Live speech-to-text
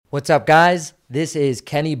What's up, guys? This is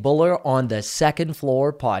Kenny Buller on the Second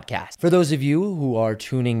Floor Podcast. For those of you who are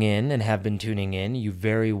tuning in and have been tuning in, you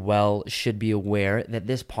very well should be aware that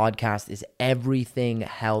this podcast is everything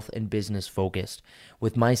health and business focused,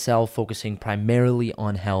 with myself focusing primarily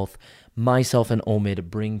on health. Myself and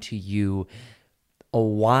Omid bring to you a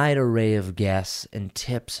wide array of guests and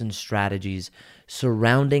tips and strategies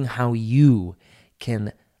surrounding how you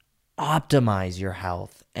can optimize your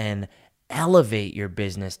health and elevate your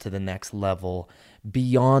business to the next level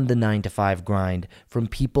beyond the 9-to-5 grind, from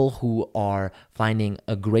people who are finding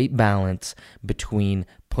a great balance between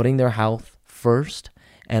putting their health first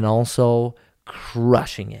and also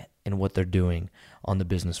crushing it in what they're doing on the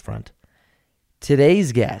business front.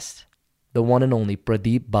 Today's guest, the one and only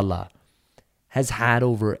Pradeep Bhalla, has had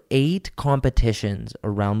over 8 competitions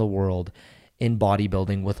around the world in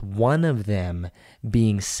bodybuilding, with one of them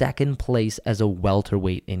being second place as a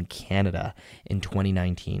welterweight in Canada in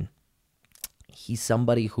 2019. He's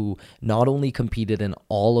somebody who not only competed in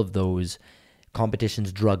all of those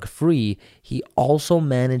competitions drug-free, he also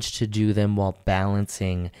managed to do them while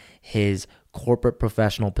balancing his corporate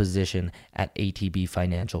professional position at ATB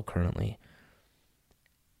Financial currently.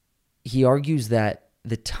 He argues that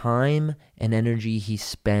the time and energy he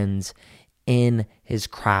spends in his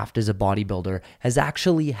craft as a bodybuilder has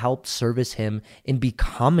actually helped service him in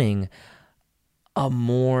becoming a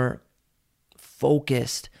more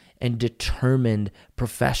focused and determined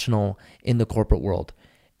professional in the corporate world.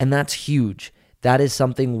 And that's huge. That is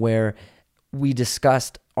something where we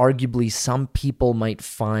discussed, arguably, some people might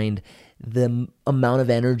find the amount of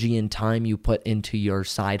energy and time you put into your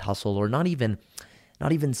side hustle, or not even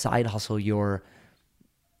side hustle, your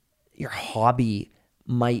hobby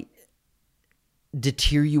might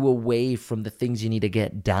deter you away from the things you need to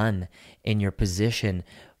get done in your position.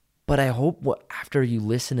 But I hope after you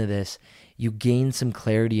listen to this, you gain some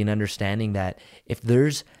clarity and understanding that if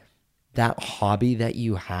there's that hobby that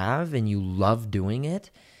you have and you love doing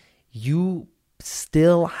it, you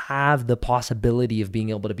still have the possibility of being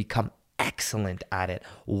able to become excellent at it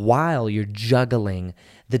while you're juggling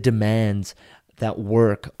the demands that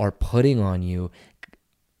work are putting on you.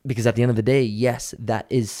 Because at the end of the day, yes, that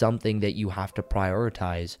is something that you have to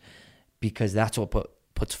prioritize, because that's what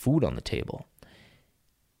puts food on the table.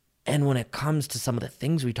 And when it comes to some of the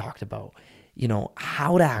things we talked about,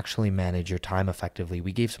 how to actually manage your time effectively,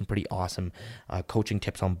 we gave some pretty awesome coaching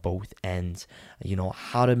tips on both ends.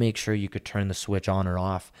 How to make sure you could turn the switch on or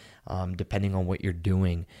off depending on what you're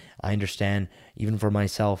doing. I understand, even for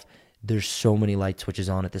myself, there's so many light switches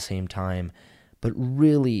on at the same time. But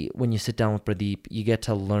really, when you sit down with Pradeep, you get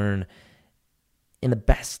to learn in the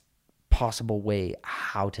best possible way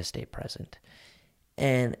how to stay present.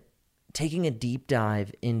 And taking a deep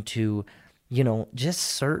dive into, just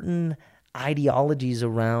certain ideologies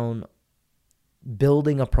around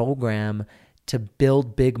building a program to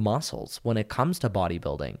build big muscles when it comes to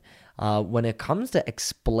bodybuilding. When it comes to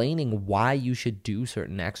explaining why you should do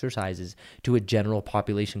certain exercises to a general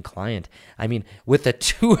population client. I mean, with the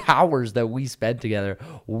 2 hours that we spent together,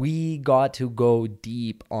 we got to go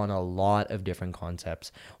deep on a lot of different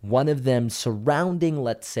concepts. One of them surrounding,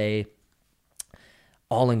 let's say,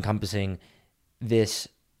 all-encompassing this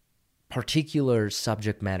particular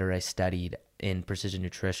subject matter I studied in precision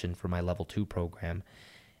nutrition for my level 2 program,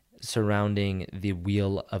 surrounding the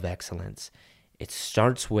wheel of excellence. It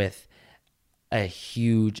starts with a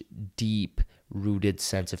huge, deep-rooted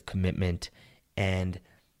sense of commitment, and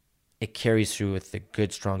it carries through with a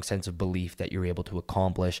good, strong sense of belief that you're able to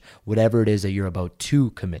accomplish whatever it is that you're about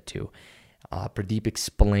to commit to. Pradeep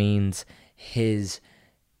explains his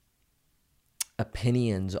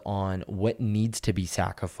opinions on what needs to be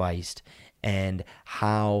sacrificed and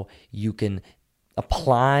how you can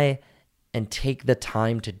apply and take the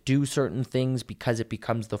time to do certain things because it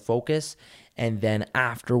becomes the focus. And then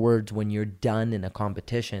afterwards, when you're done in a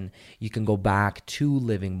competition, you can go back to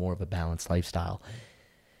living more of a balanced lifestyle.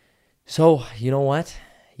 So, you know what?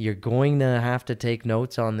 You're going to have to take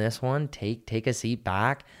notes on this one. Take a seat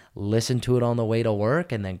back, listen to it on the way to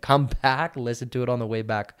work, and then come back, listen to it on the way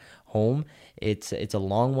back home. It's a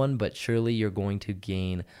long one, but surely you're going to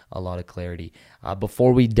gain a lot of clarity.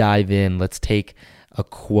 Before we dive in, let's take a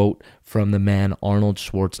quote from the man Arnold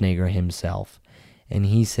Schwarzenegger himself. And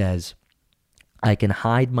he says, "I can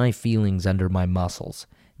hide my feelings under my muscles,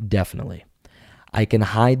 definitely. I can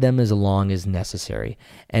hide them as long as necessary.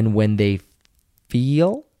 And when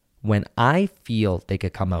I feel they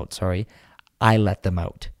could come out, I let them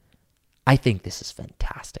out. I think this is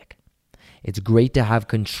fantastic. It's great to have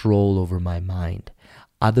control over my mind.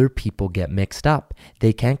 other people get mixed up.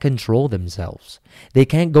 They can't control themselves. They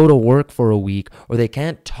can't go to work for a week, or they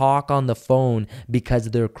can't talk on the phone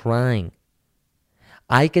because they're crying.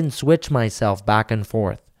 I can switch myself back and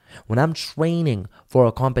forth. When I'm training for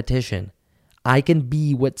a competition, I can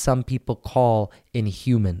be what some people call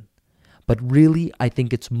inhuman. But really, I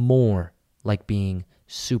think it's more like being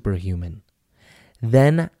superhuman.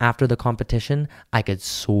 Then, after the competition, I could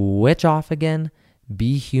switch off again,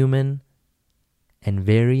 be human, and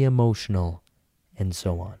very emotional, and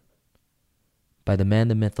so on. By the man,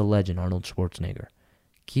 the myth, the legend, Arnold Schwarzenegger.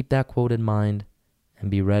 Keep that quote in mind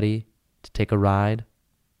and be ready to take a ride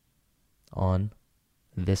on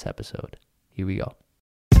this episode. Here we go.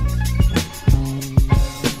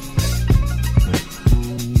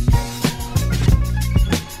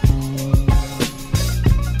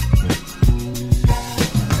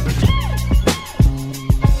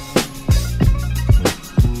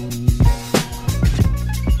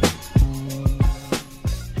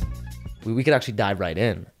 We could actually dive right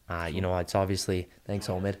in. It's obviously, thanks,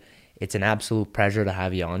 Omid. It's an absolute pleasure to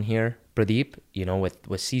have you on here, Pradeep.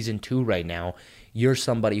 With season 2 right now, you're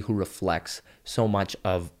somebody who reflects so much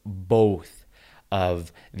of both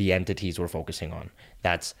of the entities we're focusing on.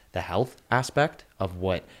 That's the health aspect of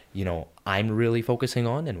what, I'm really focusing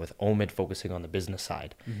on, and with Omid focusing on the business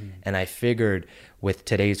side. Mm-hmm. And I figured with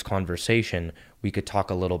today's conversation, we could talk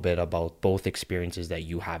a little bit about both experiences that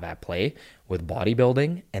you have at play with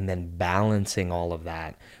bodybuilding, and then balancing all of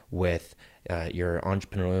that with your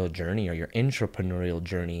entrepreneurial journey or your intrapreneurial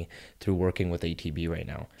journey through working with ATB right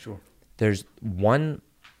now. Sure. There's one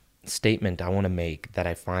statement I want to make that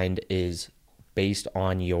I find is based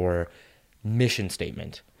on your mission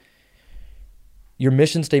statement. Your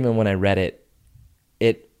mission statement, when I read it,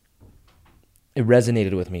 it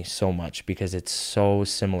resonated with me so much because it's so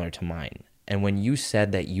similar to mine. And when you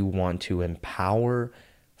said that you want to empower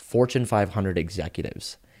Fortune 500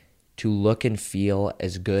 executives to look and feel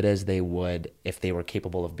as good as they would if they were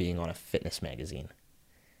capable of being on a fitness magazine,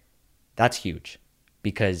 that's huge.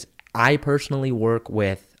 Because I personally work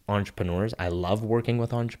with entrepreneurs. I love working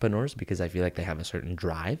with entrepreneurs because I feel like they have a certain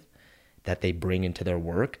drive that they bring into their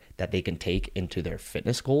work that they can take into their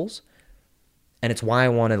fitness goals. And it's why I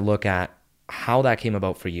want to look at how that came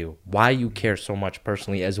about for you, why you care so much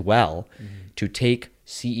personally as well to take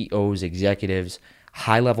CEOs, executives,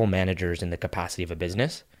 high-level managers in the capacity of a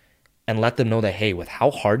business and let them know that, hey, with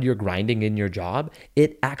how hard you're grinding in your job,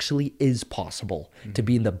 it actually is possible to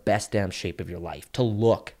be in the best damn shape of your life, to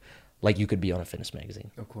look like you could be on a fitness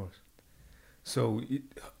magazine. Of course. So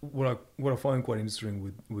what I find quite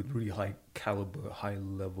interesting with really high caliber, high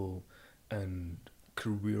level, and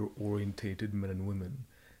career orientated men and women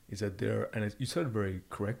is that and as you said very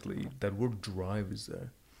correctly, that word drive is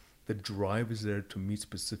there. The drive is there to meet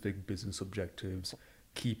specific business objectives,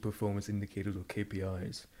 key performance indicators or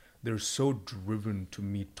KPIs. They're so driven to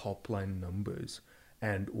meet top line numbers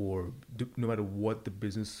no matter what the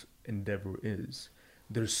business endeavor is,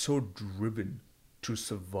 they're so driven to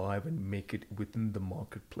survive and make it within the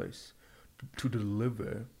marketplace, to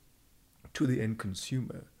deliver to the end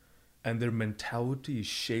consumer. And their mentality is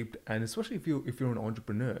shaped, and especially if you're an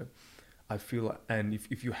entrepreneur, I feel, and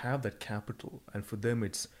if you have that capital, and for them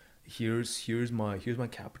it's here's my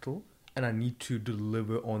capital, and I need to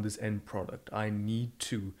deliver on this end product. I need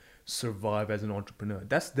to survive as an entrepreneur.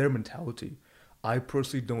 That's their mentality. I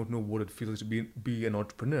personally don't know what it feels to be an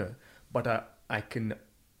entrepreneur, but I can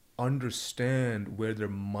understand where their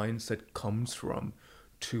mindset comes from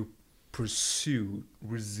to pursue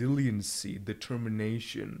resiliency,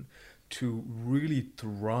 determination, to really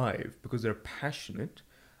thrive because they're passionate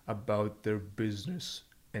about their business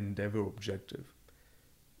endeavor objective.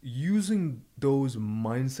 Using those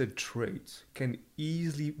mindset traits can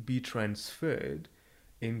easily be transferred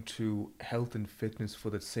into health and fitness for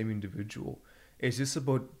that same individual. It's just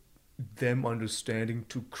about them understanding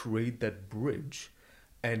to create that bridge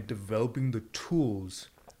and developing the tools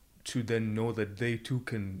to then know that they too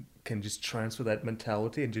can just transfer that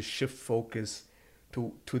mentality and just shift focus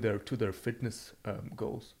to their fitness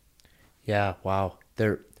goals. Yeah, wow.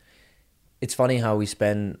 It's funny how we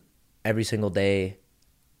spend every single day,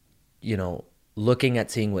 looking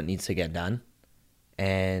at seeing what needs to get done,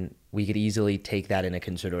 and we could easily take that into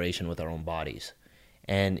consideration with our own bodies.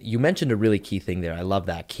 And you mentioned a really key thing there. I love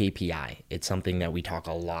that, KPI. It's something that we talk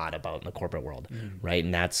a lot about in the corporate world, right?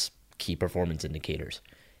 And that's key performance indicators.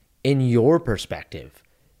 In your perspective,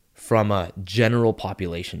 from a general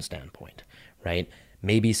population standpoint, right?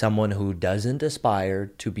 Maybe someone who doesn't aspire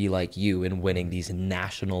to be like you in winning these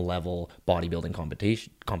national level bodybuilding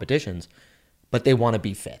competitions, but they want to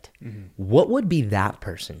be fit. What would be that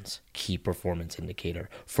person's key performance indicator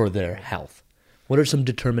for their health? What are some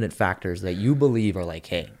determinant factors that you believe are like,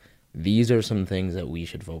 hey, these are some things that we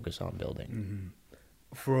should focus on building?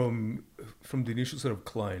 From the initial set of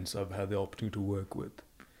clients I've had the opportunity to work with,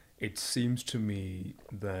 it seems to me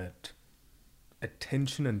that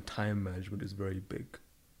attention and time management is very big.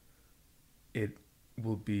 It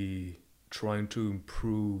will be trying to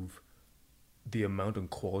improve the amount and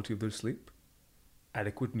quality of their sleep,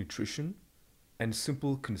 adequate nutrition, and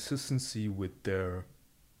simple consistency with their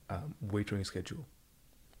weight training schedule.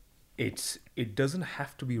 It doesn't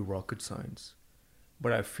have to be rocket science,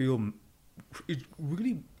 but I feel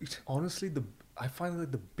it's honestly I find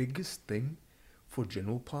like the biggest thing for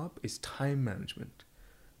general pop is time management.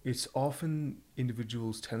 It's often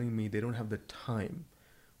individuals telling me they don't have the time,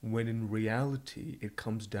 when in reality it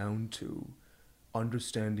comes down to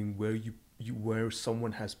understanding where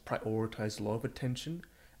someone has prioritized a lot of attention,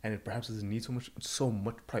 and it perhaps doesn't need so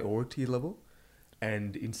much priority level,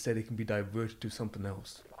 and instead it can be diverted to something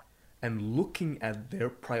else. And looking at their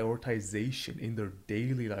prioritization in their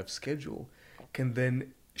daily life schedule can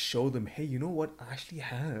then show them, hey, you know what, I actually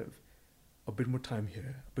have a bit more time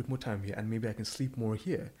here, and maybe I can sleep more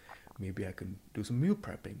here. Maybe I can do some meal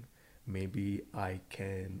prepping. Maybe I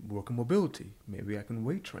can work on mobility. Maybe I can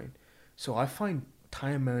weight train. So I find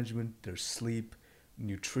time management, their sleep,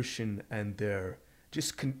 nutrition, and their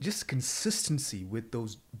just consistency with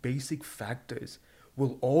those basic factors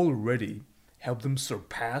will already help them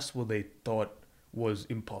surpass what they thought was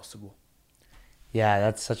impossible. Yeah,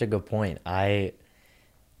 that's such a good point. I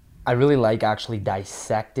really like actually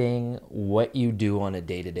dissecting what you do on a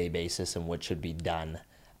day-to-day basis and what should be done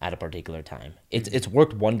at a particular time. It's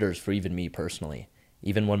worked wonders for even me personally.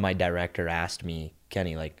 Even when my director asked me,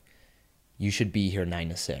 Kenny, like, you should be here 9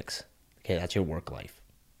 to 6. Okay, that's your work life.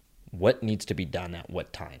 What needs to be done at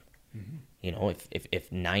what time? You know,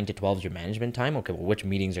 if 9 to 12 is your management time, okay, well, which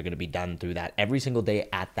meetings are going to be done through that every single day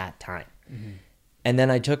at that time? And then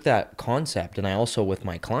I took that concept and I also, with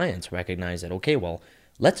my clients, recognized that, okay, well,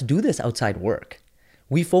 let's do this outside work.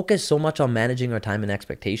 We focus so much on managing our time and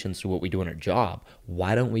expectations through what we do in our job.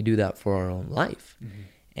 Why don't we do that for our own life?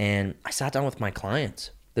 And I sat down with my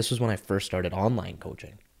clients. This was when I first started online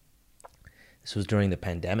coaching. This was during the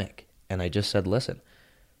pandemic. And I just said, listen,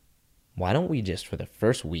 why don't we just, for the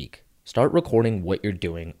first week, start recording what you're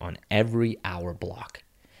doing on every hour block?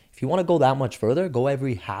 If you want to go that much further, go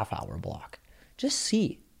every half-hour block. Just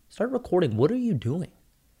see. Start recording. What are you doing?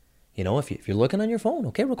 You know, if you're looking on your phone,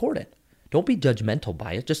 okay, record it. Don't be judgmental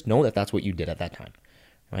by it. Just know that that's what you did at that time,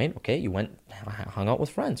 right? Okay, you went, hung out with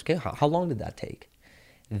friends. Okay, how long did that take?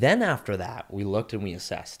 Then after that, we looked and we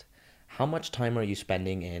assessed. How much time are you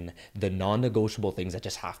spending in the non-negotiable things that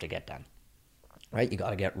just have to get done? Right? You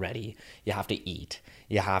got to get ready. You have to eat.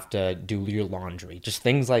 You have to do your laundry. Just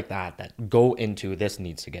things like that that go into this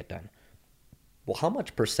needs to get done. Well, how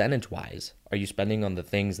much percentage-wise are you spending on the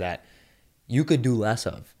things that you could do less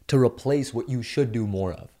of to replace what you should do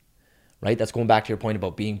more of? Right? That's going back to your point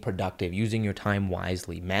about being productive, using your time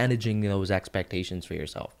wisely, managing those expectations for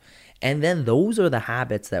yourself. And then those are the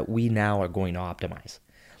habits that we now are going to optimize.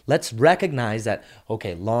 Let's recognize that,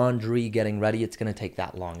 okay, laundry, getting ready, it's going to take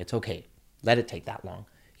that long. It's okay. Let it take that long.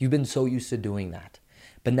 You've been so used to doing that.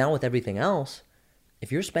 But now with everything else,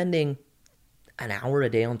 if you're spending an hour a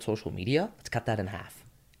day on social media, let's cut that in half.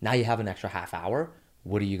 Now you have an extra half hour.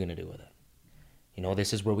 What are you going to do with it? You know,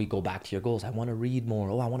 this is where we go back to your goals. I want to read more.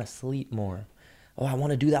 Oh, I want to sleep more. Oh, I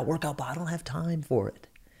want to do that workout, but I don't have time for it.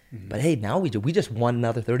 But hey, now we just won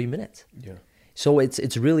another 30 minutes. Yeah. So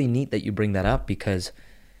it's really neat that you bring that up, because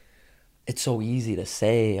it's so easy to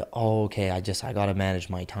say, oh, okay, I got to manage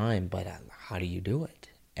my time, but how do you do it?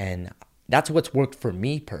 And that's what's worked for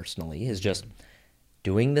me personally, is just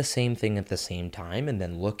doing the same thing at the same time and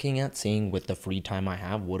then looking at seeing with the free time I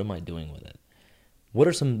have, what am I doing with it? What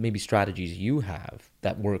are some maybe strategies you have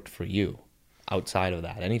that worked for you outside of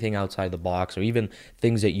that? Anything outside the box, or even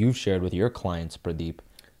things that you've shared with your clients, Pradeep?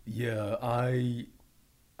 Yeah,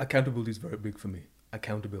 accountability is very big for me.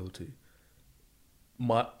 Accountability.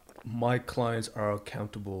 My clients are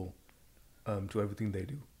accountable to everything they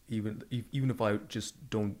do. Even if I just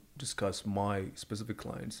don't discuss my specific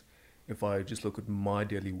clients, if I just look at my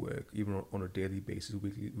daily work, even on a daily basis,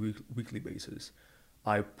 weekly basis,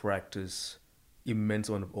 I practice immense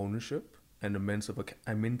amount of ownership and immense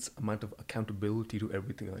amount of accountability to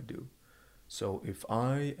everything I do. So if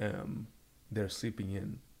I am there sleeping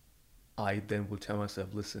in, I then will tell myself,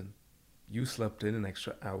 listen, you slept in an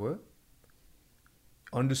extra hour.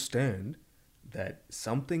 Understand that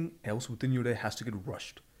something else within your day has to get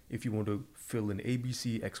rushed. if you want to fill in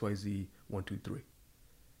ABC, XYZ, 1, 2, 3.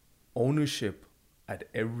 Ownership at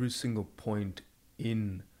every single point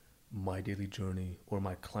in my daily journey or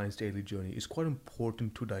my client's daily journey is quite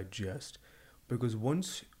important to digest, because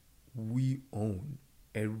once we own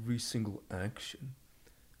every single action,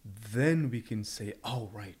 then we can say, oh,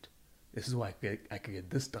 right, this is why I could get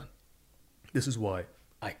this done. This is why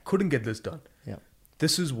I couldn't get this done. Yeah.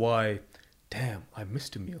 This is why, damn, I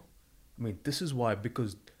missed a meal. I mean, this is why,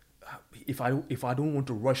 because if I don't want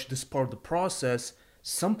to rush this part of the process,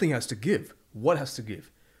 something has to give. What has to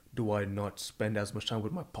give? Do I not spend as much time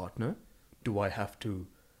with my partner? Do I have to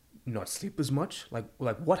not sleep as much? Like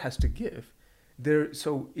what has to give?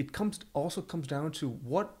 So it comes down to,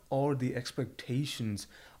 what are the expectations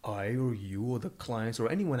I or you or the clients or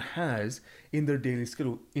anyone has in their daily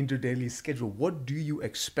schedule. What do you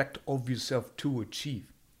expect of yourself to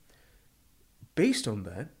achieve? Based on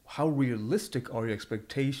that, how realistic are your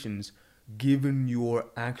expectations given your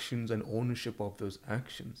actions and ownership of those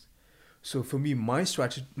actions? So for me, my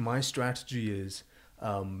strategy is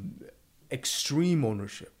extreme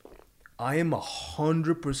ownership. I am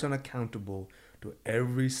 100% accountable to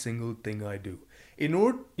every single thing I do. In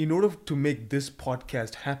order to make this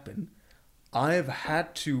podcast happen, I've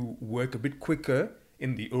had to work a bit quicker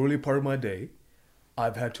in the early part of my day.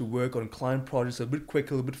 I've had to work on client projects a bit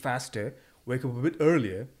quicker, a little bit faster, wake up a bit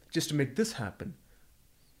earlier just to make this happen.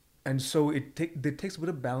 And so it takes a bit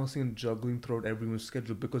of balancing and juggling throughout everyone's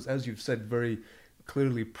schedule, because as you've said very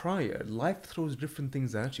clearly prior, life throws different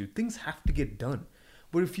things at you. Things have to get done.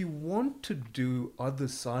 But if you want to do other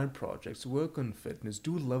side projects, work on fitness,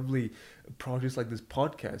 do lovely projects like this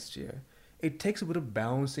podcast here, it takes a bit of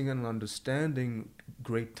balancing and understanding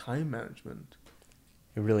great time management.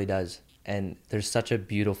 It really does. And there's such a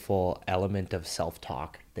beautiful element of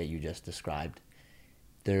self-talk that you just described.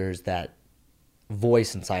 There's that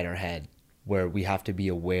voice inside our head where we have to be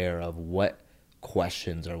aware of what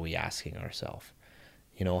questions are we asking ourselves.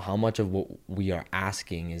 You know, how much of what we are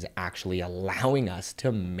asking is actually allowing us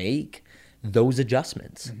to make those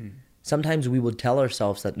adjustments. Mm-hmm. Sometimes we would tell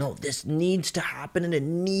ourselves that, no, this needs to happen and it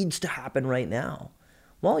needs to happen right now.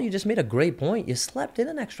 Well, you just made a great point. You slept in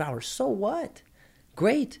an extra hour. So what?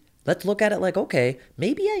 Great. Let's look at it like, okay,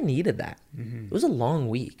 maybe I needed that. Mm-hmm. It was a long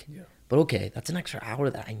week. Yeah. But okay, that's an extra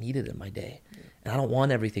hour that I needed in my day. Yeah. And I don't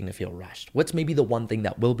want everything to feel rushed. What's maybe the one thing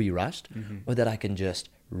that will be rushed, or that I can just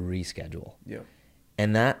reschedule? Yeah.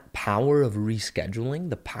 And that power of rescheduling,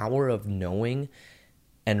 the power of knowing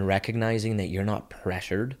and recognizing that you're not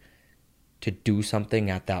pressured to do something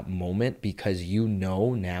at that moment because you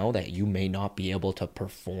know now that you may not be able to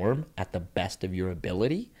perform at the best of your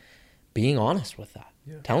ability, being honest with that,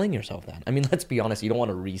 telling yourself that. I mean, let's be honest, you don't want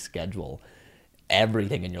to reschedule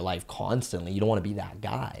everything in your life constantly. You don't want to be that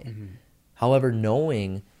guy. Mm-hmm. However,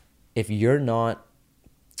 knowing if you're not,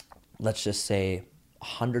 let's just say,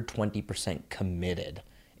 120% committed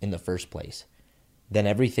in the first place, then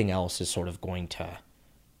everything else is sort of going to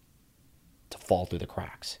fall through the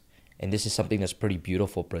cracks. And this is something that's pretty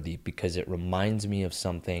beautiful, Pradeep, because it reminds me of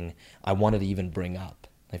something I wanted to even bring up.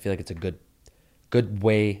 I feel like it's a good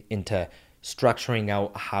way into structuring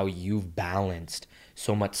out how you've balanced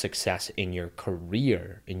so much success in your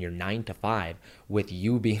career, in your 9 to 5, with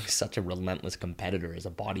you being such a relentless competitor as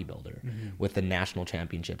a bodybuilder, with the national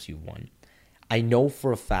championships you've won. I know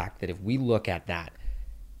for a fact that if we look at that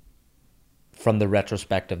from the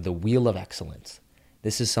retrospect of the Wheel of Excellence,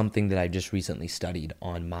 this is something that I just recently studied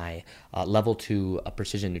on my level 2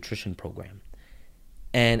 precision nutrition program.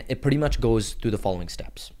 And it pretty much goes through the following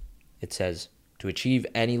steps. It says, to achieve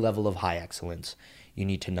any level of high excellence, you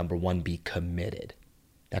need to, number 1, be committed.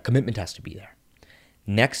 That commitment has to be there.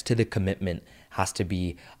 Next to the commitment has to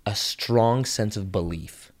be a strong sense of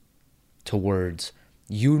belief towards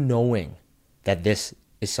you knowing that this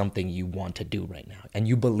is something you want to do right now and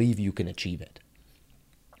you believe you can achieve it.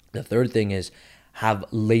 The third thing is have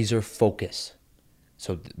laser focus.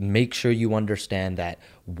 So make sure you understand that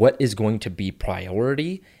what is going to be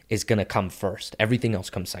priority is going to come first. Everything else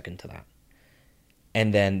comes second to that.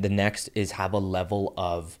 And then the next is have a level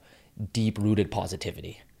of deep-rooted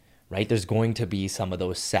positivity, right? There's going to be some of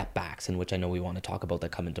those setbacks, in which I know we want to talk about,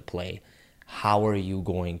 that come into play. How are you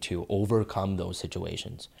going to overcome those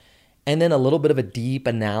situations? And then a little bit of a deep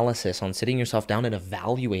analysis on sitting yourself down and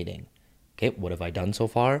evaluating, okay, what have I done so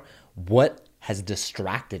far? What has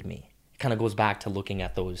distracted me? It kind of goes back to looking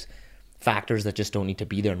at those factors that just don't need to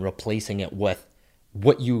be there and replacing it with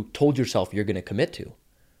what you told yourself you're going to commit to.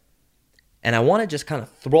 And I want to just kind of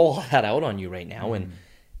throw all that out on you right now and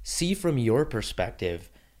see from your perspective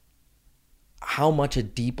how much a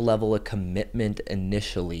deep level of commitment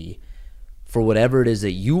initially for whatever it is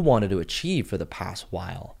that you wanted to achieve for the past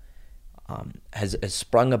while, has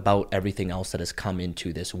sprung about everything else that has come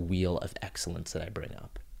into this wheel of excellence that I bring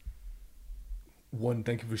up. One,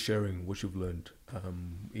 thank you for sharing what you've learned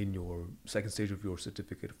in your second stage of your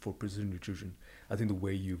certificate for precision nutrition. I think the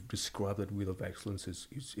way you've described that wheel of excellence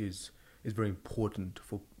is very important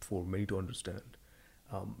for many to understand.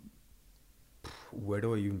 Where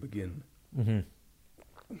do I even begin? Mm-hmm.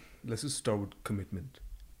 Let's just start with commitment.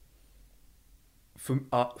 For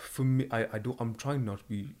me, I'm trying not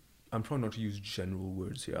to use general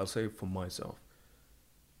words here. I'll say it for myself.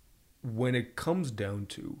 When it comes down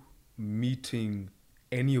to meeting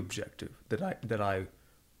any objective that I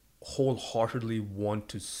wholeheartedly want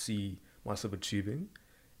to see myself achieving,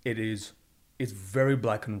 it's very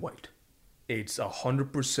black and white. It's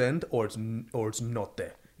 100% or it's not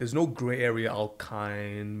there. There's no gray area.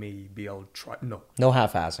 Maybe I'll try. No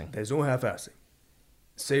half-assing. There's no half-assing.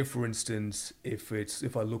 Say for instance, if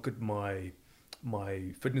I look at my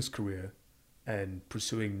fitness career and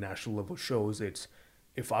pursuing national level shows, it's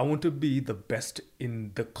if I want to be the best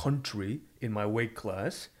in the country in my weight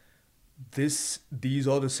class, these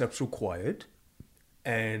are the steps required,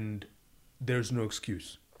 and there's no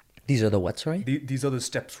excuse. These are the what, sorry? These are the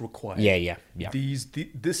steps required. Yeah. These,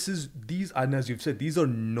 and as you've said, these are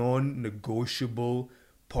non-negotiable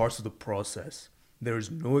parts of the process. There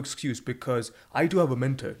is no excuse, because I do have a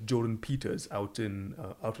mentor, Jordan Peters, out in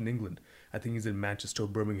England. I think he's in Manchester,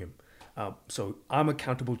 Birmingham. So I'm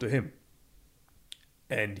accountable to him,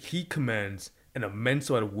 and he commands an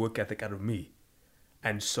immense amount of work ethic out of me,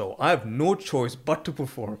 and so I have no choice but to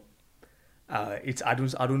perform. I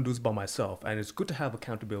don't do this by myself, and it's good to have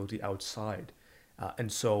accountability outside.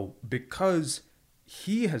 And so because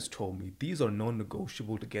he has told me these are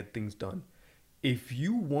non-negotiable to get things done. If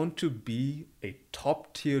you want to be a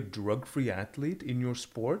top-tier drug-free athlete in your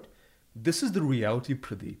sport, this is the reality,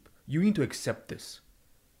 Pradeep. You need to accept this.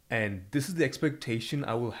 And this is the expectation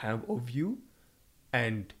I will have of you.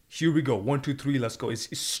 And here we go. 1, 2, 3, let's go.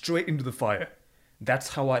 It's straight into the fire. That's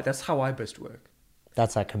how I best work.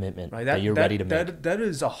 That's that commitment, right? that you're ready to make. That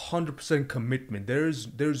is 100% commitment.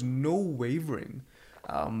 There's no wavering.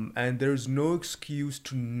 And there's no excuse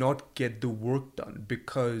to not get the work done,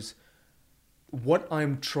 because what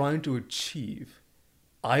I'm trying to achieve,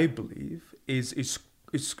 I believe, it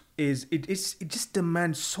just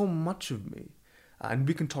demands so much of me. And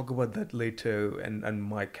we can talk about that later and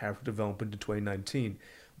my character development in 2019.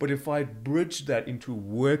 But if I bridge that into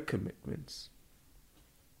work commitments,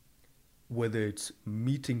 whether it's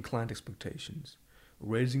meeting client expectations,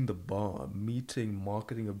 raising the bar, meeting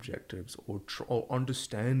marketing objectives, or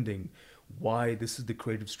understanding why this is the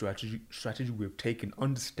creative strategy we've taken,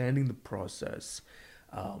 understanding the process,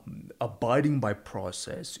 abiding by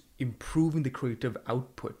process, improving the creative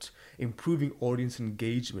output, improving audience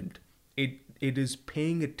engagement. It is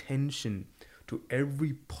paying attention to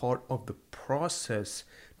every part of the process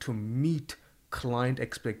to meet client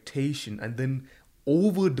expectation and then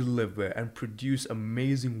over deliver and produce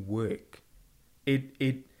amazing work.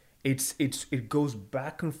 It goes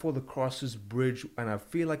back and forth across this bridge, and I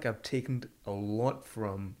feel like I've taken a lot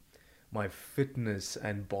from my fitness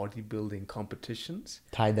and bodybuilding competitions.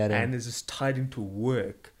 Tied that in. And it's just tied into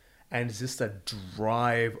work, and it's just a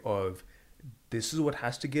drive of this is what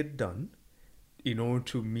has to get done in order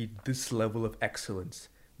to meet this level of excellence.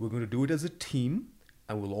 We're going to do it as a team,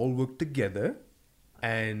 and we'll all work together,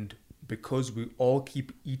 and because we all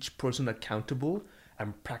keep each person accountable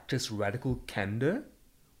and practice radical candor,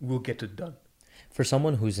 we'll get it done. For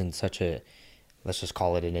someone who's in such a, let's just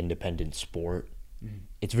call it an independent sport,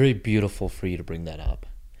 it's very beautiful for you to bring that up,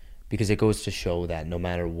 because it goes to show that no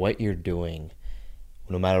matter what you're doing,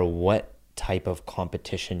 no matter what type of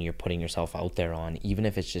competition you're putting yourself out there on, even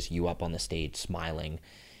if it's just you up on the stage smiling,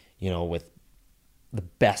 with the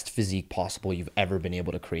best physique possible you've ever been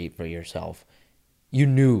able to create for yourself, you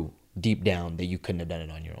knew deep down that you couldn't have done it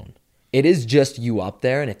on your own. It is just you up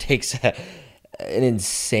there, and it takes an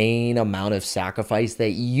insane amount of sacrifice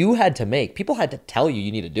that you had to make. People had to tell you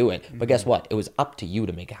need to do it, but guess what? It was up to you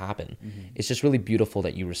to make it happen. It's just really beautiful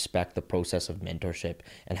that you respect the process of mentorship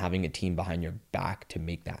and having a team behind your back to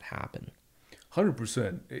make that happen.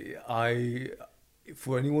 100%.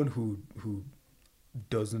 For anyone who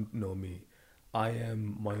doesn't know me, I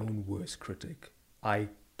am my own worst critic. I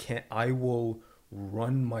will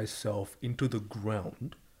run myself into the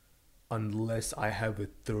ground unless I have a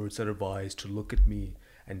third set of eyes to look at me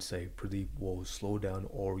and say, Pradeep, whoa, slow down,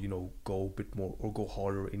 or go a bit more, or go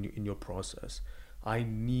harder in your process. I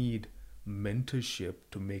need mentorship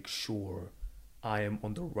to make sure I am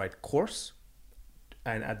on the right course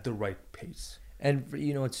and at the right pace. And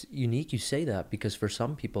you know, it's unique you say that because for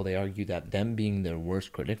some people they argue that them being their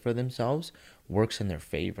worst critic for themselves works in their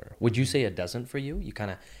favor. Would you say it doesn't for you? You kind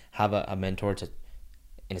of have a mentor to,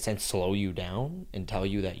 in a sense, slow you down and tell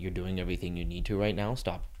you that you're doing everything you need to right now.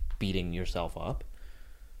 Stop beating yourself up.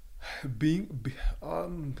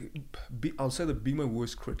 I'll say that being my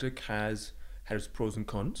worst critic has pros and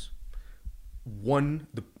cons. One,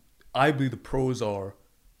 I believe the pros are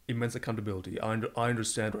immense accountability. I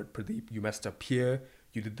understand, right, Pradeep, you messed up here,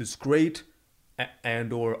 you did this great,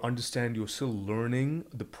 and or understand you're still learning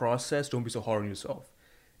the process. Don't be so hard on yourself.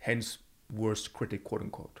 Hence, worst critic, quote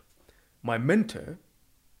unquote. My mentor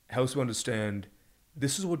helps me understand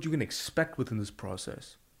this is what you can expect within this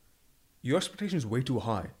process. Your expectation is way too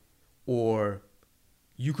high, or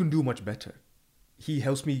you can do much better. He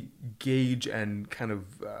helps me gauge and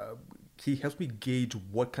he helps me gauge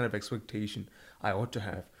what kind of expectation I ought to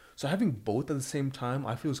have. So having both at the same time,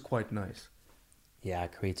 I feel is quite nice. Yeah,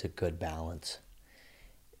 it creates a good balance.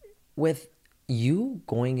 With you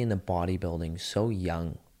going into bodybuilding so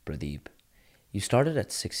young, Pradeep, you started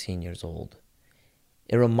at 16 years old.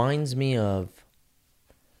 It reminds me of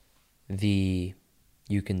the,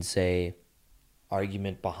 you can say,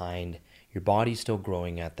 argument behind your body's still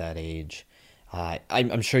growing at that age.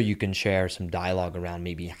 I'm sure you can share some dialogue around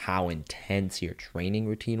maybe how intense your training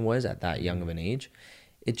routine was at that young of an age.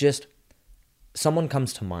 It just, someone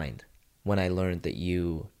comes to mind when I learned that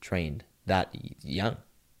you trained that young.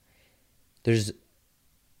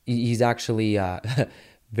 He's actually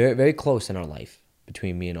very, very close in our life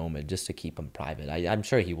between me and Omid, just to keep him private. I'm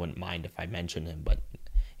sure he wouldn't mind if I mention him, but,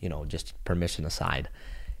 you know, just permission aside.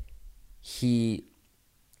 He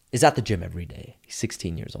is at the gym every day. He's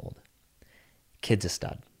 16 years old. Kid's a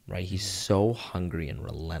stud, right? He's so hungry and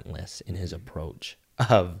relentless in his approach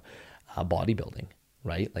of bodybuilding,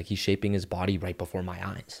 right? Like he's shaping his body right before my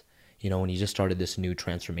eyes. You know, and he just started this new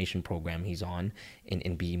transformation program he's on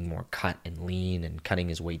in being more cut and lean and cutting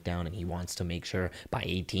his weight down. And he wants to make sure by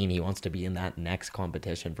 18, he wants to be in that next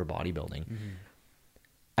competition for bodybuilding.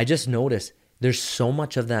 I just noticed there's so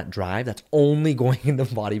much of that drive that's only going into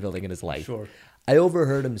bodybuilding in his life. Sure. I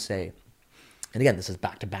overheard him say, and again, this is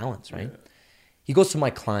back to balance, right? Yeah. He goes to my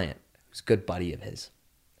client, who's a good buddy of his,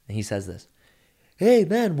 and he says this, "Hey,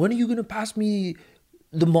 man, when are you going to pass me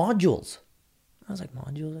the modules?" I was like,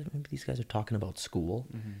 modules? Maybe these guys are talking about school.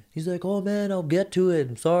 He's like, "Oh, man, I'll get to it.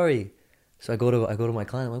 I'm sorry." So I go to my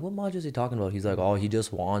client. I'm like, "What modules is he talking about?" He's like, "Oh, he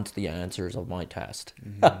just wants the answers of my test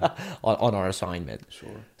on our assignment."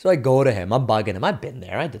 Sure. So I go to him. I'm bugging him. I've been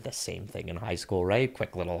there. I did the same thing in high school, right?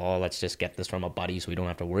 Quick little, let's just get this from a buddy so we don't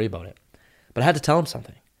have to worry about it. But I had to tell him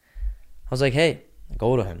something. I was like, "Hey," I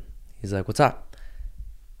go to him. He's like, "What's up?"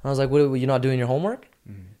 I was like, "What, you're not doing your homework?"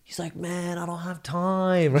 He's like, "Man, I don't have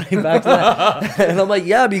time." Right back to that. And I'm like,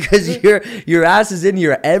 "Yeah, because your ass is in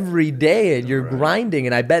here every day and you're grinding.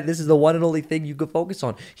 And I bet this is the one and only thing you could focus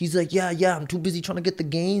on." He's like, yeah, I'm too busy trying to get the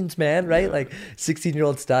gains, man." Right? Yeah. Like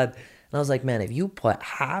 16-year-old stud. And I was like, man, if you put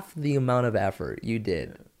half the amount of effort you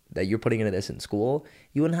did that you're putting into this in school,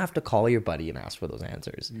 you wouldn't have to call your buddy and ask for those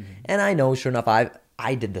answers. And I know, sure enough,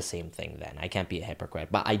 I did the same thing then. I can't be a hypocrite,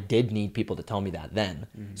 but I did need people to tell me that then.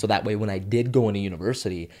 So that way, when I did go into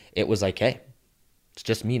university, it was like, hey, it's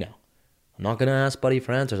just me now. I'm not going to ask buddy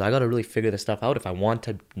for answers. I got to really figure this stuff out if I want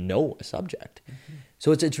to know a subject.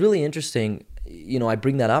 So it's really interesting. You know, I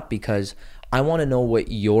bring that up because I want to know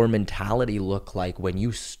what your mentality looked like when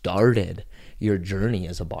you started your journey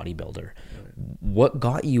as a bodybuilder. What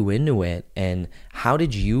got you into it, and how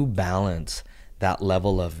did you balance that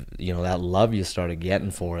level of, you know, that love you started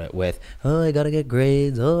getting for it with, oh, I gotta get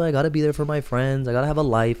grades, oh, I gotta be there for my friends, I gotta have a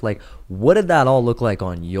life? Like, what did that all look like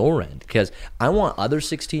on your end? Because I want other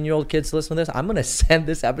 16-year-old kids to listen to this. I'm gonna send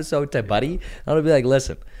this episode to Buddy. I'm gonna be like,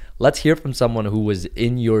 listen, let's hear from someone who was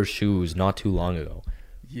in your shoes not too long ago.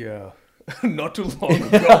 Yeah. Not too long ago.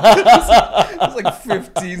 It was like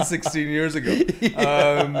 15, 16 years ago.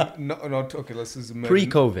 Okay, let's just imagine.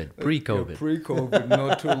 Pre-COVID. Yeah, pre-COVID,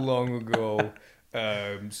 not too long ago.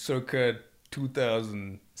 Circa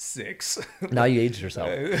 2006. Now you aged yourself.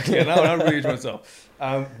 Now I aged myself.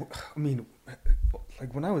 I mean,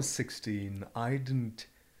 like when I was 16, I didn't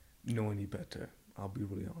know any better. I'll be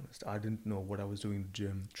really honest. I didn't know what I was doing in the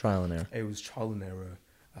gym. Trial and error. It was trial and error.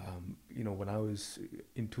 You know, when I was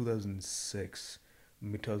in 2006,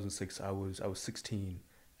 mid-2006, I was 16,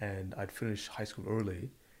 and I'd finished high school early,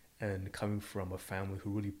 and coming from a family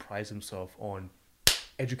who really prides himself on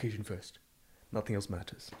education first. Nothing else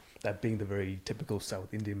matters. That being the very typical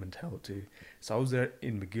South Indian mentality. So I was there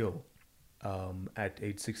in McGill at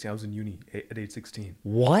age 16. I was in uni at age 16.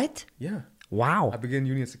 What? Yeah. Wow. I began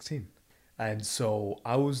uni at 16. And so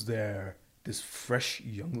I was there this fresh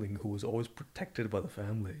youngling who was always protected by the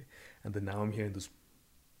family, and then now I'm here in this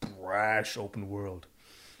brash open world,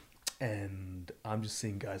 and I'm just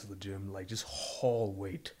seeing guys at the gym like just haul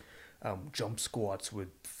weight, jump squats with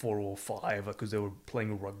 405 because they were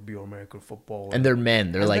playing rugby or American football. And they're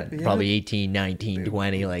men. They're And like that- probably yeah, 18, 19,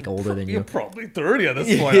 20, like older than you're you. probably 30 at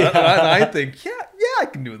this point. And I think, yeah, I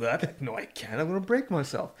can do that. Like, no, I can't. I'm going to break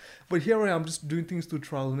myself. But here I am just doing things through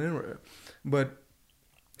trial and error. But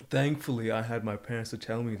thankfully, I had my parents to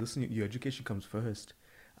tell me, listen, your education comes first.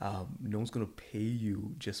 No one's going to pay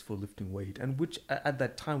you just for lifting weight. And which, at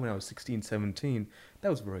that time when I was 16, 17, that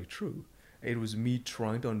was very true. It was me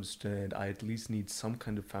trying to understand I at least need some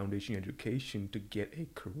kind of foundation education to get a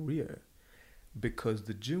career, because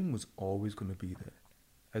the gym was always going to be there.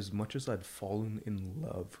 As much as I'd fallen in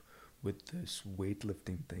love with this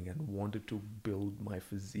weightlifting thing and wanted to build my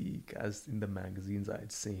physique as in the magazines I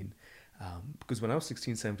had seen, because when I was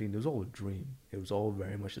 16, 17, it was all a dream. It was all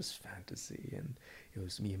very much this fantasy, and it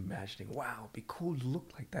was me imagining, wow, it'd be cool to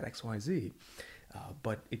look like that XYZ.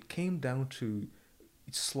 But it came down to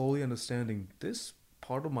slowly understanding this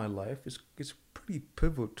part of my life is pretty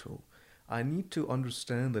pivotal. I need to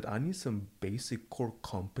understand that I need some basic core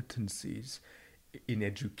competencies in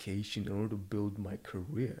education in order to build my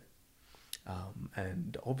career.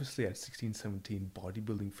 And obviously at 16, 17,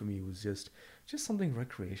 bodybuilding for me was just something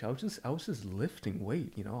recreational. I was just lifting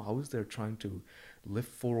weight, I was there trying to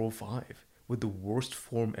lift 405 with the worst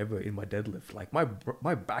form ever in my deadlift. Like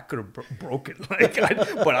my back could have broken. Like,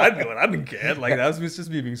 but I didn't care. Like that was just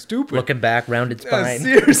me being stupid. Looking back, rounded spine.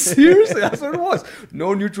 Seriously, that's what it was.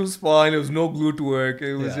 No neutral spine. There was no glute work.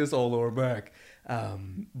 It was just all lower back.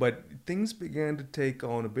 But things began to take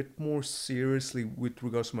on a bit more seriously with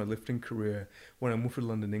regards to my lifting career when I moved to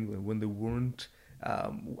London, England, when they weren't,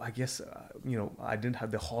 I guess, I didn't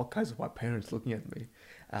have the hawk eyes of my parents looking at me.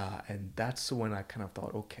 And that's when I kind of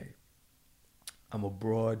thought, okay, I'm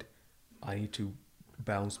abroad. I need to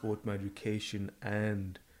balance both my education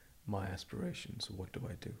and my aspirations. So what do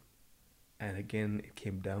I do? And again, it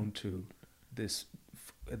came down to this,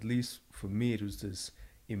 at least for me, it was this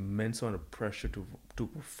immense amount of pressure to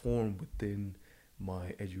perform within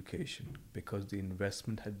my education, because the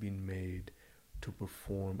investment had been made to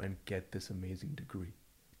perform and get this amazing degree.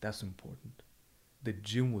 That's important. The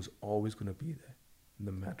gym was always going to be there,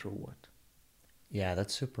 no matter what. Yeah,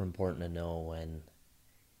 that's super important to know when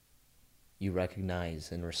you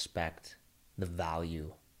recognize and respect the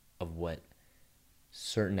value of what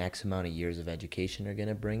certain X amount of years of education are going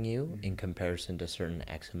to bring you in comparison to certain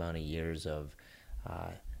X amount of years of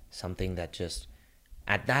something that just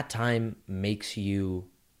at that time makes you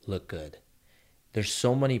look good. There's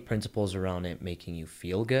so many principles around it making you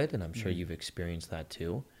feel good, and I'm sure you've experienced that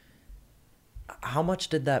too. How much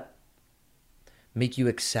did that make you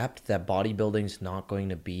accept that bodybuilding's not going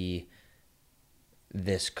to be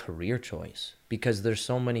this career choice? Because there's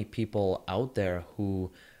so many people out there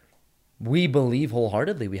who we believe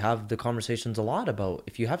wholeheartedly. We have the conversations a lot about,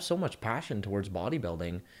 if you have so much passion towards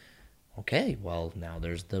bodybuilding, okay, well, now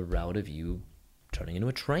there's the route of you turning into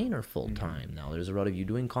a trainer full time. Now there's a route of you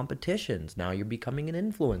doing competitions. Now you're becoming an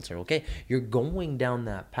influencer. Okay, you're going down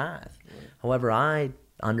that path. Right. However, I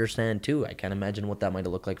understand too. I can't imagine what that might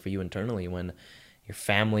have looked like for you internally when your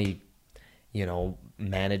family,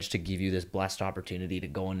 managed to give you this blessed opportunity to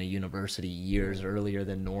go into university years earlier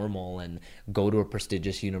than normal and go to a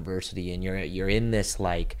prestigious university, and you're in this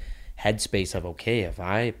like headspace of, okay,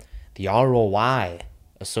 the ROI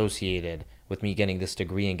associated with me getting this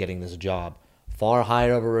degree and getting this job far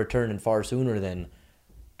higher of a return and far sooner than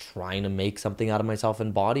trying to make something out of myself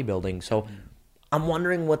in bodybuilding. So I'm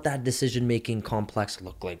wondering what that decision-making complex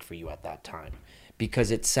looked like for you at that time,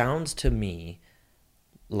 because it sounds to me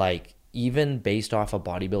like even based off of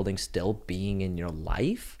bodybuilding still being in your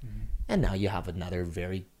life, and now you have another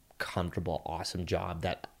very comfortable, awesome job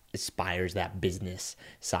that aspires that business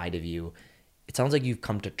side of you, it sounds like you've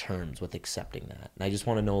come to terms with accepting that. And I just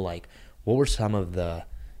want to know, like, what were some of the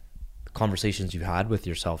conversations you had with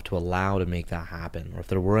yourself to allow to make that happen, or if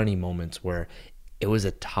there were any moments where it was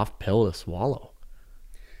a tough pill to swallow?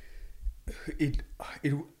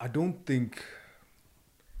 I don't think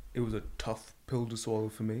it was a tough pill to swallow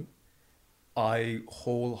for me. I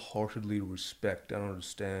wholeheartedly respect and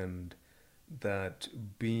understand that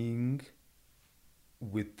being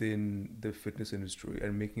within the fitness industry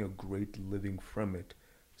and making a great living from it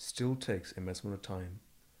still takes immense amount of time,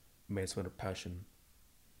 immense amount of passion,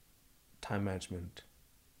 time management,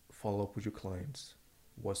 follow up with your clients.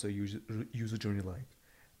 What's the user journey like?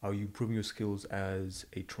 Are you improving your skills as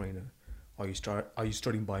a trainer? Are you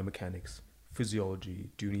studying biomechanics, physiology?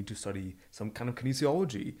 Do you need to study some kind of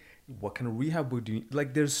kinesiology? What kind of rehab would you need?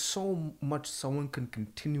 Like, there's so much someone can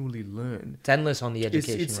continually learn. It's endless on the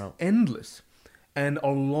education It's route. endless. And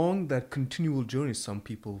along that continual journey, some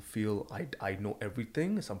people feel I know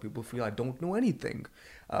everything. Some people feel I don't know anything.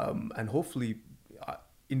 And hopefully,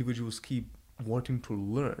 individuals keep wanting to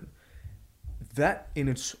learn. That in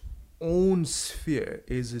its own sphere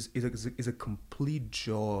is a complete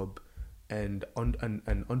job and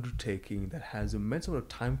an undertaking that has immense amount of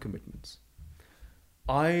time commitments.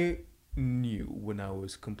 I knew when I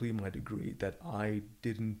was completing my degree that I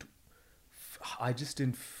just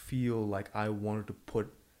didn't feel like I wanted to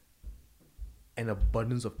put an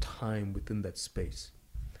abundance of time within that space.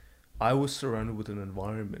 I was surrounded with an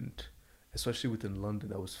environment, especially within London,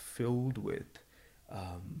 that was filled with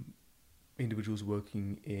individuals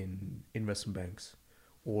working in investment banks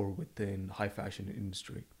or within high fashion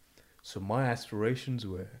industry. So my aspirations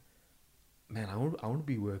were, man, I want to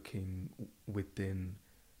be working within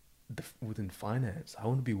within finance. I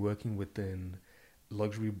want to be working within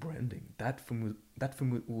luxury branding. That for me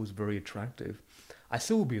was very attractive. I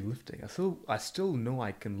still will be lifting. I still know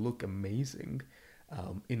I can look amazing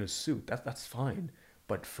in a suit. That's fine.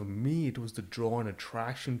 But for me, it was the draw and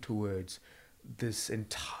attraction towards this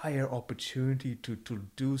entire opportunity to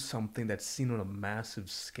do something that's seen on a massive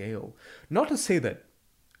scale. Not to say that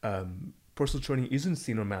personal training isn't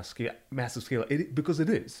seen on a massive scale, because it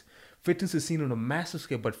is. Fitness is seen on a massive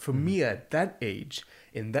scale, but for me at that age,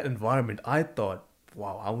 in that environment, I thought,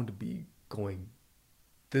 wow, I want to be going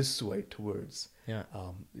this way towards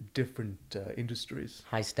different industries.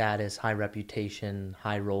 High status, high reputation,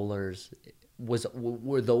 high rollers.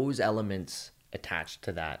 Were those elements attached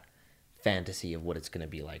to that fantasy of what it's going to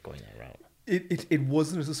be like going that route? It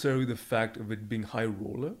wasn't necessarily the fact of it being high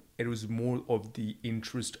roller. It was more of the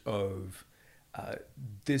interest of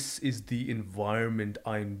this is the environment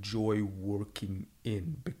I enjoy working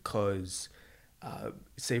in, because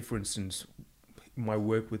say for instance, my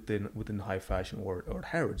work within high fashion or at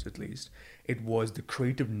Harrods at least, it was the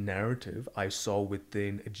creative narrative I saw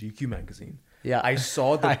within a GQ magazine. Yeah, I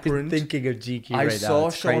saw the I've been print. thinking of GQ I right saw now.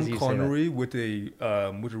 It's crazy Sean you say that. Connery with a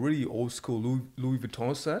really old school Louis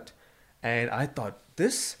Vuitton set, and I thought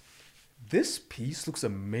this piece looks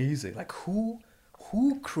amazing. Like who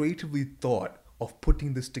creatively thought of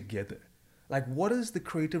putting this together? Like, what is the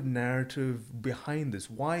creative narrative behind this?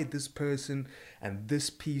 Why this person and this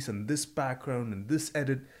piece and this background and this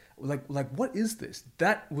edit? Like what is this?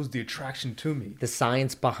 That was the attraction to me. The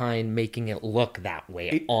science behind making it look that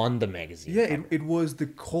way on the magazine. Yeah, it was the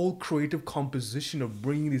whole creative composition of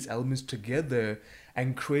bringing these elements together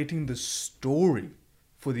and creating the story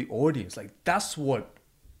for the audience. Like, that's what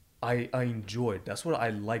I enjoyed. That's what I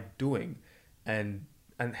liked doing. And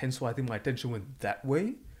hence why I think my attention went that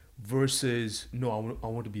way versus, no, I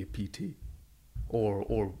want to be a PT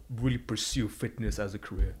or really pursue fitness as a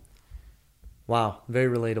career. Wow,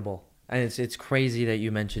 very relatable. And it's crazy that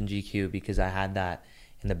you mentioned GQ, because I had that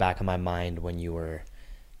in the back of my mind when you were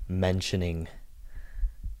mentioning,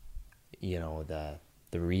 the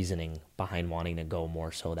reasoning behind wanting to go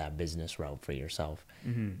more so that business route for yourself.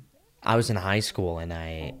 Mm-hmm. I was in high school, and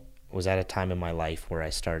I was at a time in my life where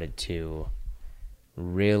I started to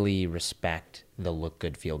really respect the look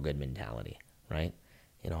good, feel good mentality, right?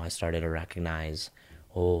 I started to recognize,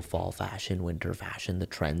 fall fashion, winter fashion, the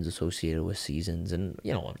trends associated with seasons. And,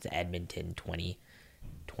 it's Edmonton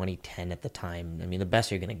 2010 at the time. I mean, the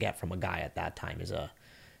best you're going to get from a guy at that time is a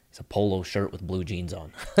polo shirt with blue jeans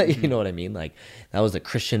on. You know what I mean? Like, that was the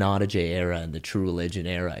Christian Audige era and the True Religion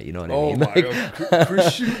era. You know what I mean? Oh my God,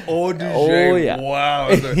 Christian Audige! Oh yeah! Wow,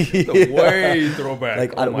 the way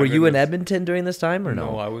throwback. Like, were you in Edmonton during this time or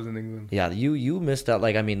no? No, I was in England. Yeah, you missed out.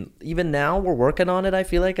 Like, I mean, even now we're working on it. I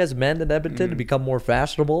feel like as men in Edmonton to become more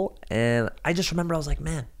fashionable. And I just remember I was like,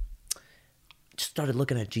 man, just started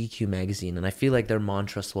looking at GQ magazine, and I feel like their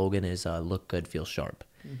mantra slogan is "Look good, feel sharp."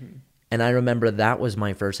 Mm-hmm. And I remember that was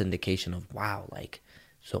my first indication of, wow,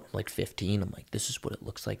 so I'm 15, I'm like, this is what it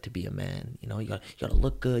looks like to be a man. You gotta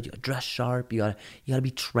look good, you gotta dress sharp, you gotta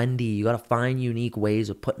be trendy, you gotta find unique ways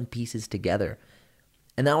of putting pieces together.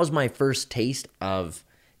 And that was my first taste of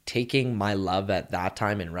taking my love at that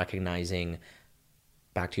time and recognizing,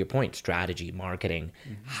 back to your point, strategy, marketing,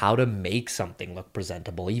 how to make something look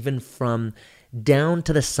presentable, even from down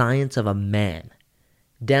to the science of a man,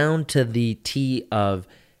 down to the T of,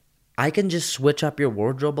 I can just switch up your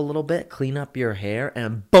wardrobe a little bit, clean up your hair,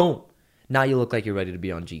 and boom, now you look like you're ready to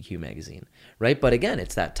be on GQ magazine, right? But again,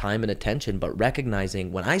 it's that time and attention, but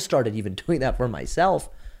recognizing when I started even doing that for myself,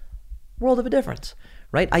 world of a difference,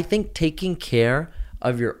 right? I think taking care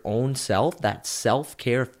of your own self, that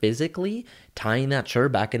self-care physically, Tying that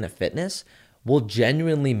shirt back into fitness will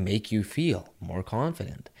genuinely make you feel more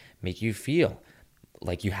confident, make you feel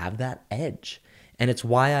like you have that edge. And it's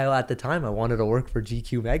why at the time I wanted to work for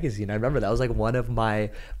GQ magazine. I remember that was like one of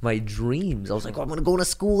my dreams. I was like, oh, I'm gonna go to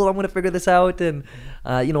school, I'm gonna figure this out, and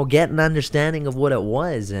get an understanding of what it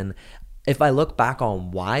was. And if I look back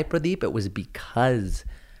on why, Pradeep, it was because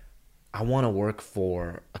I want to work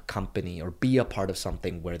for a company or be a part of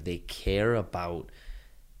something where they care about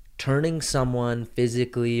turning someone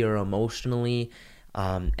physically or emotionally,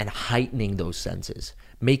 and heightening those senses,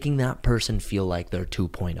 making that person feel like they're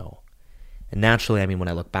 2.0. And naturally, I mean, when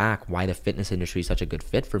I look back, why the fitness industry is such a good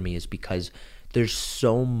fit for me is because there's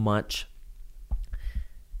so much,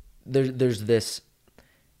 there's this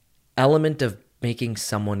element of making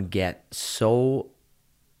someone get so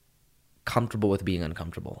comfortable with being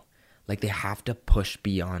uncomfortable. Like they have to push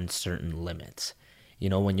beyond certain limits.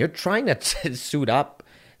 When you're trying to suit up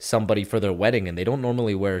somebody for their wedding and they don't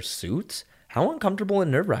normally wear suits, how uncomfortable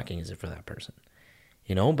and nerve-wracking is it for that person?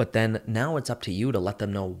 But then now it's up to you to let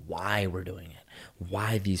them know why we're doing it,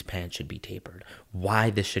 why these pants should be tapered, why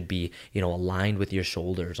this should be, aligned with your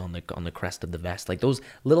shoulders on the crest of the vest. Like those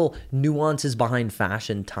little nuances behind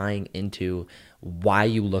fashion tying into why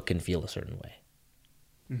you look and feel a certain way.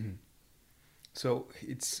 Mm-hmm. So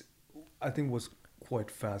I think what's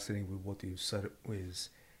quite fascinating with what you said is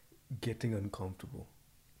getting uncomfortable.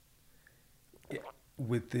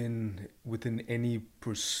 Within any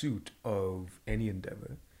pursuit of any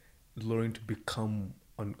endeavor, learning to become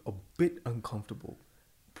a bit uncomfortable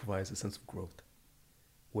provides a sense of growth.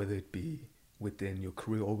 Whether it be within your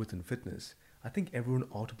career or within fitness, I think everyone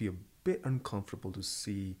ought to be a bit uncomfortable to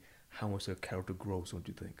see how much their character grows. Don't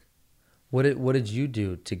you think? What did you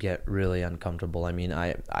do to get really uncomfortable? I mean,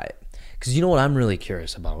 because you know what I'm really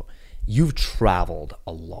curious about. You've traveled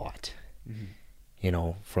a lot,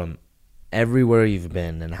 from everywhere you've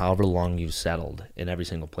been and however long you've settled in every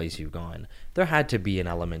single place you've gone. There had to be an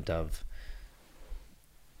element of,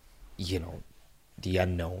 the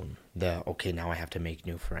unknown. Okay, now I have to make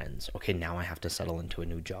new friends. Okay, now I have to settle into a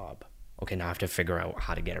new job. Okay, now I have to figure out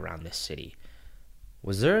how to get around this city.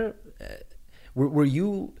 Was there, were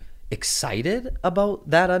you excited about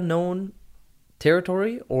that unknown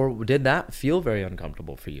territory, or did that feel very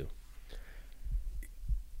uncomfortable for you?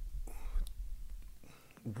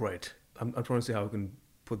 Right. I'm trying to see how I can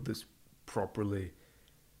put this properly.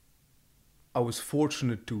 I was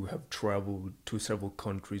fortunate to have traveled to several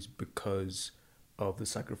countries because of the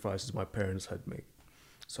sacrifices my parents had made.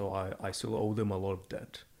 So I still owe them a lot of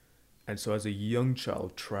debt. And so as a young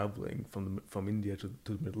child traveling from India to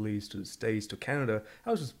the Middle East, to the States, to Canada,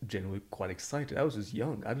 I was just genuinely quite excited. I was just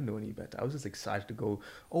young. I didn't know any better. I was just excited to go,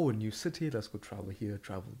 a new city, let's go travel here,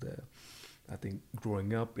 travel there. I think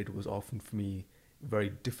growing up, it was often for me very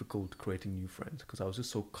difficult creating new friends because I was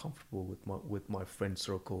just so comfortable with my friend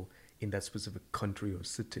circle in that specific country or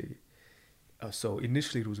city. So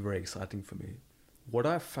initially, it was very exciting for me. What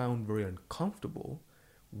I found very uncomfortable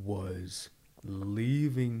was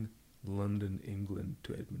leaving London, England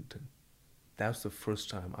to Edmonton. That's the first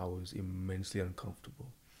time I was immensely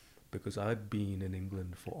uncomfortable because I'd been in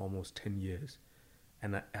England for almost 10 years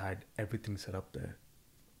and I had everything set up there.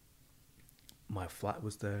 My flat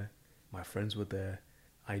was there, my friends were there,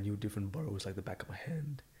 I knew different boroughs like the back of my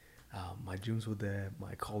hand, my gyms were there,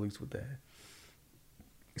 my colleagues were there.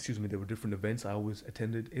 There were different events I always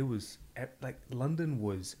attended. It was like London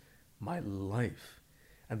was my life.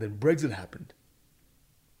 And then Brexit happened.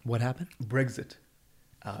 What happened? Brexit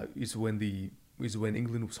is when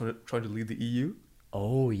England was trying to leave the EU.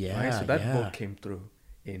 Oh yeah. Right? So that vote came through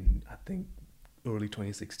in I think early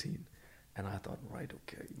 2016, and I thought, right,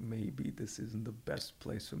 okay, maybe this isn't the best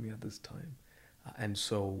place for me at this time, and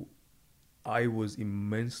so I was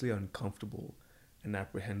immensely uncomfortable and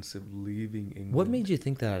apprehensive leaving England. What made you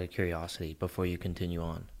think that out of curiosity before you continue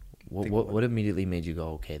on? What immediately made you go,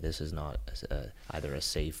 okay, this is not either a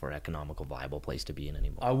safe or economical viable place to be in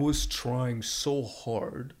anymore? I was trying so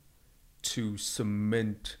hard to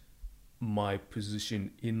cement my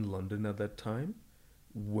position in London at that time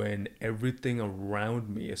when everything around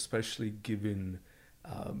me, especially given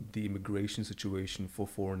the immigration situation for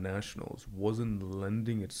foreign nationals, wasn't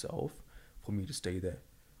lending itself for me to stay there.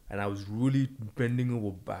 And I was really bending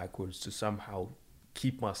over backwards to somehow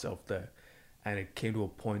keep myself there. And it came to a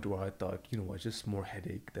point where I thought, it's just more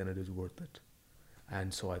headache than it is worth it.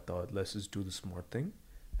 And so I thought, let's just do the smart thing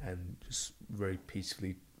and just very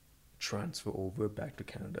peacefully transfer over back to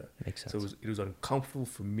Canada. Makes sense. So it was uncomfortable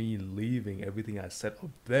for me leaving everything I set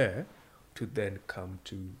up there to then come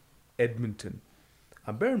to Edmonton,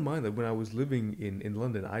 And bear in mind that when I was living in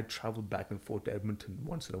London, I traveled back and forth to Edmonton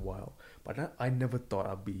once in a while. But I never thought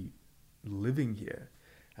I'd be living here.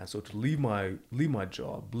 And so to leave my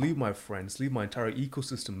job, leave my friends, leave my entire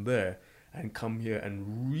ecosystem there, and come here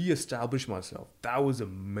and reestablish myself, that was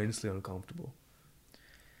immensely uncomfortable.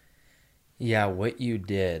 Yeah, what you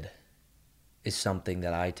did is something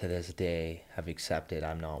that I to this day have accepted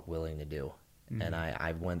I'm not willing to do. And Mm-hmm.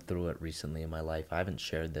 I went through it recently in my life. I haven't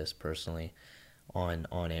shared this personally on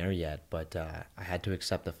air yet, but I had to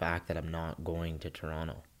accept the fact that I'm not going to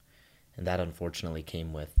Toronto. And that unfortunately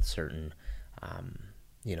came with certain, um,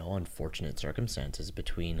 unfortunate circumstances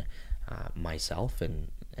between myself and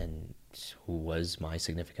who was my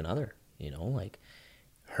significant other. Like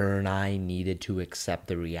her and I needed to accept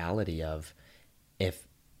the reality of if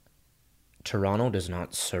Toronto does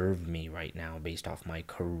not serve me right now based off my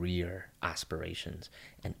career aspirations,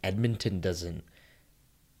 and Edmonton doesn't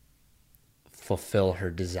fulfill her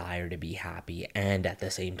desire to be happy and at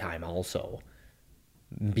the same time also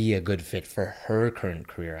be a good fit for her current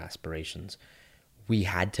career aspirations, we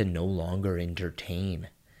had to no longer entertain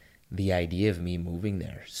the idea of me moving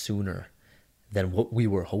there sooner than what we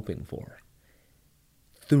were hoping for.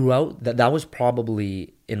 Throughout that was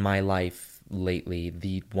probably in my life lately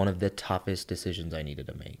the one of the toughest decisions I needed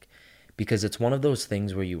to make, because it's one of those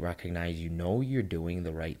things where you recognize you're doing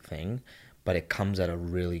the right thing, but it comes at a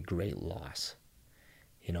really great loss.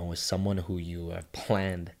 As someone who you have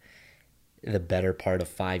planned the better part of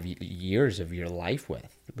 5 years of your life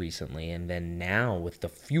with recently, and then now with the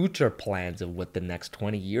future plans of what the next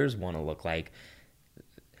 20 years want to look like,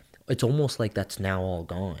 it's almost like that's now all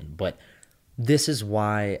gone. But this is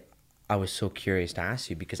why I was so curious to ask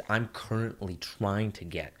you, because I'm currently trying to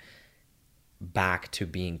get back to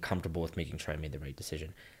being comfortable with making sure I made the right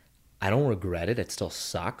decision. I don't regret it. It still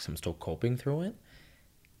sucks. I'm still coping through it.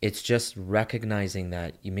 It's just recognizing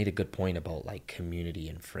that you made a good point about like community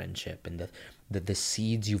and friendship and the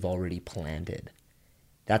seeds you've already planted.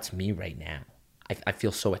 That's me right now. I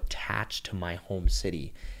feel so attached to my home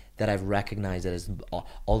city that I've recognized that, as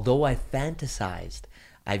although I fantasized,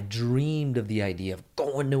 I've dreamed of the idea of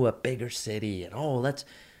going to a bigger city and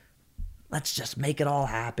let's just make it all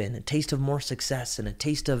happen, a taste of more success and a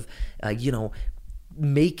taste of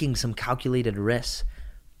making some calculated risks.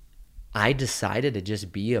 I decided to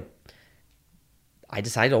just be a I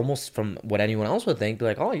decided, almost from what anyone else would think,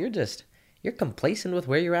 like, oh, you're complacent with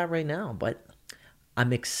where you're at right now. But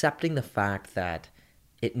I'm accepting the fact that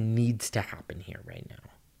it needs to happen here right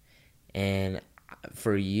now. And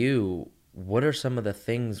for you, what are some of the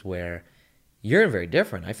things where you're very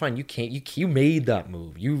different? I find you made that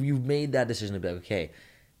move. You made that decision to be like, okay,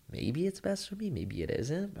 maybe it's best for me, maybe it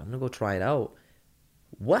isn't. But I'm gonna go try it out.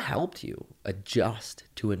 What helped you adjust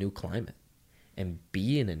to a new climate and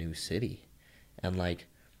be in a new city? And like,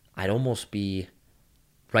 I'd almost be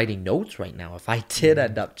writing notes right now if I did Mm-hmm.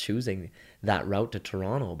 end up choosing that route to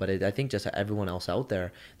Toronto. But I think just everyone else out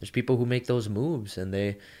there, there's people who make those moves and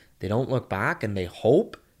they don't look back and they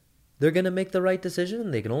hope they're gonna make the right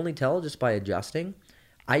decision. They can only tell just by adjusting.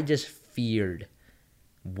 I just feared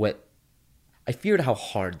what I feared how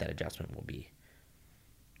hard that adjustment will be.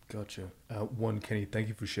 Gotcha. One, Kenny, thank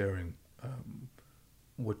you for sharing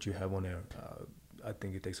what you have on air. I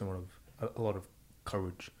think it takes a lot of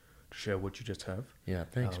courage to share what you just have. Yeah,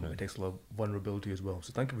 thanks, It man. takes a lot of vulnerability as well.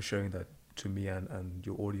 So thank you for sharing that to me and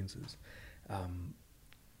your audiences. Um,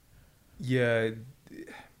 yeah,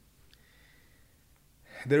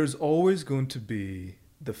 there's always going to be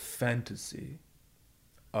the fantasy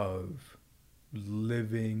of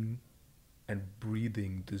living and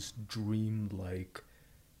breathing this dream-like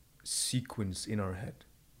sequence in our head.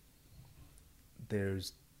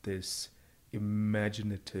 There's this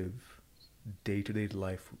imaginative day-to-day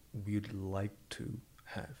life we'd like to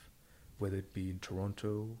have, whether it be in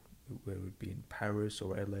Toronto, whether it be in Paris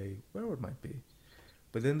or LA, wherever it might be.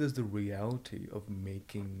 But then there's the reality of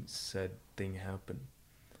making said thing happen.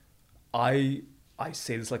 I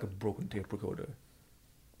say this like a broken tape recorder.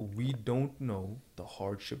 We don't know the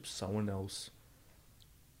hardship someone else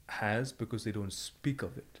has because they don't speak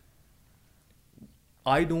of it.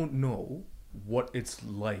 I don't know what it's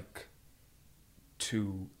like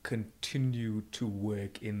to continue to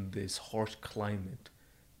work in this harsh climate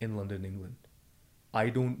in London, England. I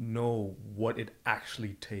don't know what it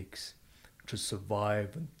actually takes to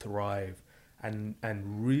survive and thrive and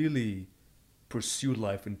really pursue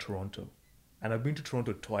life in Toronto. And I've been to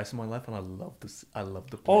Toronto twice in my life and I love this. I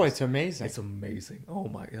love the Oh, place. it's amazing. It's amazing. Oh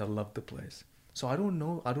my, I love the place. So I don't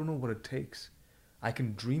know what it takes. I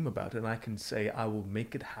can dream about it and I can say I will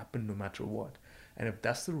make it happen no matter what. And if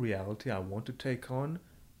that's the reality I want to take on,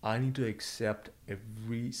 I need to accept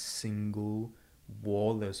every single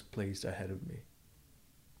wall that's placed ahead of me.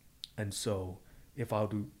 And so, if I were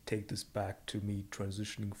to take this back to me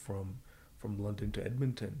transitioning from London to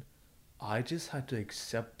Edmonton, I just had to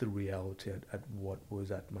accept the reality at what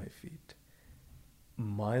was at my feet.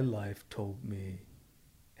 My life told me,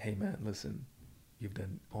 hey man, listen, you've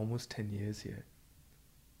done almost 10 years here.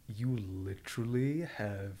 You literally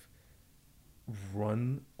have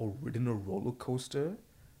run or ridden a roller coaster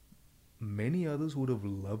many others would have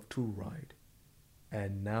loved to ride.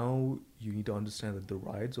 And now you need to understand that the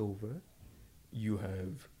ride's over. You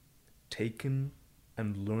have taken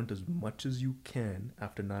and learned as much as you can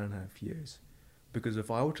after 9.5 years. Because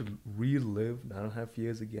if I were to relive 9.5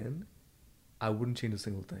 years again, I wouldn't change a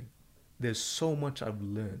single thing. There's so much I've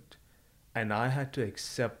learned. And I had to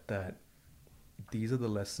accept that these are the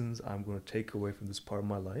lessons I'm going to take away from this part of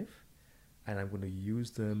my life, and I'm going to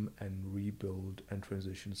use them and rebuild and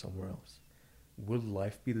transition somewhere else. Will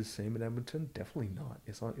life be the same in Edmonton? Definitely not.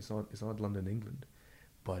 It's not London, England.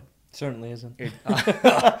 But Certainly isn't.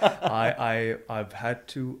 I've had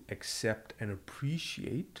to accept and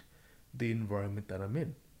appreciate the environment that I'm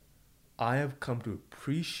in. I have come to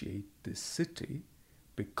appreciate this city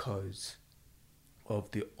because of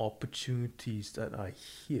the opportunities that are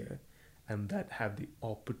here and that have the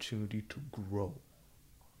opportunity to grow.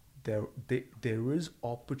 There is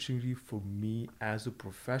opportunity for me as a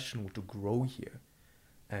professional to grow here,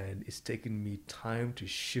 and it's taken me time to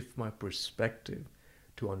shift my perspective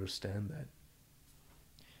to understand that.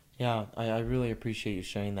 Yeah, I really appreciate you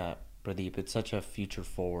sharing that, Pradeep. It's such a future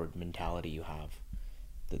forward mentality you have.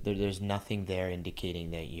 There's nothing there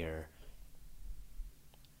indicating that you're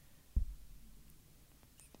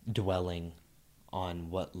dwelling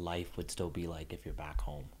on what life would still be like if you're back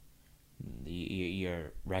home.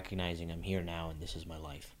 You're recognizing I'm here now and this is my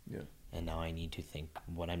life. Yeah. And now I need to think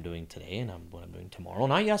what I'm doing today and what I'm doing tomorrow.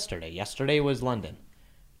 Not yesterday. Yesterday was London.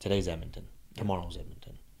 Today's Edmonton. Tomorrow's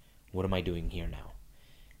Edmonton. What am I doing here now?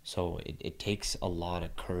 So it takes a lot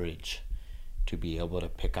of courage to be able to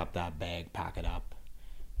pick up that bag, pack it up,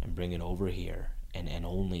 and bring it over here and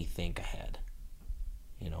only think ahead.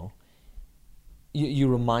 You know? You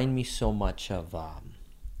remind me so much of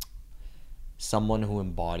someone who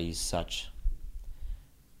embodies such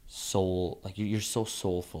soul, like you're so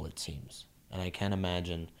soulful, it seems. And I can't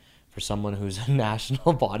imagine for someone who's a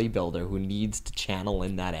national bodybuilder who needs to channel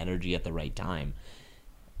in that energy at the right time,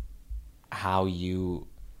 how you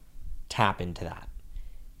tap into that.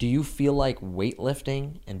 Do you feel like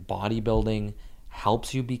weightlifting and bodybuilding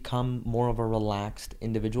helps you become more of a relaxed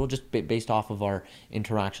individual, just based off of our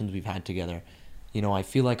interactions we've had together? You know, I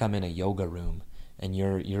feel like I'm in a yoga room and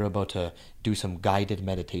you're about to do some guided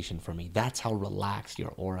meditation for me. That's how relaxed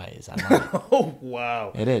your aura is. I love it. Oh,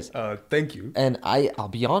 wow. It is. Thank you. And I'll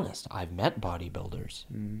be honest, I've met bodybuilders.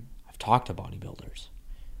 I've talked to bodybuilders.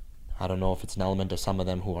 I don't know if it's an element of some of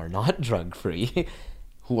them who are not drug-free,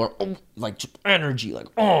 who are like just energy, like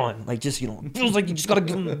on, like just, you know, it feels like you just got to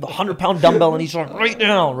give him the 100-pound dumbbell and he's like right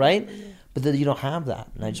now, right? But then you don't have that.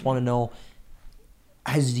 And I just want to know,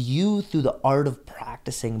 has you, through the art of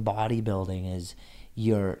practicing bodybuilding, is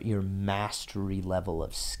your mastery level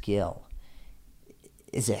of skill,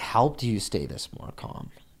 is it helped you stay this more calm?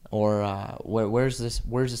 Or where's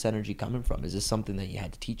this energy coming from? Is this something that you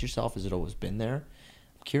had to teach yourself? Has it always been there?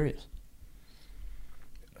 I'm curious.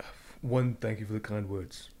 One, thank you for the kind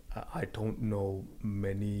words. I don't know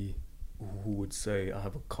many who would say I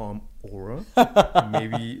have a calm aura.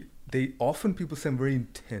 Maybe people say I'm very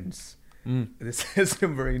intense. They say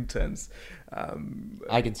I'm very intense.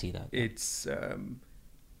 I can see that. It's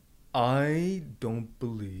I don't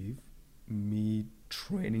believe me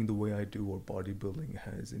training the way I do or bodybuilding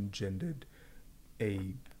has engendered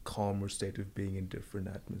a calmer state of being in different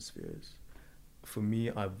atmospheres. For me,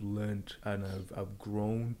 I've learned and I've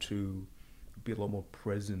grown to be a lot more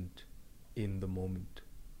present in the moment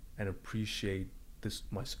and appreciate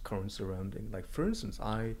my current surrounding. Like, for instance,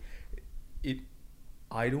 I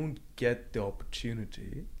don't get the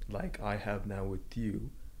opportunity like I have now with you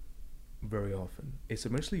very often. It's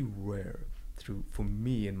immensely rare for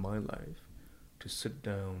me in my life to sit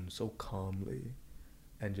down so calmly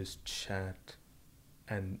and just chat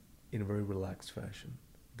and in a very relaxed fashion.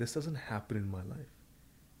 This doesn't happen in my life.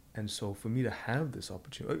 And so for me to have this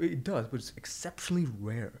opportunity, it does, but it's exceptionally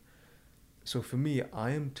rare. So for me,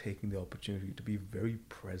 I am taking the opportunity to be very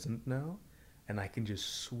present now, and I can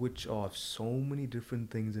just switch off so many different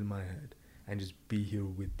things in my head and just be here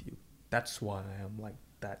with you. That's why I am like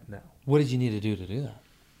that now. What did you need to do that?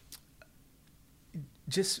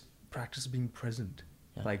 Just practice being present.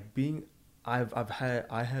 Yeah. Like I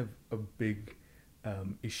have a big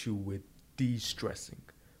issue with de-stressing,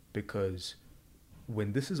 because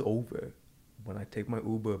when this is over, when I take my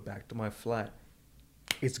Uber back to my flat,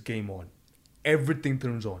 it's game on. Everything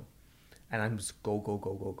turns on, and I'm just go, go,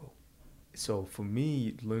 go, go, go. So for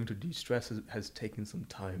me, learning to de-stress has taken some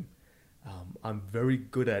time. I'm very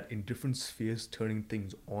good at, in different spheres, turning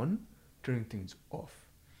things on, turning things off.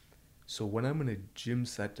 So when I'm in a gym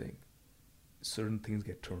setting, certain things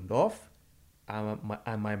get turned off.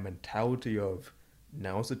 My mentality of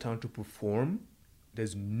now's the time to perform.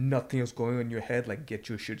 There's nothing else going on in your head. Like, get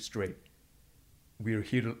your shit straight. We're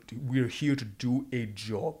here to do a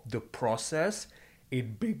job. The process,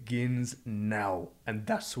 it begins now, and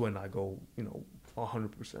that's when I go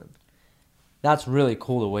 100%. That's really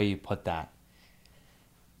cool the way you put that.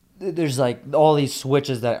 There's like all these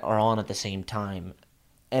switches that are on at the same time.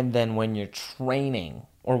 And then when you're training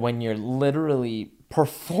or when you're literally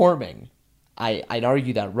performing, I'd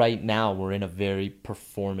argue that right now we're in a very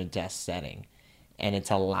performance-esque setting. And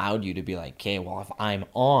it's allowed you to be like, okay, well, if I'm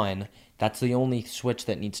on, that's the only switch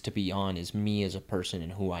that needs to be on is me as a person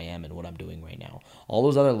and who I am and what I'm doing right now. All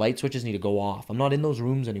those other light switches need to go off. I'm not in those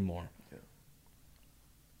rooms anymore. Yeah.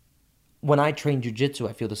 When I train jiu-jitsu,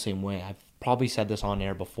 I feel the same way. I've probably said this on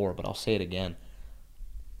air before, but I'll say it again.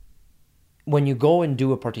 When you go and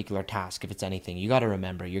do a particular task, if it's anything, you got to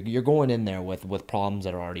remember you're going in there with problems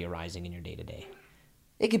that are already arising in your day-to-day.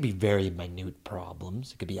 It could be very minute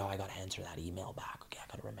problems. It could be, I got to answer that email back. Okay, I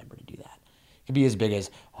got to remember to do that. It could be as big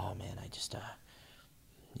as, oh man, I just,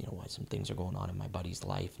 why some things are going on in my buddy's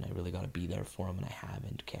life and I really got to be there for him and I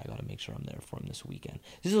haven't. Okay, I got to make sure I'm there for him this weekend.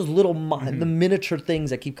 These are those little, the miniature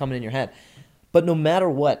things that keep coming in your head. But no matter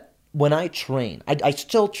what, when I train, I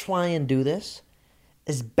still try and do this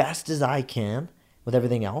as best as I can with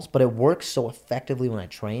everything else, but it works so effectively when I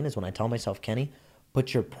train is when I tell myself, Kenny,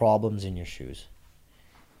 put your problems in your shoes.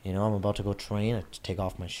 I'm about to go train. I take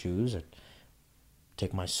off my shoes. I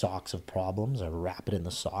take my socks of problems. I wrap it in the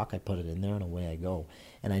sock. I put it in there, and away I go.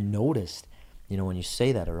 And I noticed, when you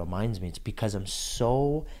say that, it reminds me, it's because I'm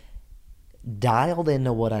so dialed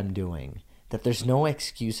into what I'm doing that there's no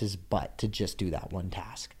excuses but to just do that one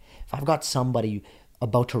task. If I've got somebody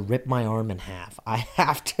about to rip my arm in half, I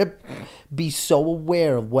have to be so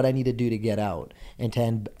aware of what I need to do to get out and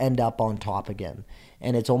to end up on top again.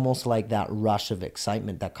 And it's almost like that rush of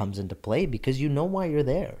excitement that comes into play because you know why you're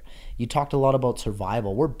there. You talked a lot about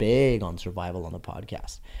survival. We're big on survival on the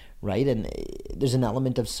podcast, right? And there's an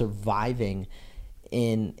element of surviving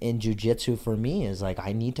in jiu-jitsu for me is like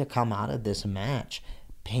I need to come out of this match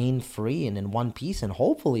pain-free and in one piece, and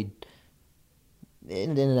hopefully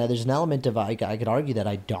and there's an element of I could argue that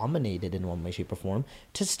I dominated in one way, shape, or form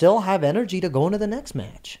to still have energy to go into the next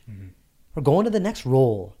match or go into the next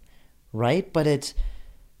role, right? But it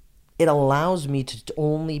allows me to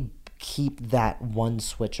only keep that one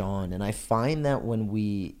switch on, and I find that when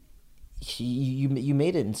you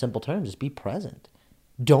made it in simple terms, just be present.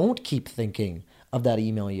 Don't keep thinking of that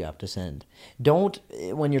email you have to send. Don't,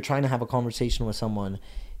 when you're trying to have a conversation with someone,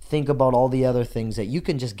 think about all the other things that you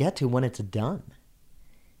can just get to when it's done.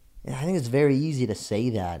 I think it's very easy to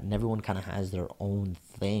say that, and everyone kind of has their own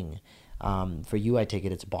thing. For you, I take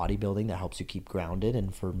it it's bodybuilding that helps you keep grounded,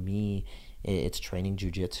 and for me, it's training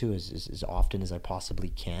jiu-jitsu as often as I possibly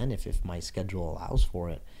can if my schedule allows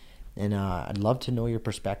for it. And I'd love to know your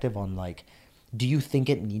perspective on, like, do you think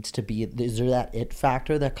it needs to be, is there that it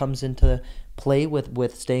factor that comes into play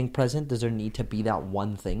with staying present? Does there need to be that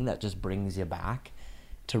one thing that just brings you back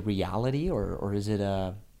to reality, or is it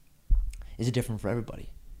different for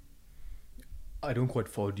everybody? I don't quite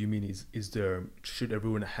follow. Do you mean should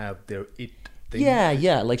everyone have their it thing?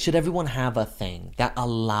 Yeah. Like, should everyone have a thing that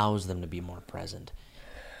allows them to be more present?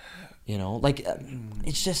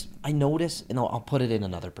 It's just, I notice, and I'll put it in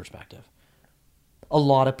another perspective. A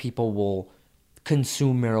lot of people will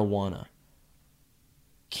consume marijuana,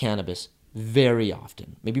 cannabis very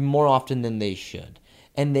often, maybe more often than they should.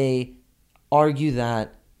 And they argue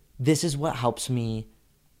that this is what helps me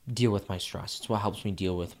deal with my stress. It's what helps me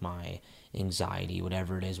deal with my anxiety,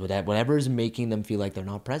 whatever it is, whatever is making them feel like they're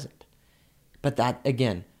not present. But that,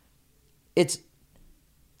 again, it's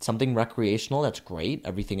something recreational, that's great,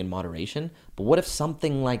 everything in moderation. But what if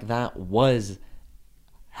something like that was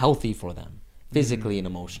healthy for them, physically and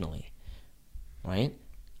emotionally, right?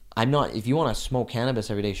 If you want to smoke cannabis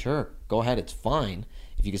every day, sure, go ahead, it's fine.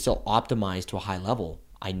 If you can still optimize to a high level,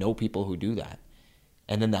 I know people who do that.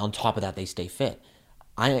 And then on top of that, they stay fit.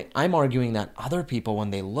 I'm arguing that other people,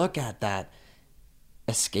 when they look at that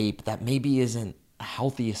escape, that maybe isn't a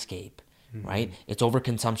healthy escape, right? It's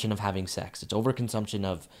overconsumption of having sex. It's overconsumption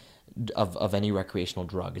of any recreational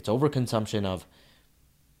drug. It's overconsumption of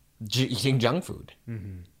eating junk food.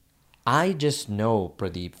 Mm-hmm. I just know,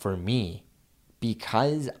 Pradeep, for me,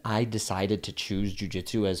 because I decided to choose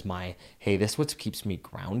jujitsu as my, hey, this what keeps me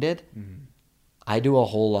grounded, Mm-hmm. I do a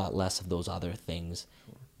whole lot less of those other things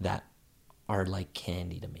that are like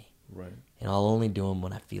candy to me. Right. And I'll only do them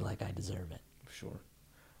when I feel like I deserve it. Sure.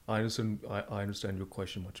 I understand your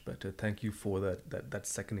question much better. Thank you for that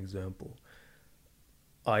second example.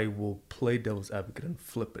 I will play devil's advocate and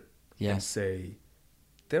flip it and Yes. say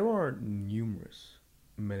there are numerous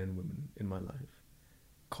men and women in my life,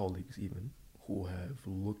 colleagues even, who have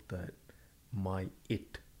looked at my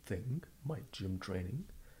it thing, my gym training,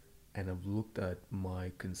 and have looked at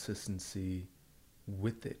my consistency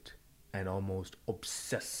with it and almost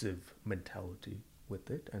obsessive mentality with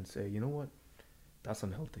it and say, you know what, that's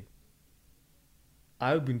unhealthy.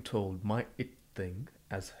 I've been told my it thing,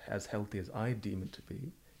 as healthy as I deem it to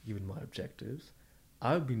be, even my objectives,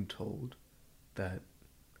 I've been told that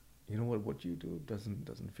you know what you do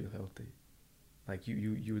doesn't feel healthy. Like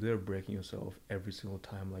you're there breaking yourself every single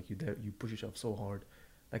time. Like you push yourself so hard.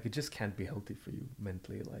 Like it just can't be healthy for you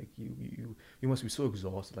mentally. Like you must be so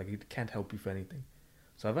exhausted. Like it can't help you for anything.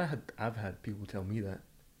 So I've had people tell me that,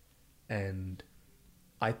 and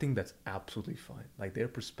I think that's absolutely fine. Like their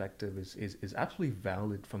perspective is absolutely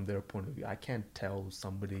valid from their point of view. I can't tell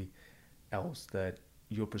somebody else that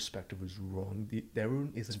your perspective is wrong.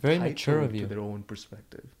 Everyone is It's very mature of entitled to you. their own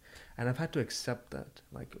perspective, and I've had to accept that.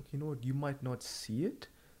 Like you know what, you might not see it,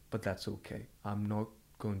 but that's okay. I'm not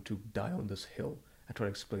going to die on this hill and try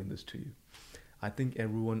to explain this to you. I think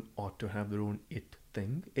everyone ought to have their own it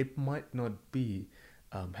thing. It might not be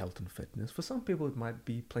health and fitness. For some people, it might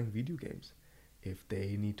be playing video games. If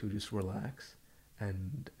they need to just relax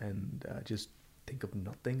and just think of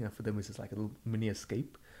nothing, and for them it's just like a little mini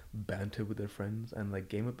escape, banter with their friends and like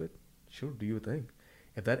game a bit. Sure, do your thing.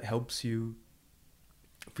 If that helps you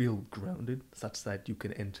feel grounded, such that you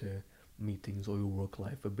can enter meetings or your work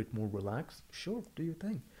life a bit more relaxed, sure, do your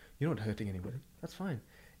thing. You're not hurting anybody. That's fine.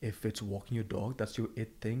 If it's walking your dog, that's your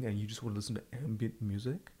it thing, and you just want to listen to ambient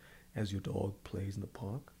music as your dog plays in the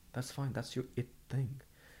park, that's fine. That's your it thing.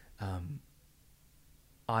 Um,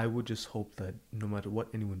 I would just hope that no matter what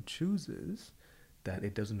anyone chooses, that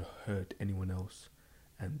it doesn't hurt anyone else,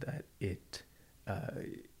 and that uh,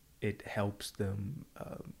 it helps them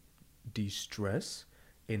de-stress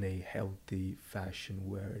in a healthy fashion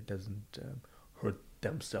where it doesn't hurt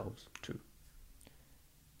themselves too.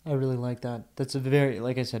 I really like that. That's a very,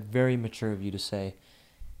 like I said, very mature of you to say.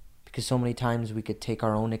 Because so many times we could take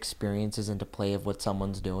our own experiences into play of what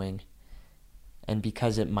someone's doing. And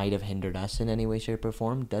because it might have hindered us in any way, shape, or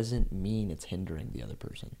form, doesn't mean it's hindering the other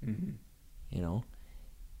person. Mm-hmm. You know?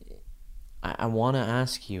 I want to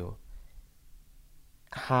ask you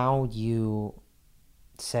how you,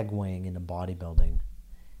 segueing into bodybuilding,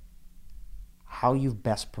 how you've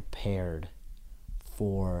best prepared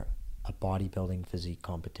for a bodybuilding physique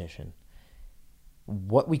competition.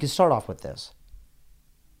 What we could start off with this.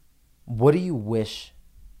 What do you wish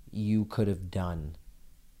you could have done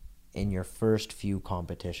in your first few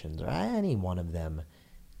competitions, or any one of them,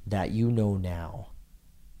 that you know now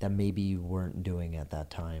that maybe you weren't doing at that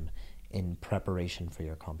time in preparation for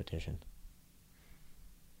your competition?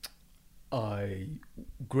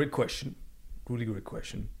 Great question, really great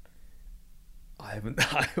question. I haven't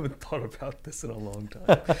thought about this in a long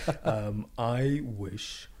time. I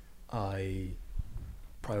wish I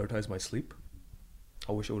prioritized my sleep.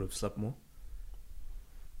 I wish I would have slept more.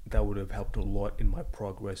 That would have helped a lot in my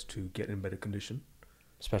progress to get in better condition.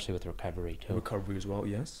 Especially with recovery too. Recovery as well,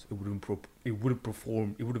 yes. It would improve. It would have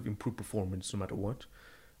performed. It would have improved performance no matter what.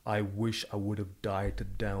 I wish I would have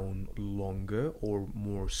dieted down longer or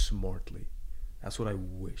more smartly. That's what I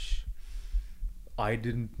wish. I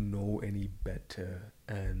didn't know any better,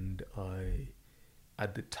 and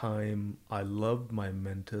at the time, I loved my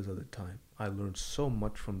mentors at the time. I learned so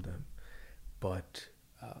much from them, but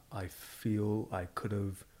I feel I could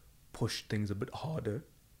have pushed things a bit harder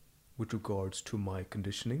with regards to my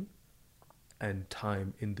conditioning and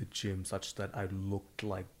time in the gym, such that I looked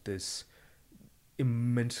like this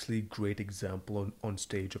immensely great example on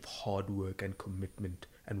stage of hard work and commitment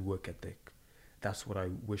and work ethic. That's what I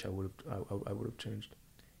wish I would have changed.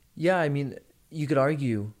 Yeah, I mean, you could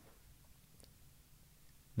argue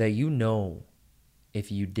that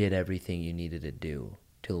if you did everything you needed to do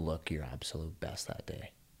to look your absolute best that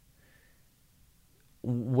day.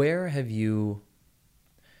 Where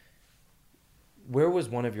was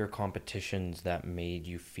one of your competitions that made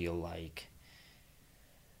you feel like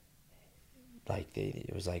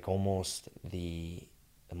it was like almost the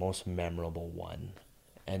most memorable one,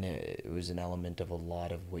 and it was an element of a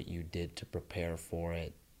lot of what you did to prepare for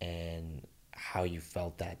it and how you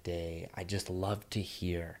felt that day. I just love to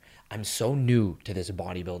hear. I'm so new to this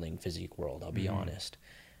bodybuilding physique world, I'll be honest.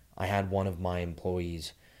 I had one of my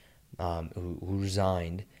employees who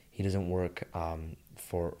resigned. He doesn't work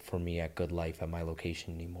for me at Good Life at my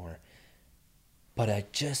location anymore. But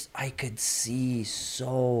I could see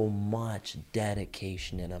so much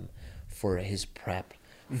dedication in him for his prep,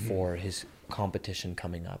 for his competition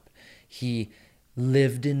coming up. He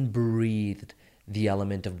lived and breathed the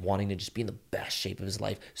element of wanting to just be in the best shape of his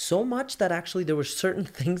life. So much that actually there were certain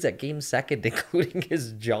things that came second, including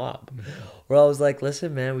his job. Where I was like,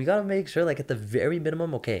 listen, man, we got to make sure, like, at the very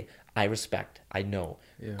minimum, okay, I respect, I know.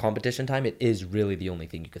 Yeah. Competition time, it is really the only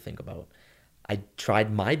thing you could think about. I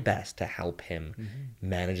tried my best to help him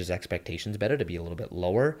manage his expectations better, to be a little bit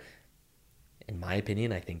lower. In my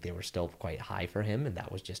opinion, I think they were still quite high for him, and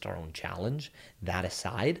that was just our own challenge. That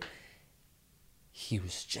aside, he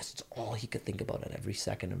was just all he could think about at every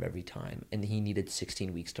second of every time. And he needed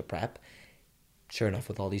 16 weeks to prep. Sure enough,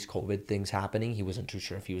 with all these COVID things happening, he wasn't too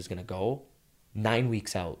sure if he was going to go. 9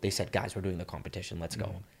 weeks out, they said, guys, we're doing the competition. Let's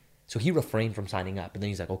go. So he refrained from signing up. And then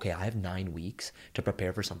he's like, okay, I have 9 weeks to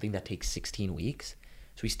prepare for something that takes 16 weeks.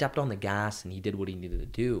 So he stepped on the gas and he did what he needed to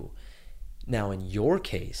do. Now, in your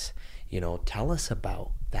case, tell us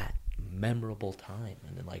about that memorable time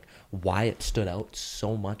and then, like, why it stood out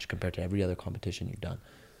so much compared to every other competition you've done.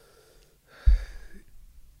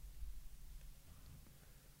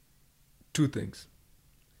 Two things.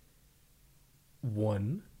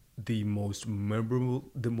 One, the most memorable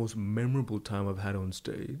time I've had on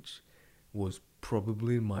stage was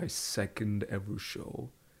probably my second ever show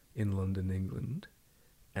in London, England.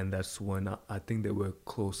 And that's when I think there were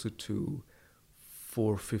closer to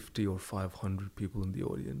 450 or 500 people in the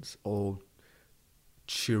audience, all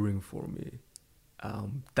cheering for me.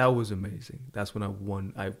 That was amazing. That's when I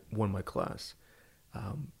won my class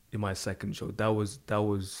in my second show. That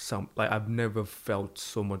was some, like, I've never felt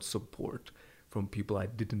so much support from people I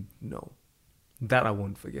didn't know. That I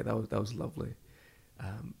won't forget. That was lovely.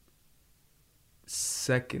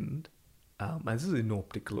 Second, and this is in no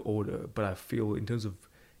particular order, but I feel in terms of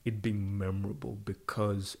it being memorable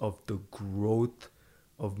because of the growth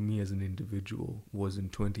of me as an individual was in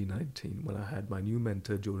 2019 when I had my new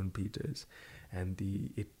mentor, Jordan Peters, and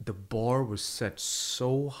the bar was set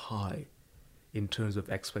so high in terms of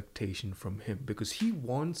expectation from him because he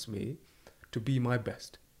wants me to be my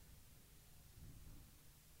best.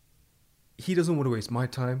 He doesn't want to waste my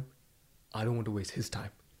time. I don't want to waste his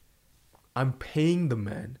time. I'm paying the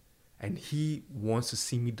man and he wants to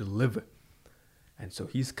see me deliver. And so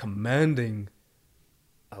he's commanding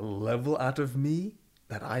a level out of me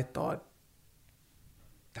that I thought,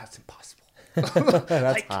 that's impossible.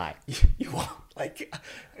 That's high. You won't, like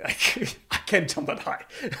I can't jump that high.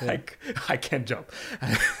 Yeah. I can't jump.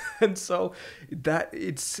 And so that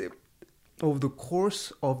it's over the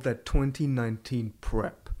course of that 2019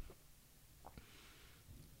 prep,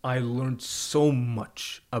 I learned so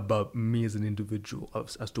much about me as an individual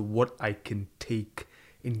as to what I can take,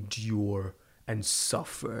 endure, and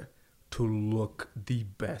suffer to look the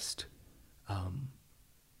best.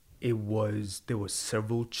 There were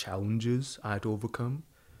several challenges I had to overcome.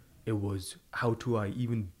 It was how do I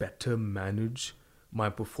even better manage my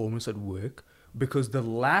performance at work, because the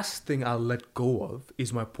last thing I'll let go of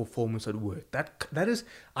is my performance at work. That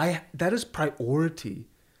is priority.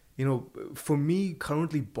 For me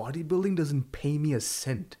currently, bodybuilding doesn't pay me a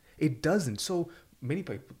cent. It doesn't. So many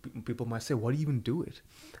people might say, why do you even do it?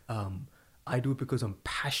 I do it because I'm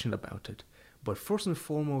passionate about it. But first and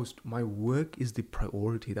foremost, my work is the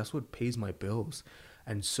priority. That's what pays my bills.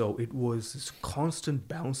 And so it was this constant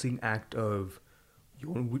balancing act of, you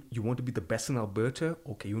want to be the best in Alberta?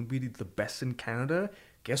 Okay, you want to be the best in Canada?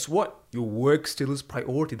 Guess what? Your work still is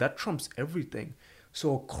priority. That trumps everything.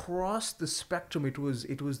 So across the spectrum, it was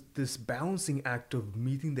this balancing act of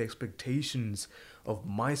meeting the expectations of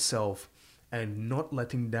myself and not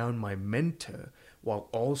letting down my mentor while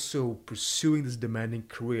also pursuing this demanding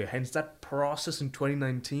career. Hence, that process in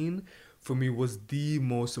 2019 for me was the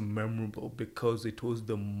most memorable because it was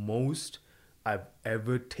the most I've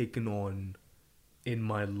ever taken on in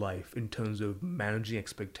my life in terms of managing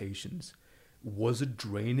expectations. Was it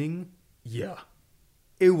draining? Yeah,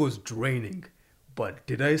 it was draining. But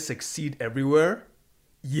did I succeed everywhere?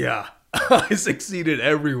 Yeah, I succeeded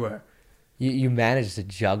everywhere. You managed to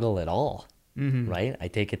juggle it all, right? I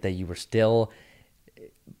take it that you were still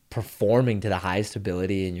performing to the highest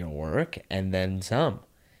ability in your work and then some.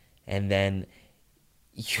 And then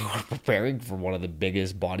you were preparing for one of the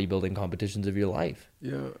biggest bodybuilding competitions of your life.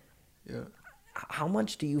 Yeah. How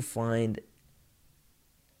much do you find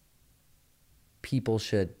people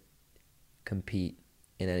should compete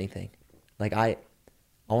in anything? Like I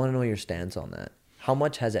want to know your stance on that. How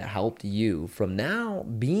much has it helped you from now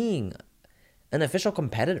being an official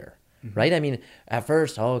competitor? Right? I mean, at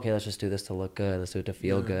first, oh, okay, let's just do this to look good. Let's do it to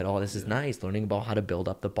feel good. Oh, this is nice. Learning about how to build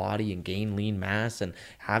up the body and gain lean mass and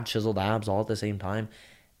have chiseled abs all at the same time.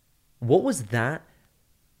 What was that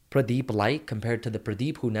Pradeep like compared to the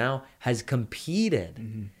Pradeep who now has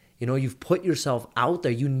competed? You know, you've put yourself out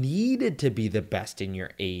there. You needed to be the best in your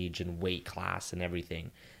age and weight class and everything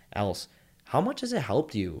else. How much has it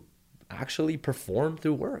helped you actually perform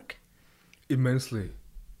through work? Immensely.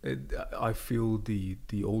 I feel the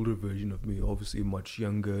older version of me, obviously much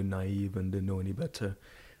younger, naive, and didn't know any better.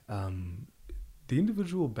 The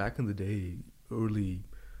individual back in the day, early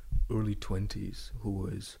 20s, who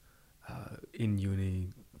was in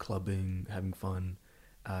uni, clubbing, having fun,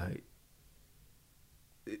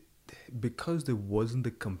 because there wasn't the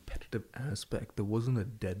competitive aspect, there wasn't a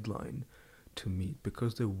deadline to meet,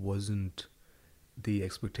 because there wasn't the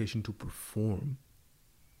expectation to perform,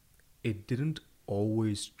 it didn't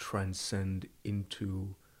always transcend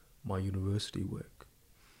into my university work.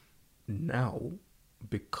 Now,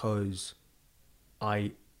 because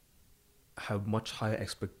I have much higher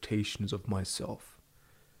expectations of myself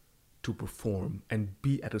to perform and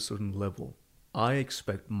be at a certain level, I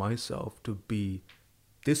expect myself to be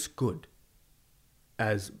this good.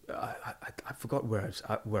 As I forgot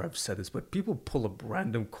where I've said this, but people pull up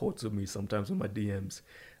random quotes of me sometimes in my DMs.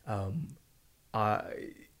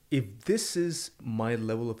 If this is my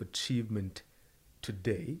level of achievement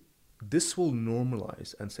today, this will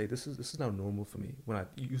normalize and say this is now normal for me. When I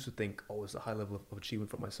used to think, oh, it's a high level of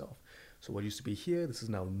achievement for myself. So what used to be here, this is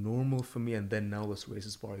now normal for me, and then now let's raise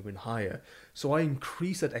this bar even higher. So I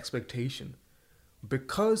increase that expectation.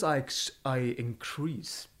 Because I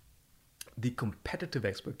increase the competitive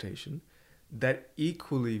expectation, that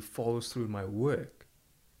equally follows through in my work.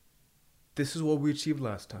 This is what we achieved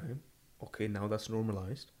last time. Okay, now that's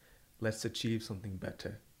normalized. Let's achieve something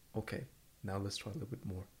better. Okay, now let's try a little bit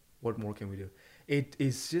more. What more can we do? It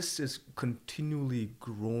is just this continually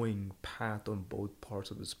growing path on both parts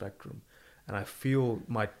of the spectrum. And I feel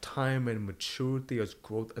my time and maturity as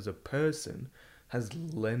growth as a person has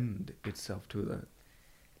lent itself to that.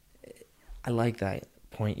 I like that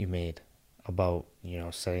point you made about,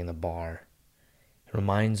 setting the bar. It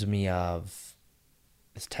reminds me of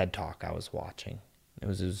this TED Talk I was watching. It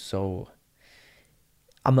was so...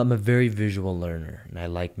 I'm a very visual learner, and I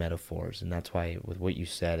like metaphors, and that's why with what you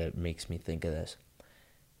said, it makes me think of this.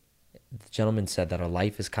 The gentleman said that our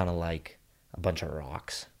life is kind of like a bunch of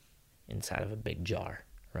rocks inside of a big jar,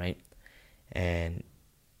 right? And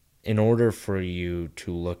in order for you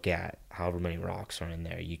to look at however many rocks are in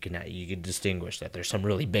there, you can distinguish that there's some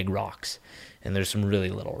really big rocks and there's some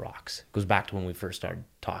really little rocks. It goes back to when we first started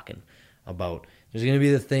talking about there's going to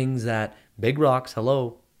be the things that big rocks,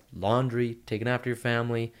 hello, laundry, taking after your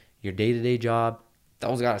family, your day-to-day job,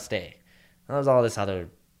 those got to stay. And there's all this other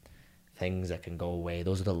things that can go away.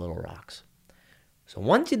 Those are the little rocks. So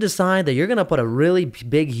once you decide that you're going to put a really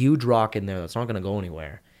big, huge rock in there that's not going to go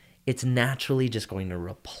anywhere, it's naturally just going to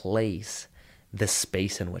replace the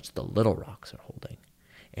space in which the little rocks are holding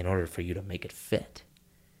in order for you to make it fit.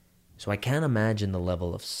 So I can't imagine the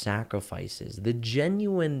level of sacrifices, the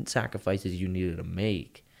genuine sacrifices you needed to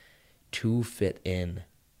make to fit in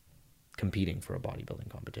competing for a bodybuilding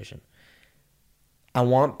competition. I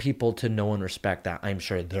want people to know and respect that. I'm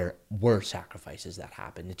sure there were sacrifices that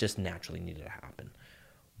happened. It just naturally needed to happen.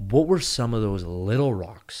 What were some of those little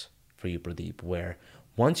rocks for you, Pradeep, where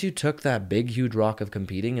once you took that big, huge rock of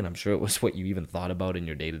competing, and I'm sure it was what you even thought about in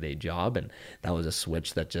your day-to-day job, and that was a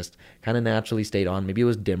switch that just kind of naturally stayed on. Maybe it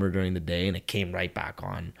was dimmer during the day, and it came right back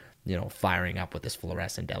on, firing up with this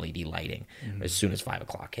fluorescent LED lighting as soon as 5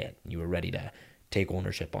 o'clock hit. You were ready to take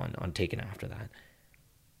ownership on taking after that.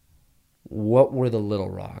 What were the little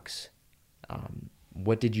rocks?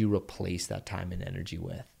 What did you replace that time and energy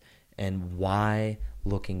with? And why,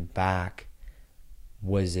 looking back,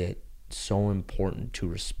 was it so important to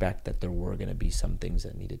respect that there were going to be some things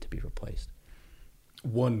that needed to be replaced?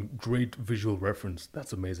 One great visual reference.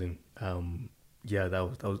 That's amazing. Yeah,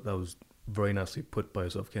 that was very nicely put by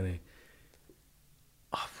yourself, Kenny.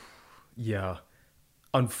 Yeah,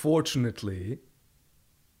 unfortunately,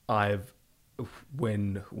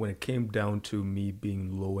 when it came down to me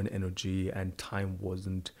being low in energy and time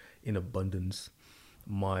wasn't in abundance,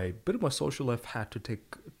 my social life had to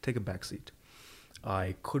take a backseat.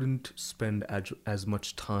 I couldn't spend as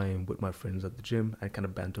much time with my friends at the gym and kind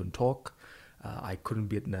of banter and talk. I couldn't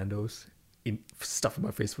be at Nando's stuff in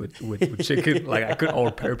my face with chicken. Like I couldn't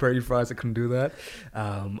order peri-peri fries. I couldn't do that.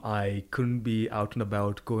 I couldn't be out and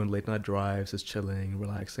about going late night drives, just chilling,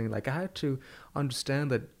 relaxing. Like I had to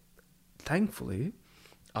understand that. Thankfully,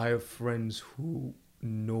 I have friends who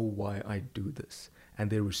know why I do this,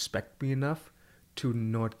 and they respect me enough to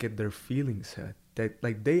not get their feelings hurt. That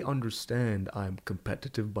like they understand I'm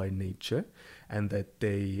competitive by nature, and that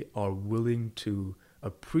they are willing to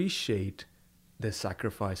appreciate the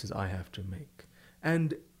sacrifices I have to make.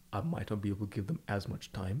 And I might not be able to give them as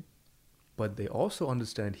much time, but they also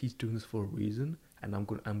understand he's doing this for a reason, and I'm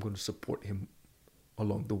going to support him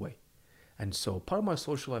along the way. And so part of my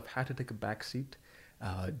social life had to take a backseat.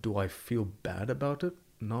 Do I feel bad about it?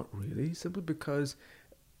 Not really, simply because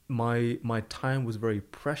my time was very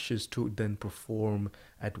precious to then perform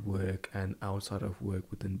at work and outside of work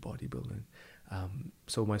within bodybuilding.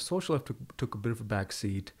 So my social life took a bit of a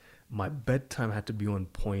backseat. My bedtime had to be on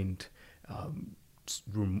point.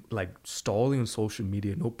 Like stalling on social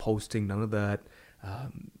media, no posting, none of that.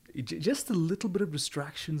 Just a little bit of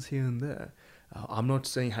distractions here and there. I'm not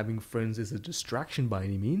saying having friends is a distraction by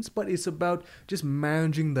any means, but it's about just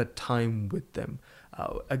managing that time with them.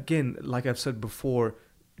 Again, like I've said before,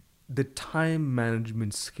 the time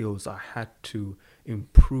management skills I had to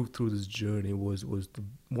improve through this journey was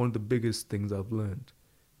one of the biggest things I've learned.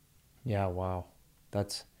 Yeah, wow.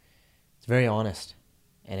 It's very honest.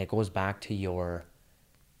 And it goes back to your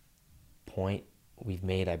point we've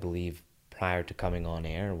made, I believe, prior to coming on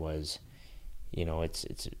air was,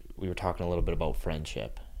 it's we were talking a little bit about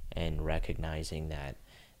friendship and recognizing that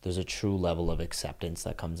there's a true level of acceptance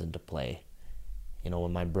that comes into play.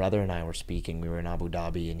 When my brother and I were speaking, we were in Abu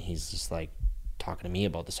Dhabi, and he's just like talking to me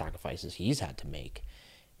about the sacrifices he's had to make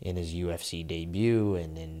in his UFC debut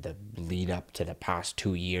and in the lead up to the past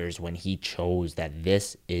 2 years when he chose that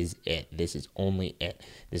this is it. This is only it.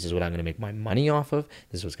 This is what I'm going to make my money off of.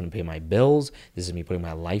 This is what's going to pay my bills. This is me putting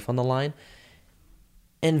my life on the line.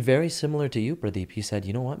 And very similar to you, Pradeep, he said,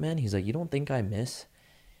 you know what, man? He's like, you don't think I miss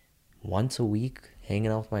once a week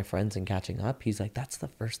hanging out with my friends and catching up? He's like, that's the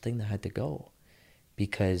first thing that had to go.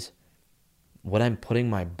 Because what I'm putting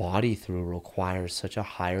my body through requires such a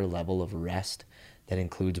higher level of rest that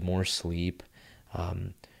includes more sleep,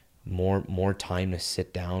 more time to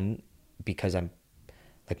sit down, because I'm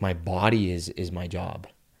like, my body is my job.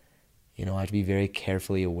 I have to be very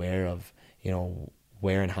carefully aware of,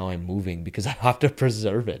 where and how I'm moving, because I have to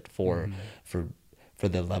preserve it for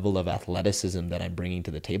the level of athleticism that I'm bringing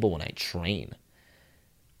to the table when I train.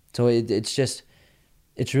 So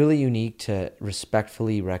it's really unique to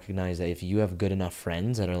respectfully recognize that if you have good enough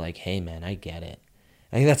friends that are like, hey man, I get it.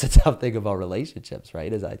 I think that's a tough thing about relationships,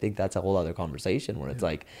 right? I think that's a whole other conversation where it's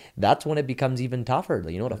like, that's when it becomes even tougher,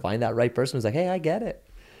 to find that right person who's like, hey, I get it.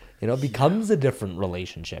 It becomes a different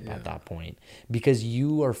relationship at that point, because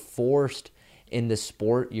you are forced in the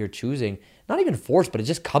sport you're choosing, not even forced, but it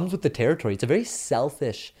just comes with the territory. It's a very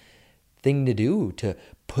selfish thing to do, to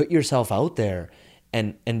put yourself out there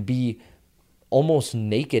and be almost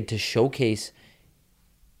naked to showcase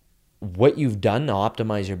what you've done to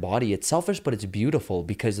optimize your body. It's selfish, but it's beautiful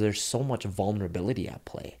because there's so much vulnerability at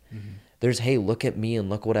play. There's, hey, look at me and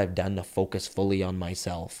look what I've done to focus fully on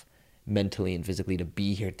myself mentally and physically, to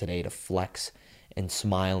be here today, to flex and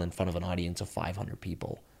smile in front of an audience of 500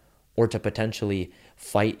 people. Or to potentially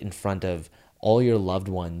fight in front of all your loved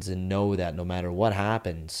ones and know that no matter what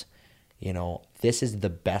happens, this is the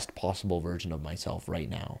best possible version of myself right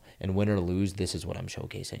now. And win or lose, this is what I'm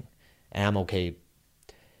showcasing. And I'm okay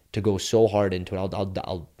to go so hard into it.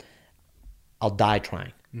 I'll die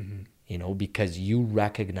trying, because you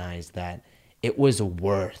recognize that it was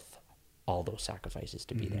worth all those sacrifices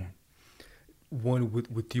to be there. One,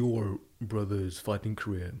 with your brother's fighting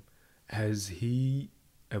career, has he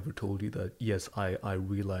ever told you that, yes, I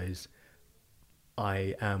realize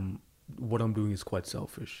what I'm doing is quite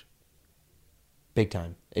selfish? Big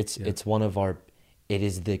time. It's one of our, it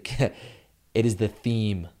is the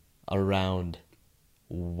theme around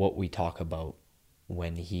what we talk about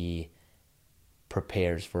when he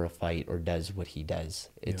prepares for a fight or does what he does.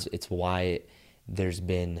 It's why there's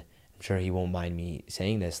been, I'm sure he won't mind me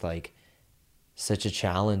saying this, like such a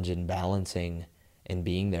challenge in balancing and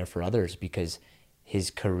being there for others, because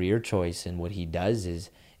his career choice and what he does is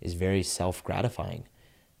very self-gratifying.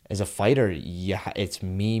 As a fighter, yeah, it's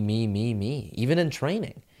me. Even in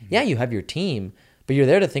training. Yeah, you have your team, but you're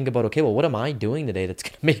there to think about, okay, well, what am I doing today that's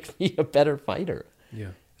going to make me a better fighter? Yeah.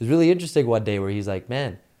 It was really interesting one day where he's like,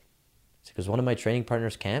 man, it was one of my training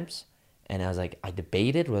partners' camps, and I was like, I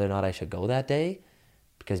debated whether or not I should go that day,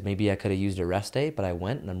 because maybe I could have used a rest day, but I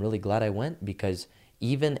went, and I'm really glad I went, because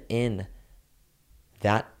even in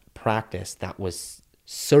that practice that was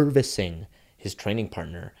servicing his training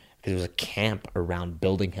partner, because it was a camp around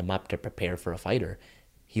building him up to prepare for a fighter,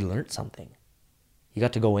 he learned something. He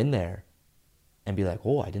got to go in there and be like,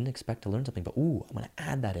 oh, I didn't expect to learn something, but ooh, I'm going to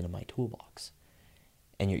add that into my toolbox.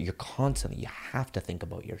 And you're constantly, you have to think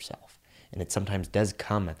about yourself. And it sometimes does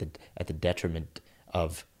come at the detriment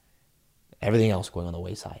of everything else going on the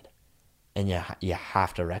wayside. And you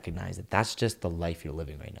have to recognize that that's just the life you're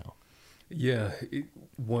living right now. Yeah,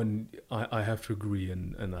 I have to agree,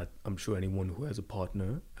 and I'm sure anyone who has a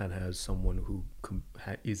partner and has someone who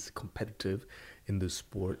is competitive in this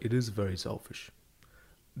sport, it is very selfish.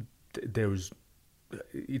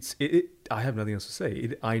 I have nothing else to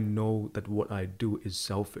say. I know that what I do is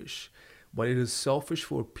selfish, but it is selfish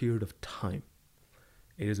for a period of time.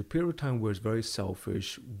 It is a period of time where it's very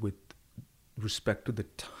selfish with respect to the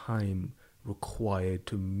time required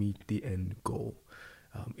to meet the end goal.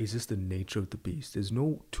 It's just the nature of the beast. There's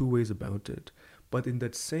no two ways about it. But in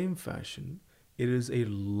that same fashion, it is a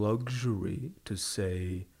luxury to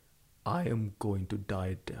say, I am going to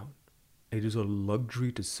diet down. It is a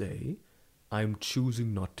luxury to say, I'm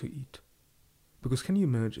choosing not to eat. Because can you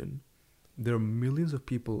imagine, there are millions of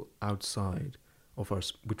people outside of our,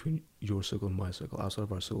 between your circle and my circle, outside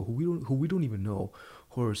of our circle, who we don't even know,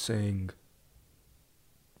 who are saying,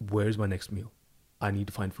 where's my next meal? I need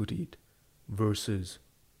to find food to eat. Versus,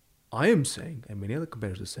 I am saying, and many other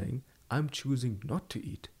competitors are saying, I'm choosing not to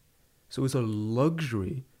eat. So it's a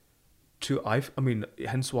luxury to,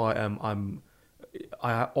 hence why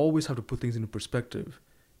I always have to put things into perspective.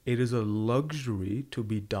 It is a luxury to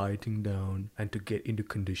be dieting down and to get into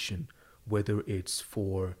condition, whether it's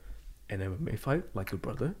for an MMA fight, like your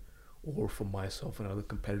brother, or for myself and other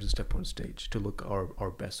competitors step on stage to look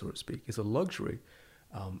our best, so to speak. It's a luxury.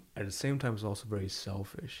 At the same time, it's also very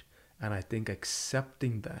selfish. And I think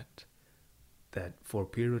accepting that for a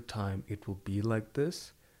period of time it will be like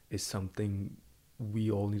this is something we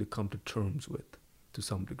all need to come to terms with to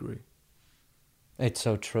some degree. It's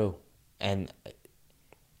so true. And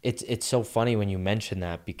it's so funny when you mention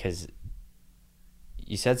that, because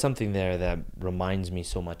you said something there that reminds me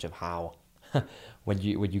so much of how when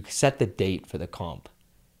you set the date for the comp,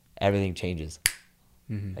 everything changes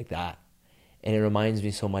like that. And it reminds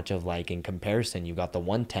me so much of, like, in comparison, you got the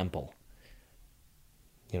one temple,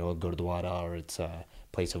 Gurdwara, or it's a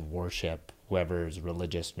place of worship, whoever is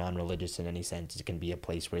religious, non-religious in any sense. It can be a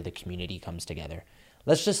place where the community comes together.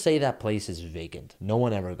 Let's just say that place is vacant. No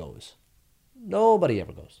one ever goes. Nobody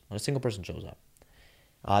ever goes. Not a single person shows up.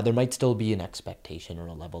 There might still be an expectation or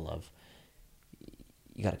a level of,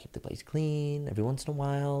 you got to keep the place clean. Every once in a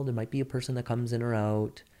while, there might be a person that comes in or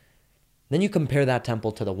out. Then you compare that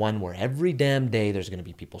temple to the one where every damn day there's going to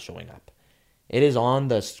be people showing up. It is on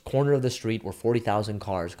the corner of the street where 40,000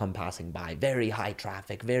 cars come passing by. Very high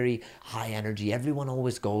traffic, very high energy. Everyone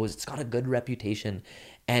always goes. It's got a good reputation.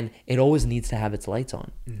 And it always needs to have its lights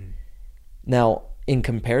on. Mm-hmm. Now, in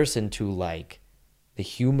comparison to, like, the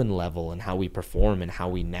human level and how we perform and how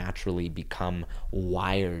we naturally become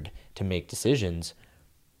wired to make decisions,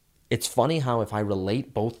 it's funny how if I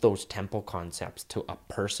relate both those temple concepts to a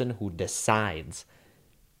person who decides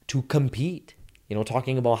to compete,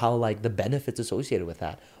 talking about how, like, the benefits associated with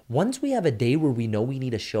that. Once we have a day where we know we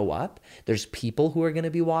need to show up, there's people who are going to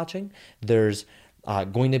be watching. There's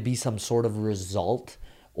going to be some sort of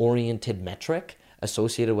result-oriented metric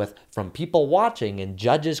associated with, from people watching and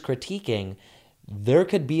judges critiquing, there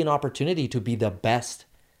could be an opportunity to be the best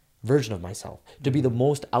version of myself, to be the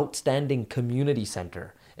most outstanding community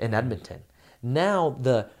center in Edmonton. Now,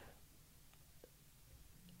 the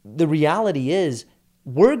reality is,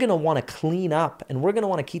 we're going to want to clean up and we're going to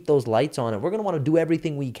want to keep those lights on and we're going to want to do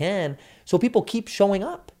everything we can so people keep showing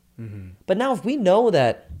up. Mm-hmm. But now if we know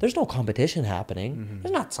that there's no competition happening,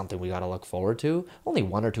 there's not something we got to look forward to. Only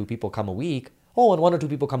one or two people come a week. Oh, and one or two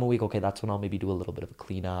people come a week. Okay, that's when I'll maybe do a little bit of a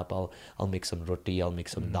cleanup. I'll make some roti, I'll make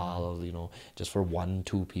some dal, just for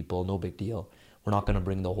 1-2 people. No big deal. We're not going to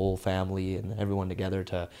bring the whole family and everyone together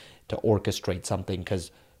to orchestrate something, because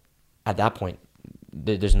at that point,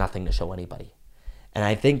 there's nothing to show anybody. And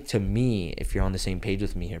I think, to me, if you're on the same page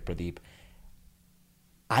with me here, Pradeep,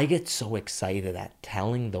 I get so excited at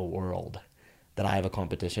telling the world that I have a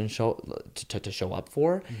competition to show up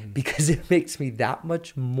for, because it makes me that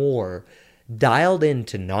much more dialed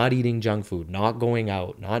into not eating junk food, not going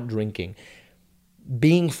out, not drinking,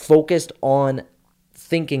 being focused on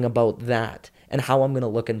thinking about that and how I'm going to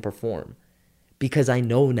look and perform, because I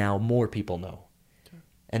know now more people know,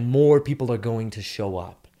 and more people are going to show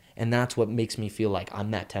up. And that's what makes me feel like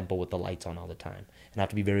I'm that temple with the lights on all the time. And I have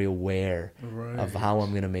to be very aware of how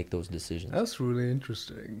I'm going to make those decisions. That's really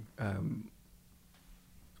interesting.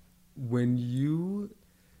 when you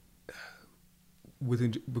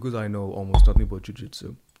because I know almost nothing about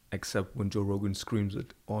jiu-jitsu except when Joe Rogan screams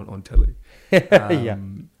it on telly. Yeah.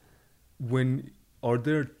 When are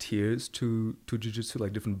there tiers to jiu-jitsu,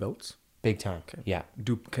 like different belts? Big time. Okay. Yeah.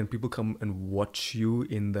 Can people come and watch you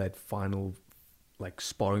in that final like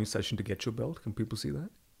sparring session to get your belt? Can people see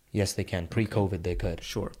that? Yes, they can. Pre-COVID, they could.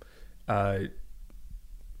 Sure. In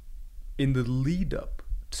the lead up,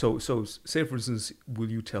 so say for instance,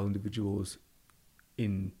 will you tell individuals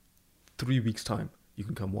in 3 weeks' time you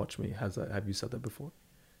can come watch me? Have you said that before?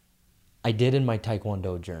 I did in my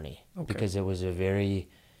Taekwondo journey because it was there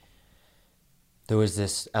was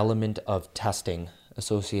this element of testing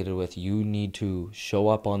associated with you need to show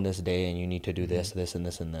up on this day and you need to do this, this, and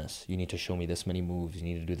this, and this. You need to show me this many moves. You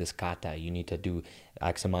need to do this kata. You need to do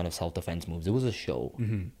X amount of self-defense moves. It was a show,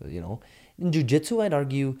 you know. In jiu-jitsu, I'd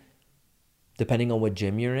argue, depending on what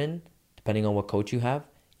gym you're in, depending on what coach you have,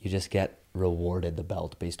 you just get rewarded the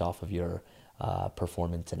belt based off of your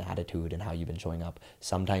performance and attitude and how you've been showing up.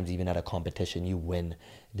 Sometimes even at a competition, you win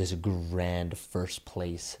this grand first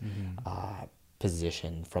place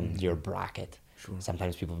position from your bracket. Sure.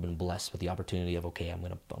 Sometimes people have been blessed with the opportunity of, okay, I'm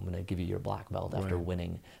gonna give you your black belt after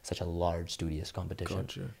winning such a large studious competition.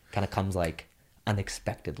 Gotcha. Kind of comes like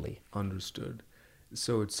unexpectedly. Understood.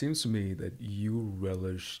 So it seems to me that you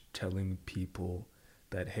relish telling people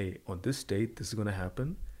that, hey, on this date, this is going to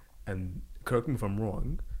happen. And correct me if I'm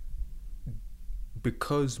wrong,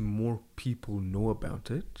 because more people know about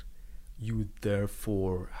it, you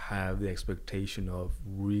therefore have the expectation of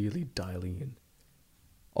really dialing in.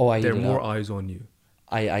 Oh, I eat it up. There are more eyes on you.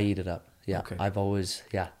 I eat it up. Yeah. Okay. I've always,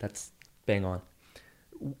 that's bang on.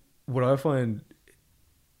 What I find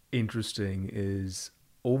interesting is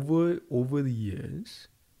over the years,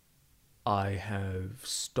 I have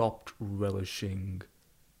stopped relishing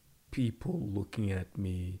people looking at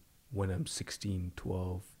me when I'm 16,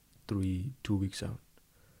 12, 3, 2 weeks out.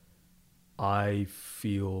 I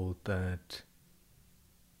feel that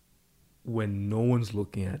when no one's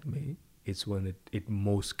looking at me, it's when it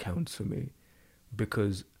most counts for me,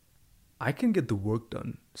 because I can get the work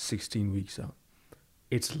done 16 weeks out.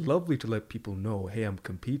 It's lovely to let people know, hey, I'm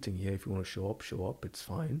competing here. If you want to show up, it's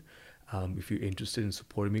fine. If you're interested in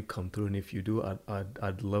supporting me, come through. And if you do,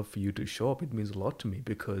 I'd love for you to show up. It means a lot to me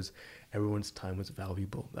because everyone's time is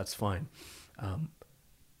valuable. That's fine.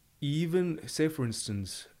 Even, say, for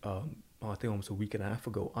instance, I think almost a week and a half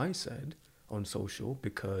ago, I said on social,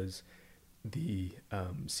 because the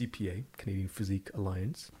CPA, Canadian Physique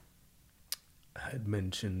Alliance, had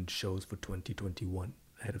mentioned shows for 2021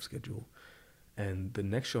 ahead of schedule. And the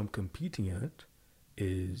next show I'm competing at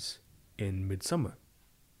is in midsummer.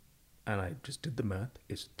 And I just did the math.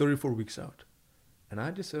 It's 34 weeks out. And I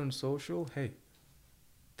just said on social, hey,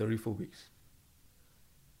 34 weeks.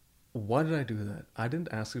 Why did I do that? I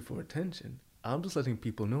didn't ask it for attention. I'm just letting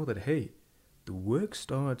people know that, hey, the work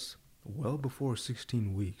starts well before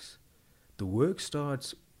 16 weeks. The work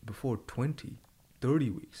starts before 20, 30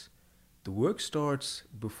 weeks. The work starts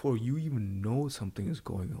before you even know something is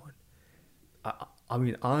going on.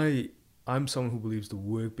 I'm someone who believes the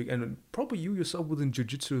work, and probably you yourself within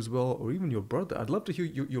jiu-jitsu as well, or even your brother. I'd love to hear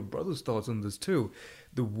your brother's thoughts on this too.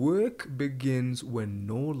 The work begins when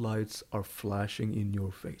no lights are flashing in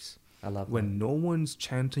your face. I love that. When no one's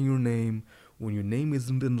chanting your name, when your name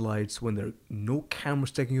isn't in lights, when there are no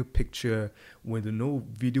cameras taking your picture, when there are no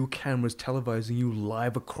video cameras televising you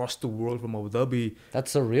live across the world from Abu Dhabi.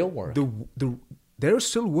 That's the real work. There's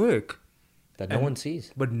still work. That no one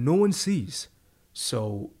sees. But no one sees.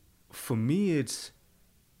 So for me, it's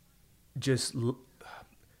just,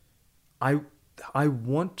 I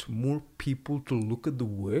want more people to look at the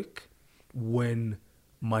work when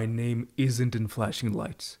my name isn't in flashing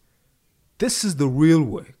lights. This is the real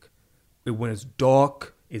work. When it's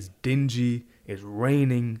dark, it's dingy, it's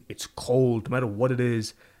raining, it's cold, no matter what it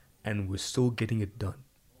is, and we're still getting it done.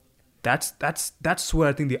 That's where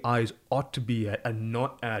I think the eyes ought to be at, and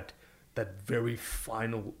not at that very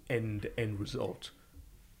final end result.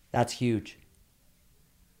 That's huge.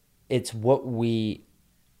 It's what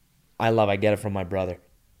I love. I get it from my brother.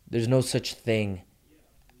 There's no such thing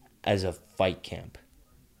as a fight camp.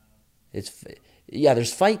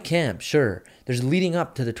 There's fight camp, sure. There's leading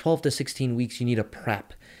up to the 12 to 16 weeks you need a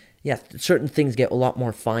prep. Yeah, certain things get a lot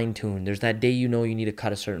more fine-tuned. There's that day you need to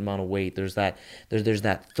cut a certain amount of weight. There's that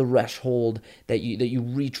threshold that you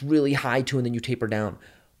reach really high to and then you taper down.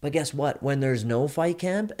 But guess what? When there's no fight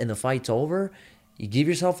camp and the fight's over, you give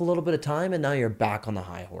yourself a little bit of time and now you're back on the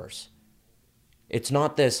high horse. It's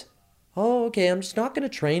not this, oh, okay, I'm just not going to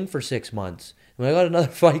train for 6 months. When I got another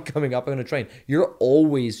fight coming up, I'm going to train. You're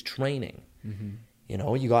always training. Mm-hmm. You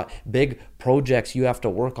know, you got big projects you have to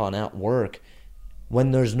work on at work.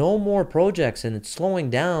 When there's no more projects and it's slowing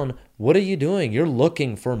down, what are you doing? You're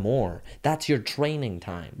looking for more. That's your training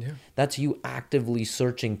time. Yeah. That's you actively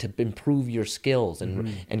searching to improve your skills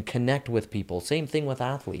and connect with people. Same thing with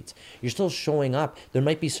athletes. You're still showing up. There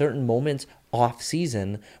might be certain moments off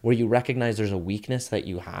season where you recognize there's a weakness that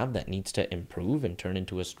you have that needs to improve and turn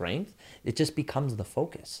into a strength. It just becomes the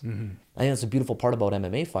focus. I think that's the beautiful part about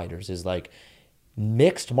MMA fighters is like,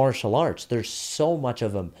 mixed martial arts, there's so much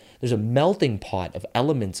of there's a melting pot of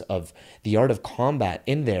elements of the art of combat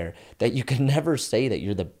in there that you can never say that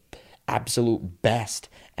you're the absolute best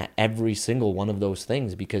at every single one of those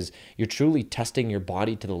things, because you're truly testing your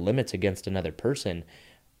body to the limits against another person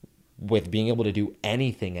with being able to do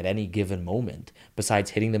anything at any given moment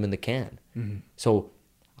besides hitting them in the can. So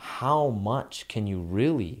how much can you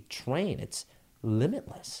really train? It's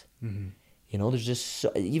limitless. You know, there's just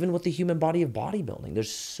so, even with the human body of bodybuilding,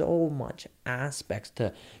 there's so much aspects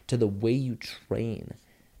to the way you train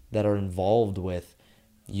that are involved with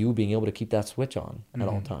you being able to keep that switch on at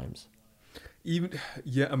all times.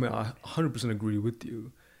 Yeah, I mean, I 100% agree with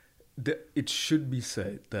you. It should be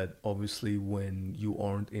said that obviously when you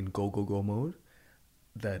aren't in go mode,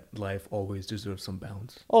 that life always deserves some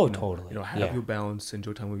balance. Oh, totally. Have your balance,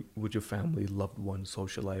 enjoy time with your family, loved ones,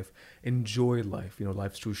 social life, enjoy life.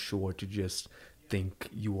 Life's too short to just think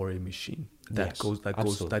you are a machine. That goes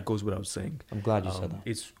without saying. I'm glad you said that.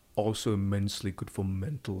 It's also immensely good for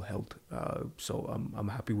mental health. So I'm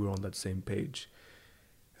happy we're on that same page.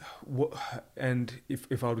 And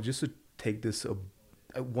if I were just to take this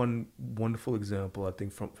one wonderful example, I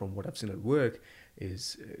think from what I've seen at work,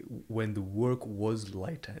 is when the work was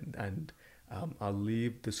light, and I'll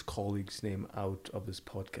leave this colleague's name out of this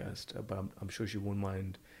podcast, but I'm sure she won't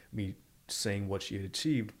mind me saying what she had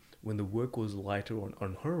achieved. When the work was lighter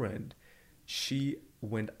on her end, she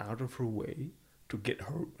went out of her way to get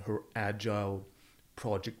her agile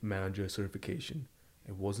project manager certification.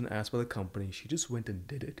 It wasn't asked by the company. She just went and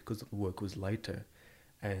did it because the work was lighter.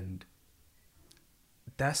 And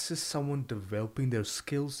that's just someone developing their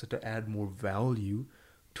skills to add more value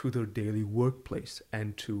to their daily workplace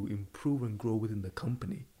and to improve and grow within the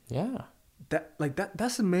company. Yeah.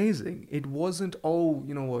 That's amazing. It wasn't, oh,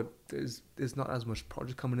 you know what, there's not as much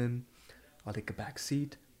project coming in, I'll take a back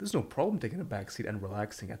seat. There's no problem taking a back seat and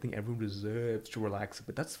relaxing. I think everyone deserves to relax a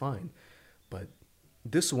bit. That's fine. But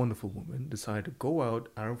this wonderful woman decided to go out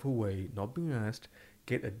of her way, not being asked,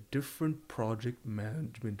 get a different project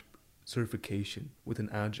management certification with an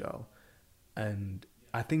agile, and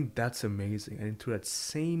I think that's amazing. And through that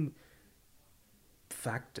same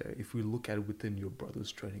factor, if we look at it within your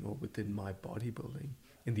brother's training or within my bodybuilding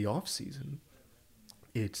in the off season,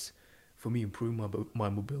 it's for me improving my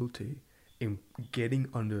mobility, in getting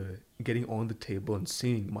on the table and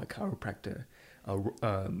seeing my chiropractor,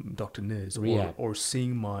 Dr. Niz, or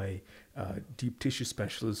seeing my deep tissue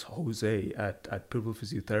specialist Jose at Pivotal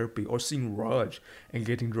Physiotherapy, or seeing Raj and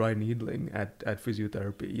getting dry needling at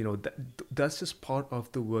physiotherapy. That's just part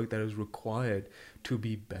of the work that is required to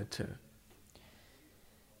be better.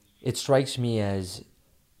 It strikes me as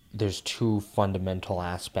there's two fundamental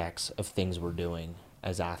aspects of things we're doing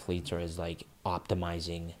as athletes, or as like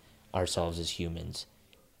optimizing ourselves as humans.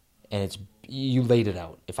 And it's, you laid it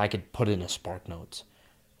out. If I could put it in a Spark Notes,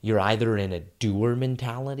 you're either in a doer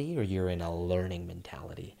mentality or you're in a learning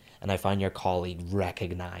mentality. And I find your colleague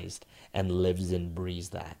recognized and lives and breathes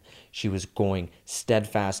that. She was going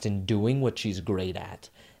steadfast in doing what she's great at.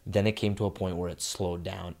 Then it came to a point where it slowed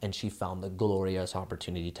down, and she found the glorious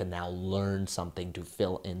opportunity to now learn something to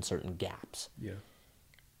fill in certain gaps. Yeah.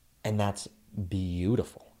 And that's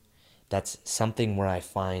beautiful. That's something where I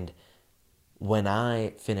find, when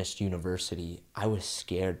I finished university, I was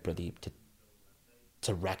scared, Pradeep,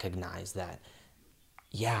 to recognize that,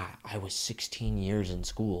 yeah, I was 16 years in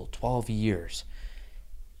school, 12 years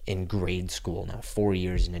in grade school, now 4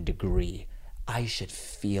 years in a degree. I should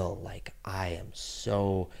feel like I am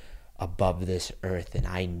so above this earth and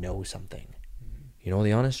I know something. You know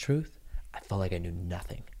the honest truth? I felt like I knew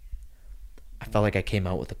nothing. I felt like I came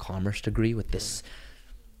out with a commerce degree with this,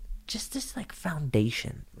 just this like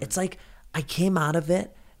foundation. It's like I came out of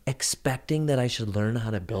it expecting that I should learn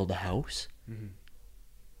how to build a house.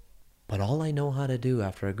 But all I know how to do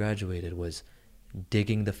after I graduated was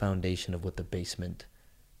digging the foundation of what the basement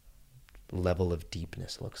level of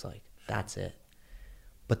deepness looks like. That's it.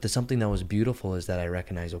 But there's something that was beautiful is that I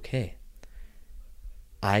recognize, okay,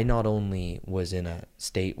 I not only was in a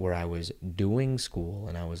state where I was doing school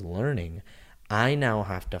and I was learning, I now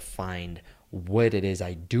have to find what it is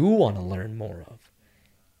I do want to learn more of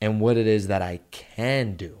and what it is that I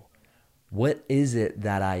can do What is it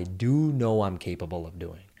that I do know I'm capable of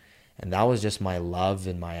doing? And that was just my love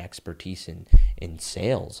and my expertise in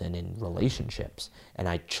sales and in relationships. And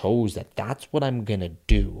I chose that that's what I'm going to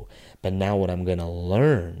do. But now what I'm going to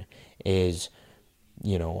learn is,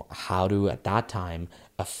 how to, at that time,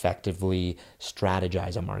 effectively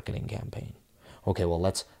strategize a marketing campaign. Okay, well,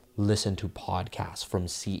 let's listen to podcasts from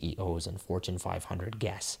CEOs and Fortune 500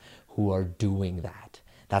 guests who are doing that.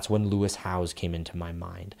 That's when Lewis Howes came into my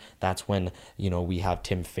mind. That's when, we have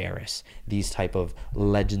Tim Ferriss, these type of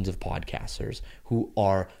legends of podcasters who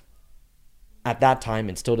are at that time,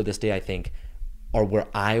 and still to this day, I think, are where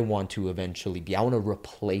I want to eventually be. I want to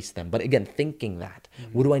replace them. But again, thinking that,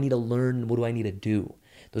 what do I need to learn? What do I need to do?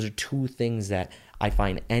 Those are two things that I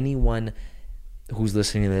find anyone who's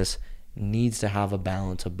listening to this needs to have a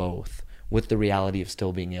balance of both, with the reality of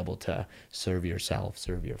still being able to serve yourself,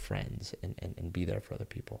 serve your friends, and be there for other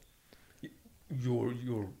people. You're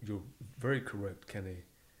very correct, Kenny.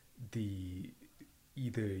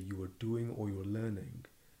 Either you are doing or you're learning,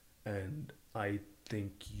 and I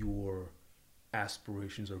think your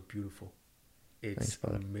aspirations are beautiful. It's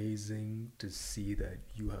amazing to see that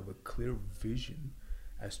you have a clear vision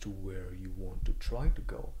as to where you want to try to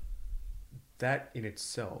go. That in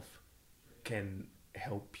itself can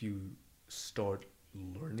help you start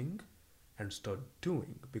learning and start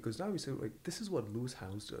doing, because now you say, like, this is what Lewis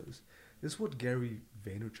Howes does, this is what Gary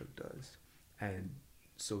Vaynerchuk does, and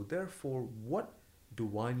so therefore what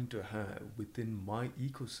do I need to have within my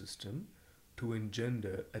ecosystem to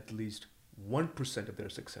engender at least 1% of their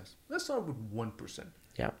success? Let's start with 1%.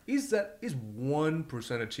 Yeah. Is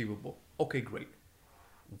 1% achievable? Okay, great.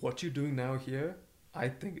 What you're doing now here, I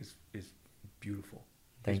think is beautiful.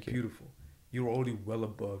 Thank you. Beautiful. You're already well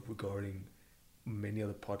above regarding many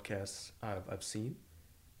other podcasts I've seen.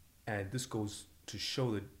 And this goes to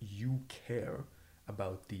show that you care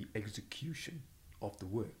about the execution of the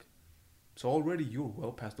work. So already you're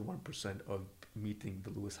well past the 1% of meeting the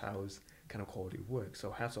Lewis Howes kind of quality of work.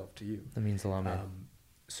 So hats off to you. That means a lot, man.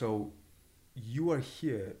 So you are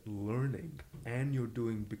here learning, and you're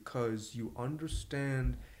doing because you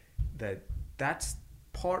understand that that's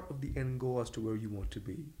part of the end goal as to where you want to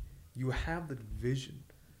be. You have that vision,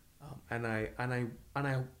 and I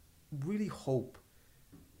really hope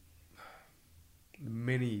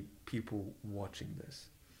many people watching this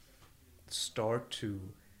start to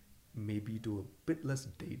maybe do a bit less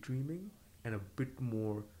daydreaming and a bit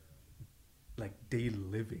more like day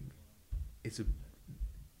living.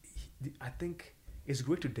 I think it's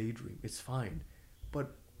great to daydream. It's fine,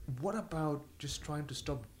 but what about just trying to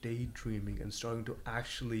stop daydreaming and starting to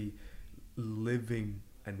actually living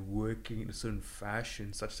and working in a certain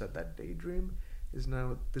fashion such that that daydream is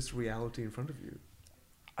now this reality in front of you?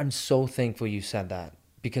 I'm so thankful you said that,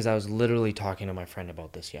 because I was literally talking to my friend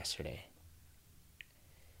about this yesterday.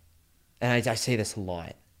 And I say this a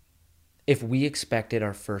lot. If we expected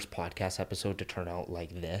our first podcast episode to turn out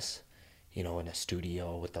like this, in a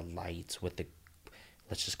studio with the lights, with the,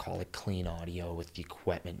 let's just call it clean audio, with the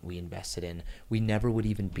equipment we invested in, we never would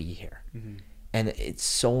even be here. Mm-hmm. And it's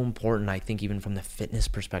so important, I think, even from the fitness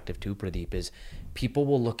perspective too, Pradeep, is people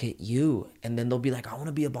will look at you and then they'll be like, I want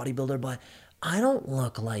to be a bodybuilder, but I don't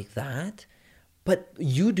look like that. But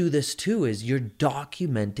you do this too, is you're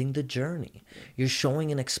documenting the journey. You're showing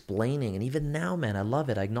and explaining. And even now, man, I love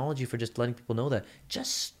it. I acknowledge you for just letting people know that.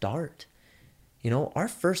 Just start. Our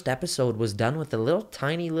first episode was done with a little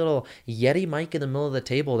tiny little Yeti mic in the middle of the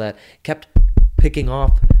table that kept picking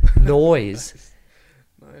off noise.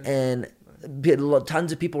 Nice. And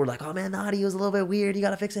tons of people were like, oh man, the audio is a little bit weird. You got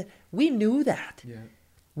to fix it. We knew that. Yeah.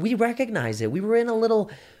 We recognized it. We were in a little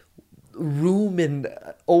room in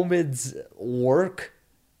Omid's work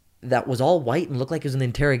that was all white and looked like it was an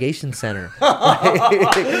interrogation center. like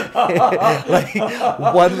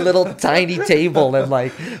one little tiny table and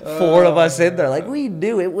like four of us in there. Like, we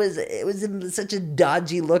knew it was in such a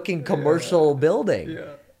dodgy looking commercial building.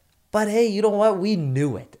 Yeah. But hey, you know what? We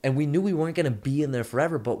knew it. And we knew we weren't going to be in there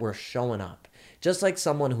forever, but we're showing up. Just like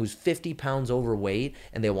someone who's 50 pounds overweight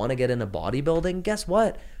and they want to get into bodybuilding, guess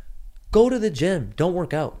what? Go to the gym. Don't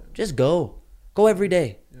work out. Just go. Go every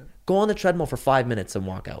day. Yeah. Go on the treadmill for 5 minutes and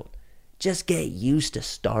walk out. Just get used to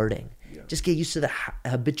starting. Yeah. Just get used to the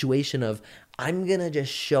habituation of, I'm going to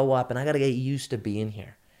just show up and I got to get used to being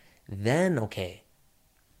here. Then, okay,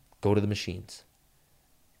 go to the machines.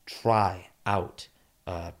 Try out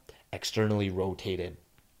externally rotated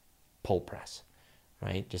pull press,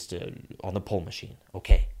 right? Just on the pull machine.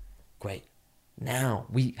 Okay, great. Now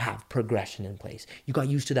we have progression in place. You got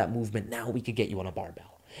used to that movement. Now we could get you on a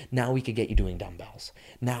barbell. Now we could get you doing dumbbells.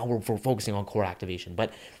 Now we're focusing on core activation.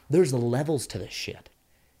 But there's levels to this shit.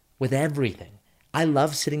 with everything. I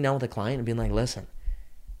love sitting down with a client and being like, listen,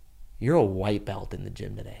 you're a white belt in the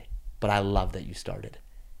gym today, but I love that you started.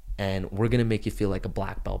 And we're going to make you feel like a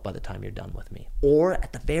black belt by the time you're done with me. Or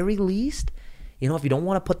at the very least, if you don't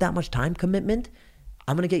want to put that much time commitment,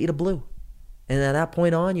 I'm going to get you to blue. And at that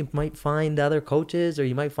point on, you might find other coaches or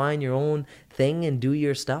you might find your own thing and do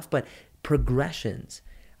your stuff. But progressions,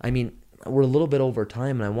 I mean, we're a little bit over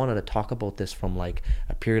time and I wanted to talk about this from like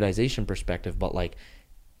a periodization perspective, but like,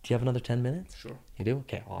 do you have another 10 minutes? Sure. You do?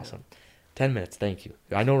 Okay, awesome. Yeah. 10 minutes, thank you.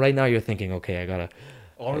 I know right now you're thinking, okay, I got to...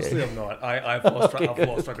 Honestly, I'm not. I've lost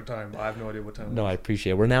track of time. I have no idea what time. No, I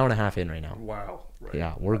appreciate it. We're an hour and a half in right now. Wow. Right.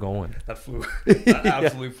 Yeah, we're going. That flew. That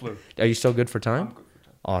absolutely flew. Are you still good for time? I'm good for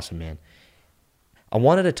time. Awesome, man. I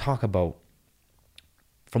wanted to talk about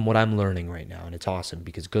from what I'm learning right now, and it's awesome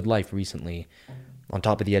because Good Life recently, on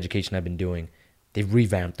top of the education I've been doing, they've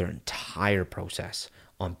revamped their entire process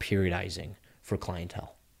on periodizing for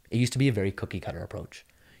clientele. It used to be a very cookie cutter approach.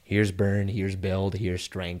 Here's burn, here's build, here's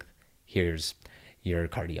strength, here's your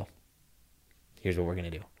cardio. Here's what we're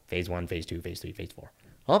going to do. Phase 1, phase 2, phase 3, phase 4.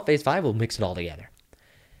 Well, phase 5, we'll mix it all together.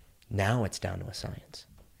 Now it's down to a science.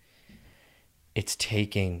 It's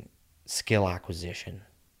taking skill acquisition.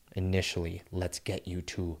 Initially, let's get you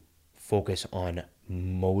to focus on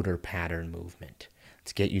motor pattern movement.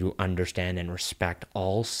 Let's get you to understand and respect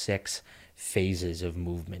all 6 phases of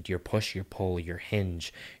movement. Your push, your pull, your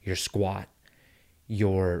hinge, your squat,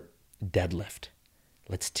 your deadlift.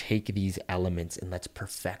 Let's take these elements and let's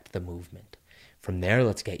perfect the movement. From there,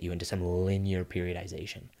 let's get you into some linear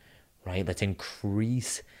periodization, right? Let's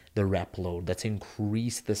increase the rep load. Let's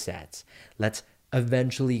increase the sets. Let's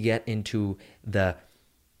eventually get into the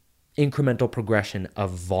incremental progression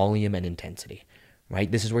of volume and intensity,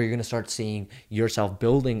 right? This is where you're going to start seeing yourself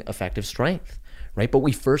building effective strength, right? But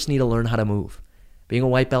we first need to learn how to move. Being a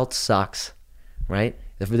white belt sucks, right?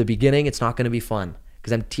 For the beginning, it's not going to be fun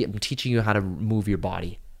because I'm teaching you how to move your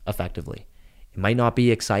body effectively. It might not be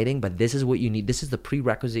exciting, but this is what you need. This is the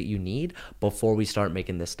prerequisite you need before we start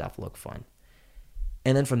making this stuff look fun.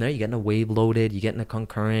 And then from there, you get into wave loaded, you get into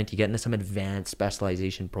concurrent, you get into some advanced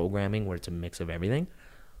specialization programming where it's a mix of everything.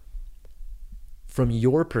 From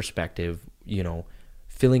your perspective,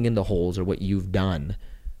 filling in the holes or what you've done,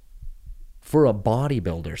 for a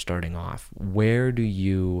bodybuilder starting off, where do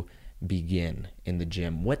you begin in the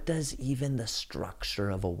gym? What does even the structure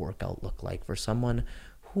of a workout look like for someone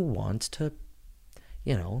who wants to,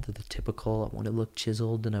 the typical, I want to look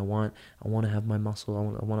chiseled and I want to have my muscle,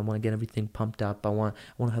 I want to get everything pumped up, I want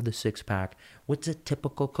to have the 6-pack. What's a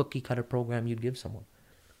typical cookie cutter program you'd give someone?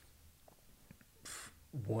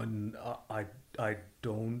 One, I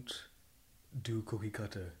don't do cookie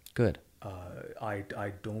cutter. Good.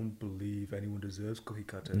 I don't believe anyone deserves cookie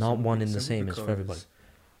cutter. Not one in the same as for everybody.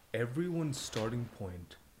 Everyone's starting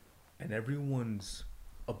point and everyone's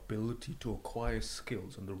ability to acquire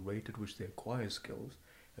skills and the rate at which they acquire skills,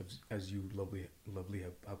 as you lovely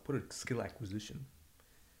have put it, skill acquisition.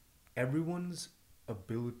 Everyone's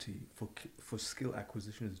ability for skill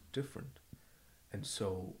acquisition is different, and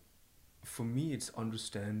so for me, it's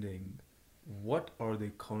understanding what are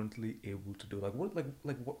they currently able to do.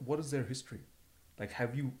 What is their history? Like,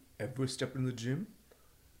 have you ever stepped in the gym,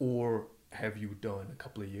 or have you done a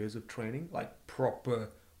couple of years of training, like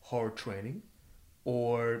proper hard training,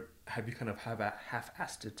 or have you kind of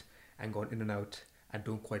half-assed it and gone in and out and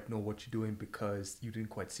don't quite know what you're doing because you didn't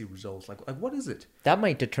quite see results? Like what is it? That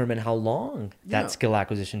might determine how long that skill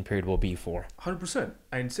acquisition period will be for. 100%.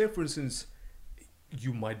 And say, for instance,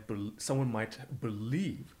 someone might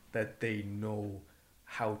believe that they know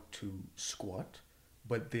how to squat,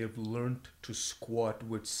 but they've learned to squat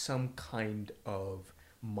with some kind of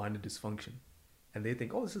minor dysfunction, and they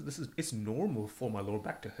think, oh, it's normal for my lower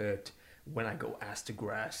back to hurt when I go ass to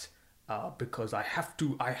grass, because I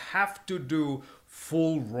have to do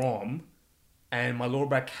full ROM, and my lower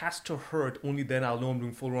back has to hurt. Only then I'll know I'm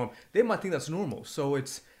doing full ROM. They might think that's normal. So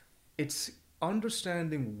it's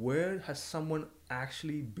understanding, where has someone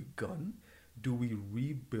actually begun? Do we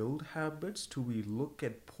rebuild habits? Do we look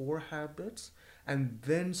at poor habits and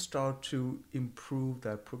then start to improve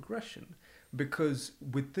that progression? Because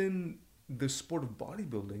within the sport of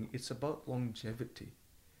bodybuilding, it's about longevity.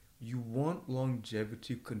 You want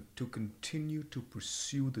longevity to continue to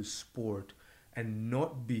pursue the sport and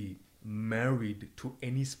not be married to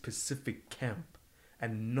any specific camp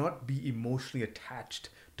and not be emotionally attached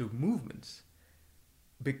to movements.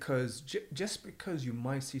 Because just because you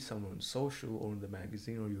might see someone on social or in the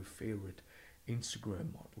magazine or your favorite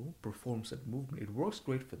Instagram model performs that movement, it works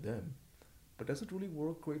great for them. But does it really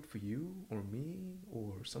work great for you or me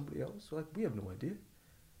or somebody else? Like, we have no idea.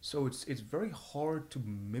 So it's very hard to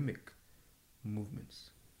mimic movements.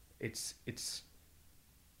 It's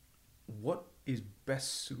what is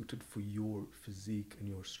best suited for your physique and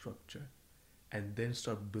your structure, and then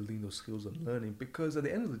start building those skills and learning, because at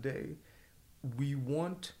the end of the day, we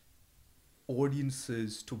want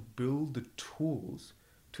audiences to build the tools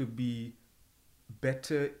to be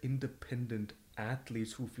better independent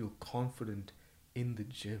athletes who feel confident in the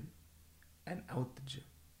gym and out the gym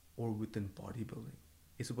or within bodybuilding.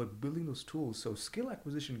 It's about building those tools. So skill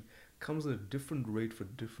acquisition comes at a different rate for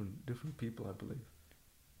different people, I believe.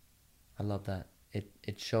 I love that.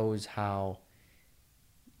 It shows how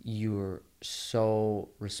you're so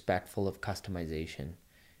respectful of customization,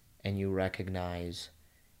 and you recognize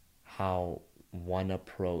how one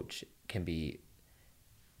approach can be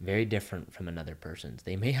very different from another person's.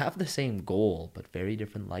 They may have the same goal, but very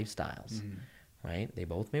different lifestyles, right? They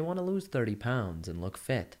both may want to lose 30 pounds and look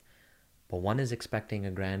fit, but one is expecting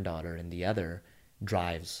a granddaughter and the other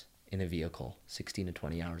drives in a vehicle 16 to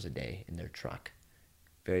 20 hours a day in their truck.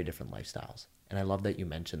 Very different lifestyles. And I love that you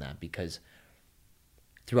mentioned that, because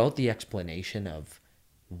throughout the explanation of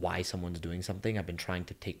why someone's doing something, I've been trying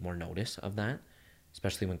to take more notice of that,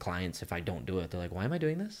 especially when clients, if I don't do it, they're like, why am I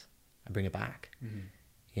doing this? I bring it back.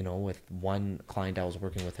 You know, with one client I was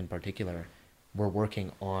working with in particular, we're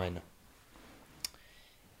working on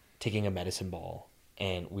taking a medicine ball,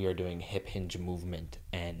 and we are doing hip hinge movement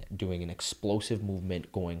and doing an explosive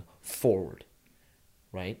movement going forward,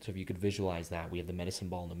 right? So if you could visualize that, we have the medicine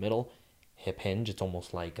ball in the middle, hip hinge. It's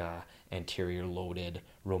almost like a anterior loaded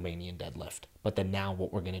Romanian deadlift. But then now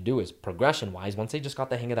what we're going to do is progression wise, once they just got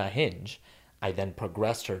the hang of that hinge, I then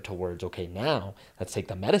progressed her towards, okay, now let's take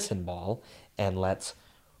the medicine ball and let's,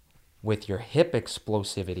 with your hip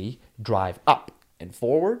explosivity, drive up and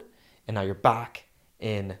forward. And now you're back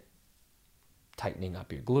in tightening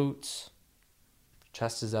up your glutes,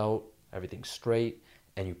 chest is out, everything's straight,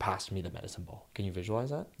 and you passed me the medicine ball. Can you visualize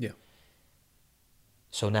that? Yeah.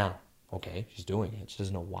 So now, okay, she's doing it. She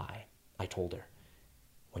doesn't know why. I told her,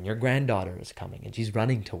 when your granddaughter is coming and she's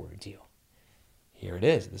running towards you, here it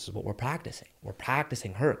is. This is what we're practicing. We're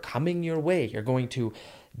practicing her coming your way. You're going to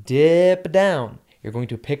dip down. You're going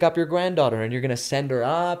to pick up your granddaughter and you're going to send her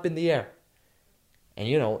up in the air. And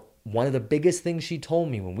you know, one of the biggest things she told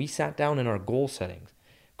me when we sat down in our goal setting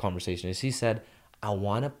conversation is she said, I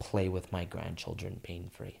want to play with my grandchildren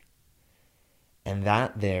pain-free. And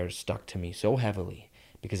that there stuck to me so heavily,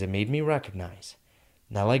 because it made me recognize,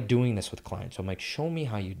 and I like doing this with clients. So I'm like, show me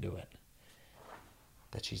how you do it.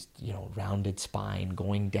 That she's, you know, rounded spine,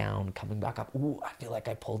 going down, coming back up. Ooh, I feel like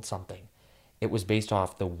I pulled something. It was based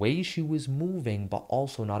off the way she was moving, but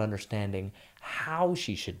also not understanding how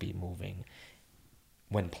she should be moving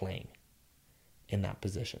when playing in that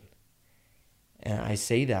position. And I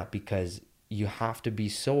say that because you have to be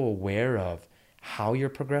so aware of how you're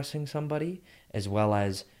progressing somebody, as well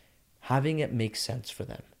as having it make sense for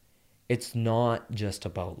them. It's not just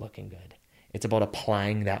about looking good. It's about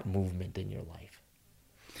applying that movement in your life.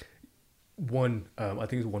 I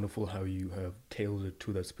think it's wonderful how you have tailored it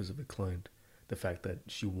to that specific client. The fact that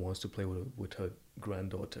she wants to play with her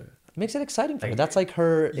granddaughter. It makes it exciting for her. That's like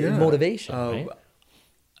her motivation, right?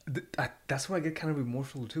 That's why I get kind of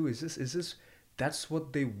emotional too. Is this that's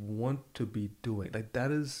what they want to be doing. Like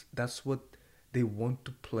that's what they want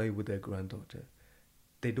to play with their granddaughter.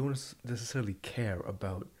 They don't necessarily care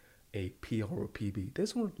about a PR or a PB. They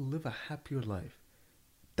just want to live a happier life.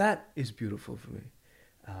 That is beautiful for me.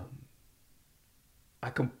 I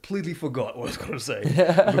completely forgot what I was going to say.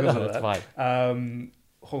 Because of That's fine.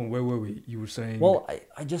 Hold on, where were we? You were saying... Well,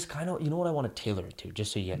 I just kind of, you know what I want to tailor it to,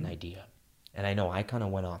 just so you get an idea. And I know I kind of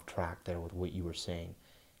went off track there with what you were saying.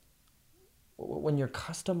 When you're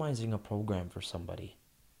customizing a program for somebody,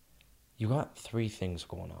 you got three things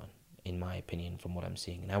going on, in my opinion, from what I'm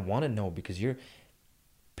seeing. And I want to know, because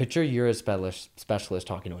picture you're a specialist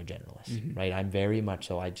talking to a generalist, right? I'm very much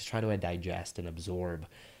so. I just try to digest and absorb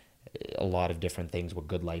a lot of different things, what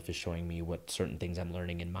Good Life is showing me, what certain things I'm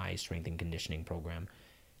learning in my strength and conditioning program.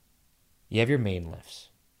 You have your main lifts.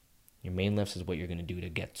 Your main lifts is what you're going to do to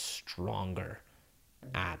get stronger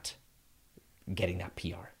at getting that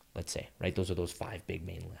PR, let's say, right? Those are those 5 big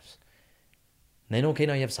main lifts. And then, okay,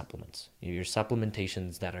 now you have supplements. Your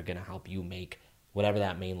supplementations that are going to help you make whatever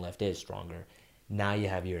that main lift is stronger. Now you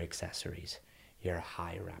have your accessories, your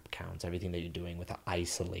high rep counts, everything that you're doing with an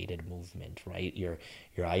isolated movement, right? You're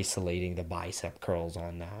isolating the bicep curls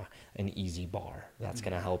on an easy bar. That's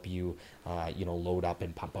going to help you, load up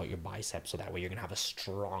and pump out your biceps, so that way you're going to have a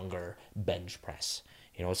stronger bench press.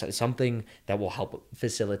 So something that will help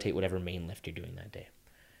facilitate whatever main lift you're doing that day.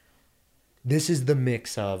 this is the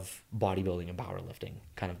mix of bodybuilding and powerlifting,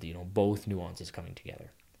 kind of, both nuances coming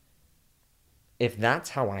together. If that's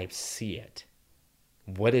how I see it,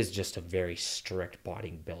 what does just a very strict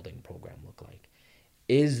bodybuilding program look like?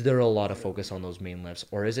 Is there a lot of focus on those main lifts,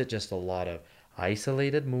 or is it just a lot of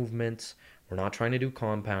isolated movements? We're not trying to do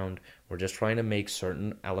compound. We're just trying to make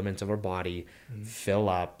certain elements of our body fill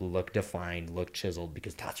up, look defined, look chiseled,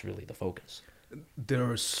 because that's really the focus. There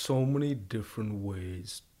are so many different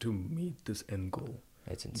ways to meet this end goal.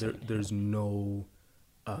 It's insane. There's no,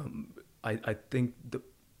 I think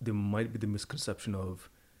there might be the misconception of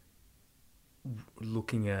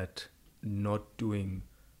looking at not doing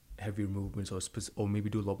heavier movements or maybe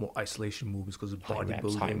do a lot more isolation movements because of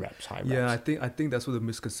bodybuilding. High reps. Yeah, I think that's what the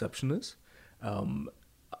misconception is.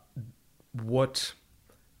 What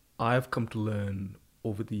I've come to learn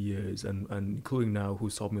over the years, and including now,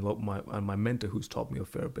 who's taught me a lot, my mentor who's taught me a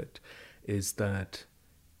fair bit, is that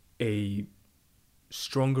a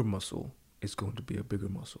stronger muscle is going to be a bigger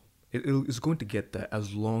muscle. It's going to get there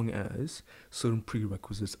as long as certain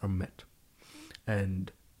prerequisites are met.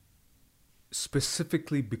 And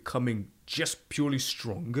specifically becoming just purely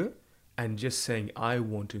stronger and just saying, I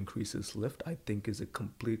want to increase this lift, I think is a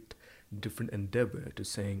complete different endeavor to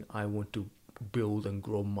saying, I want to build and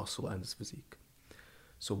grow muscle and this physique.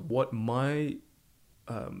 So what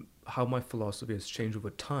how my philosophy has changed over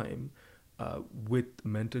time with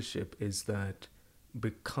mentorship is that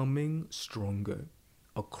becoming stronger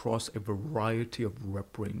across a variety of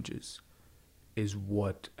rep ranges is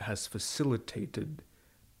what has facilitated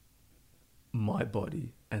my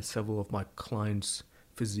body and several of my clients'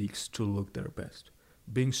 physiques to look their best.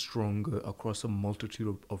 Being stronger across a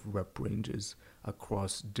multitude of rep ranges,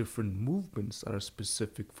 across different movements that are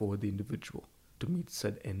specific for the individual to meet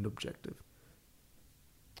said end objective.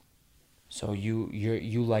 So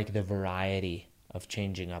you like the variety of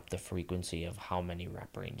changing up the frequency of how many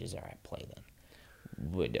rep ranges are at play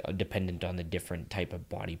then, dependent on the different type of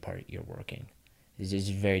body part you're working. This is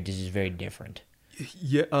very different.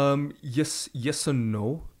 Yeah. Yes and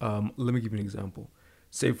no. Let me give you an example.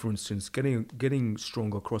 Say, for instance, getting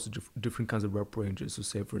stronger across the different kinds of rep ranges. So,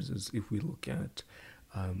 say, for instance, if we look at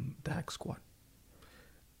the hack squat,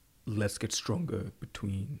 let's get stronger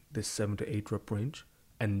between the 7 to 8 rep range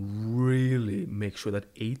and really make sure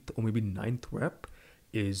that 8th or maybe 9th rep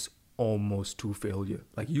is almost to failure.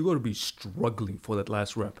 Like, you got to be struggling for that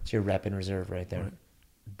last rep. It's your rep in reserve right there. Right.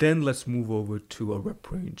 Then let's move over to a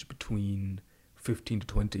rep range between 15 to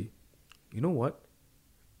 20. You know what?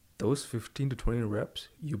 Those 15 to 20 reps,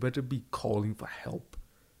 you better be calling for help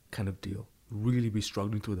kind of deal. Really be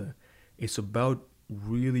struggling through that. It's about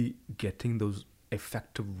really getting those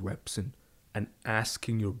effective reps in and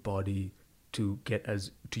asking your body to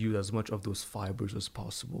use as much of those fibers as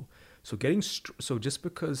possible. So so just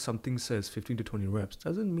because something says 15 to 20 reps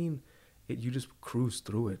doesn't mean you just cruise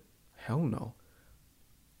through it. Hell no.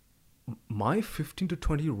 My 15 to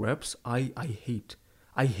 20 reps, I hate.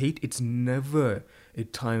 It's never a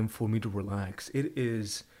time for me to relax. It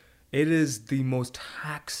is the most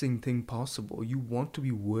taxing thing possible. You want to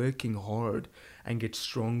be working hard and get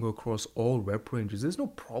stronger across all rep ranges. There's no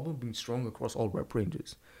problem being strong across all rep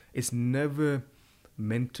ranges. It's never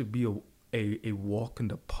meant to be a walk in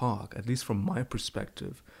the park, at least from my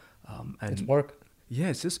perspective. And it's work. Yeah,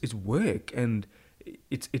 it's work, and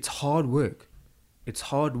it's hard work. It's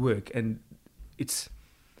hard work, and it's,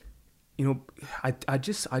 I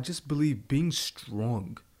just believe being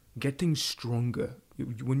strong, getting stronger.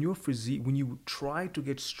 When you try to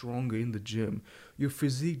get stronger in the gym, your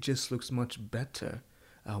physique just looks much better.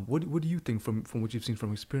 What do you think from what you've seen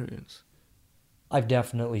from experience? I've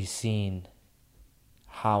definitely seen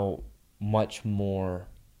how much more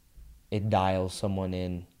it dials someone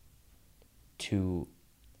in to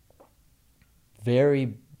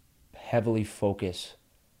very heavily focus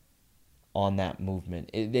on that movement.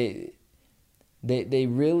 They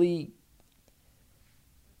really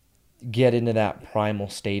get into that primal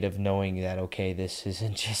state of knowing that, okay, this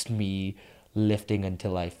isn't just me lifting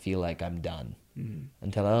until I feel like I'm done. Mm-hmm.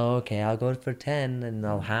 Until, I'll go for 10 and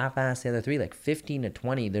I'll half-ass the other 3. Like 15 to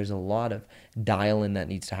 20, there's a lot of dial-in that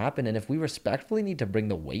needs to happen. And if we respectfully need to bring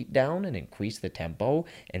the weight down and increase the tempo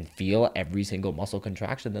and feel every single muscle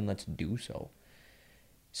contraction, then let's do so.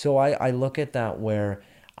 So I look at that where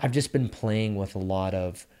I've just been playing with a lot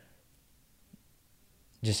of,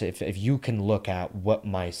 just if you can look at what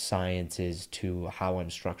my science is to how I'm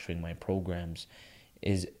structuring my programs,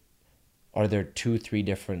 are there 2-3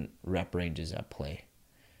 different rep ranges at play.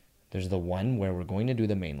 There's the one where we're going to do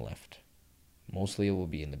the main lift. Mostly it will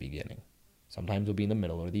be in the beginning. Sometimes it'll be in the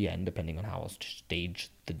middle or the end, depending on how I'll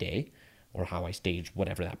stage the day. or how I stage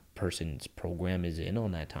whatever that person's program is in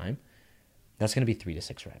on that time, that's going to be 3 to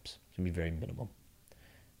 6 reps. It's going to be very minimum.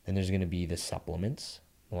 Then there's going to be the supplements.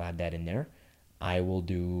 We'll add that in there. I will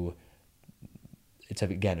do, it's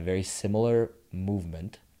again a very similar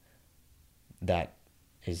movement that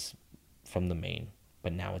is from the main,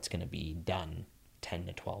 but now it's going to be done 10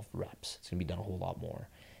 to 12 reps. It's going to be done a whole lot more.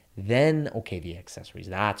 Then, okay, the accessories,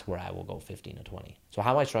 that's where I will go 15 to 20. So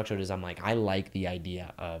how I structure it is I'm like, I like the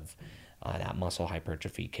idea of that muscle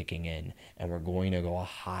hypertrophy kicking in, and we're going to go a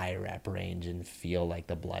high rep range and feel like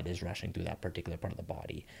the blood is rushing through that particular part of the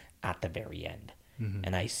body at the very end. Mm-hmm.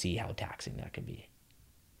 And I see how taxing that can be.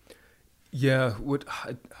 Yeah,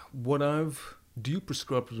 do you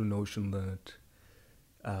prescribe to the notion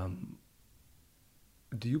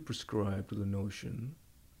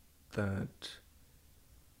that,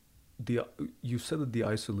 you said that the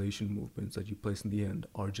isolation movements that you place in the end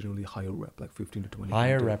are generally higher rep, like 15 to 20.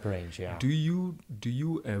 Higher rep range, yeah. Do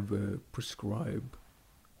you ever prescribe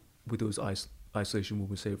with those isolation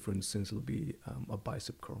movements, say for instance it'll be a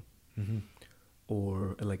bicep curl mm-hmm.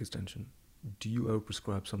 or a leg extension, do you ever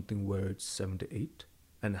prescribe something where it's 7 to 8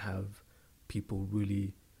 and have people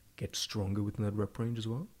really get stronger within that rep range as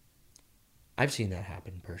well? I've seen that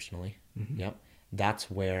happen personally. Mm-hmm. Yep. That's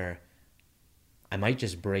where I might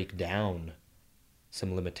just break down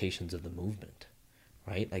some limitations of the movement,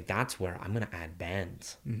 right? Like that's where I'm going to add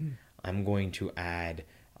bands. Mm-hmm. I'm going to add,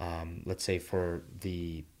 let's say for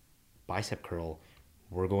the bicep curl,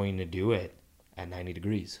 we're going to do it at 90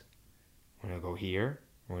 degrees. We're going to go here,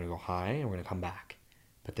 we're going to go high, and we're going to come back.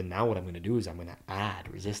 But then now what I'm going to do is I'm going to add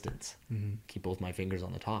resistance. Mm-hmm. Keep both my fingers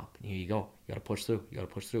on the top. And here you go. You got to push through. You got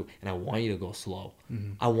to push through. And I want you to go slow.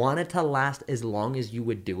 Mm-hmm. I want it to last as long as you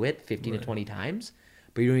would do it, 15 to 20 times.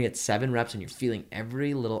 But you're doing it 7 reps and you're feeling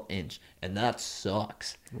every little inch. And that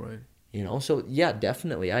sucks. Right. You know? So, yeah,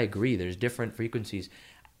 definitely. I agree. There's different frequencies.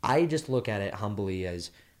 I just look at it humbly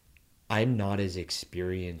as I'm not as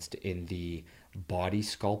experienced in the body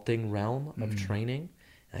sculpting realm of mm-hmm. training.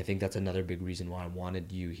 And I think that's another big reason why I wanted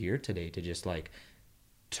you here today, to just like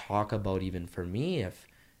talk about, even for me, if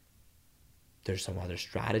there's some other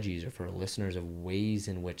strategies, or for listeners, of ways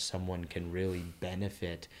in which someone can really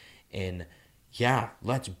benefit in, yeah,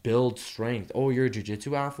 let's build strength. Oh, you're a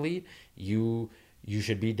jiu-jitsu athlete? You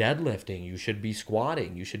should be deadlifting. You should be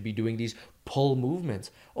squatting. You should be doing these pull movements.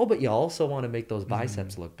 Oh, but you also want to make those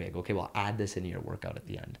biceps look big. Okay, well, add this into your workout at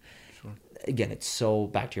the end. Sure. Again, it's so,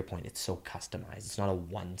 back to your point, it's so customized. It's not a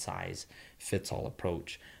one-size-fits-all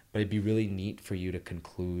approach. But it'd be really neat for you to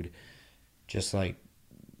conclude just like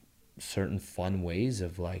certain fun ways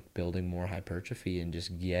of like building more hypertrophy and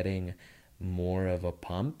just getting more of a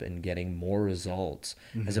pump and getting more results,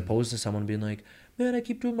 mm-hmm. as opposed to someone being like, man, I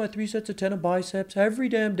keep doing my 3 sets of 10 of biceps every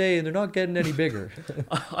damn day and they're not getting any bigger.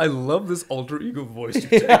 I love this alter ego voice you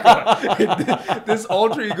take on. This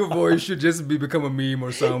alter ego voice should just become a meme or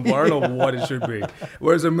soundbar. I don't know what it should be.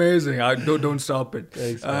 Well, it's amazing. Don't stop it.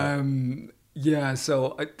 Thanks, yeah,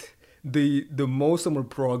 so the most amount of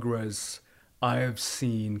progress I have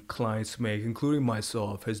seen clients make, including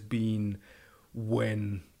myself, has been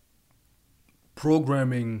when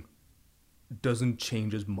programming doesn't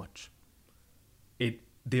change as much.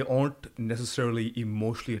 They aren't necessarily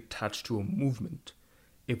emotionally attached to a movement.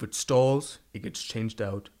 If it stalls, it gets changed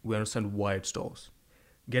out. We understand why it stalls.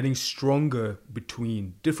 Getting stronger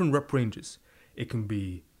between different rep ranges. It can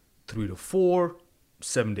be 3 to 4,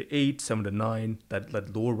 7 to 8, 7 to 9,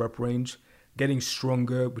 that lower rep range. Getting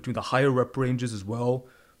stronger between the higher rep ranges as well,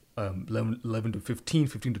 11 to 15,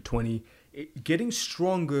 15 to 20. Getting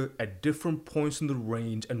stronger at different points in the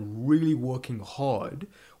range and really working hard,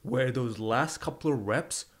 where those last couple of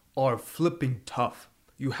reps are flipping tough.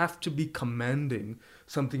 You have to be commanding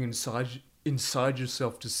something inside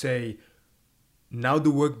yourself to say, now the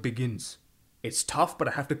work begins. It's tough, but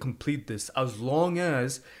I have to complete this, as long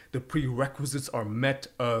as the prerequisites are met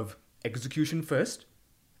of execution first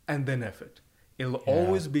and then effort. It'll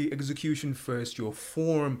always be execution first, your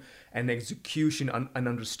form and execution and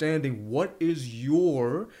understanding what is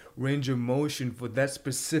your range of motion for that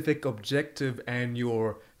specific objective and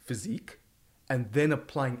your physique, and then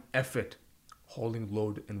applying effort, holding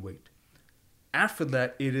load and weight. After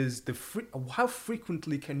that, it is how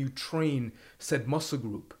frequently can you train said muscle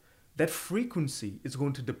group. That frequency is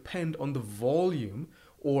going to depend on the volume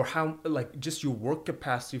or how, like, just your work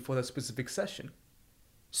capacity for that specific session.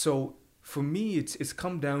 So for me, it's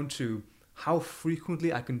come down to how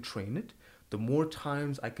frequently I can train it. The more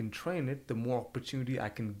times I can train it, the more opportunity I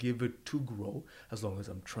can give it to grow, as long as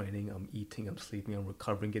I'm training, I'm eating, I'm sleeping, I'm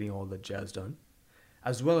recovering, getting all that jazz done,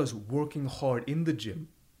 as well as working hard in the gym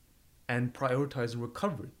and prioritizing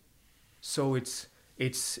recovery. So it's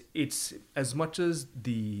as much as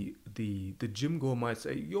the gym goer might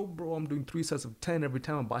say, yo bro, I'm doing 3 sets of 10 every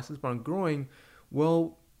time my biceps aren't growing.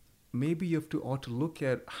 Well, maybe you have to ought to look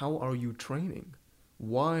at how are you training?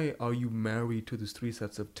 Why are you married to this 3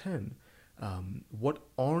 sets of 10? What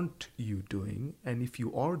aren't you doing? And if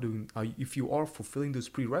you are fulfilling those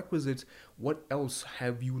prerequisites, what else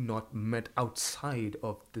have you not met outside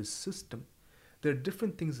of this system? There are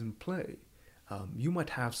different things in play. You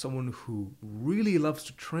might have someone who really loves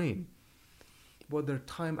to train, but their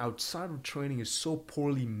time outside of training is so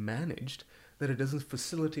poorly managed that it doesn't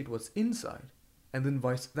facilitate what's inside. And then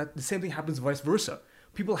the same thing happens vice versa.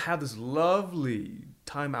 People have this lovely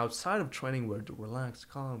time outside of training where they're relaxed,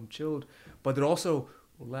 calm, chilled, but they're also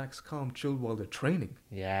relaxed, calm, chilled while they're training.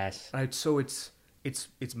 Yes. Right? So it's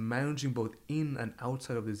managing both in and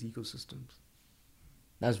outside of these ecosystems.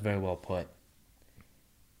 That's very well put.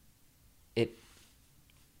 It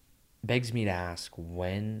begs me to ask,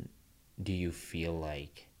 when do you feel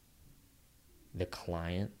like the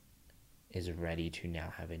client is ready to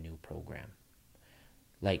now have a new program?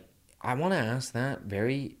 Like, I want to ask that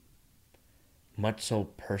very much so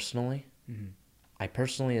personally. Mm-hmm. I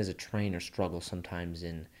personally, as a trainer, struggle sometimes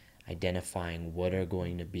in identifying what are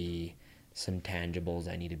going to be some tangibles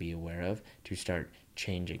I need to be aware of to start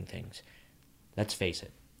changing things. Let's face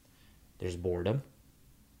it, there's boredom.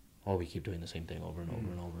 Oh, we keep doing the same thing over and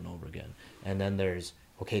over and over and over again. And then there's,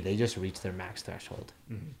 okay, they just reached their max threshold.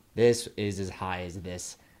 Mm-hmm. This is as high as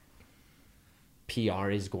this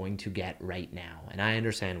PR is going to get right now. And I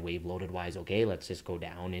understand wave loaded wise, okay, let's just go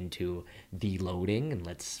down into deloading and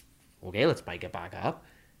let's bike it back up.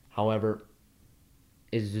 However,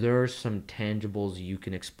 is there some tangibles you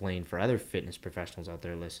can explain for other fitness professionals out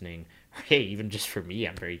there listening? Hey, even just for me,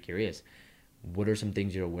 I'm very curious. What are some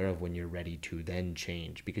things you're aware of when you're ready to then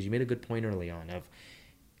change? Because you made a good point early on of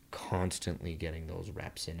constantly getting those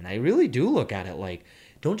reps in. And I really do look at it like,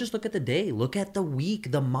 don't just look at the day, look at the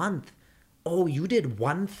week, the month. Oh, you did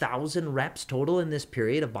 1,000 reps total in this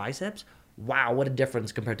period of biceps? Wow, what a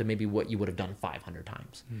difference compared to maybe what you would have done 500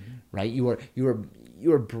 times, right? You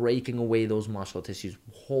are breaking away those muscle tissues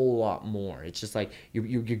a whole lot more. It's just like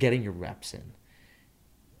you're getting your reps in.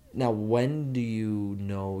 Now, when do you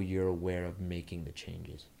know you're aware of making the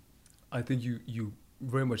changes? I think you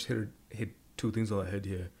very much hit two things on the head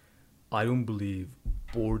here. I don't believe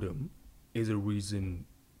boredom is a reason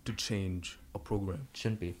to change a program.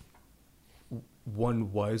 Shouldn't be.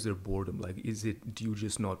 One, why is there boredom? Like, do you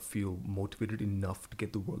just not feel motivated enough to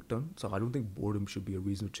get the work done? So I don't think boredom should be a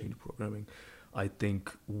reason to change programming. I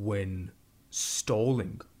think when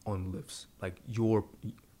stalling on lifts,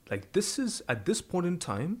 this is, at this point in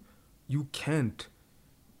time, you can't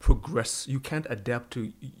progress, you can't adapt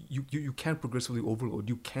to, you can't progressively overload,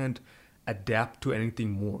 you can't adapt to anything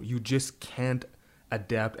more. You just can't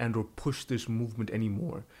adapt and or push this movement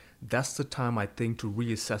anymore. That's the time, I think, to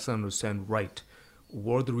reassess and understand, right,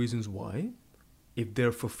 what are the reasons why? If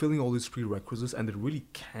they're fulfilling all these prerequisites and they really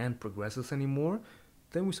can't progress this anymore,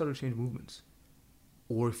 then we start to change movements.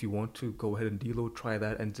 Or if you want to go ahead and deload, try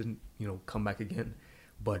that and then, come back again.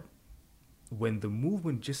 But when the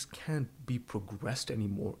movement just can't be progressed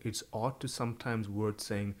anymore, it's odd to sometimes worth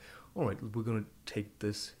saying, all right, we're going to take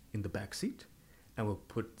this in the back seat and we'll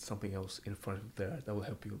put something else in front of there that will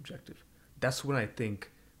help your objective. That's when I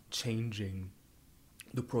think changing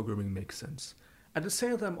the programming makes sense. At the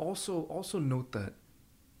same time, also note that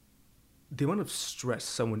the amount of stress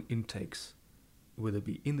someone intakes, whether it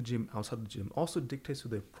be in the gym, outside the gym, also dictates to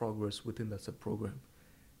their progress within that sub-program.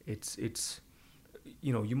 It's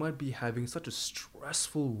you might be having such a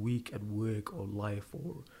stressful week at work or life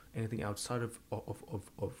or anything outside of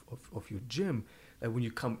your gym that when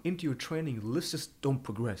you come into your training, lifts just don't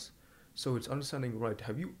progress. So it's understanding, right,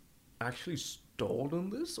 have you actually stalled on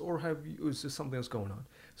this, or is there something else going on?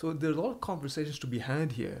 So there's a lot of conversations to be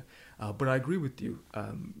had here, but I agree with you.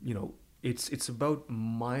 It's about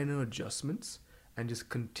minor adjustments and just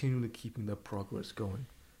continually keeping the progress going.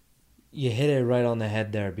 You hit it right on the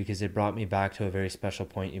head there, because it brought me back to a very special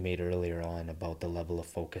point you made earlier on about the level of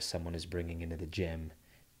focus someone is bringing into the gym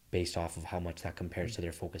based off of how much that compares to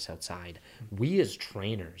their focus outside. We as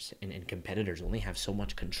trainers and competitors only have so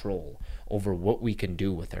much control over what we can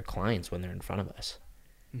do with our clients when they're in front of us.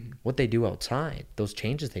 Mm-hmm. What they do outside, those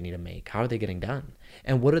changes they need to make, how are they getting done?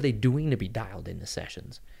 And what are they doing to be dialed into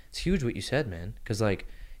sessions? It's huge what you said, man, because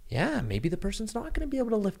yeah, maybe the person's not going to be able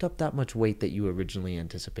to lift up that much weight that you originally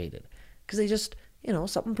anticipated because they just,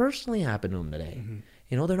 something personally happened to them today.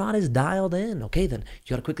 Mm-hmm. They're not as dialed in. Okay, then you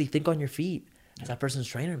got to quickly think on your feet. As that person's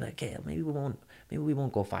trainer, like, okay, maybe we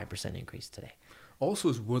won't go 5% increase today. Also,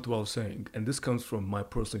 it's worthwhile saying, and this comes from my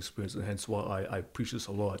personal experience, and hence why I preach this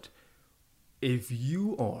a lot. If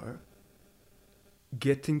you are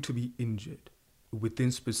getting to be injured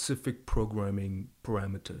within specific programming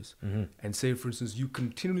parameters, and say, for instance, you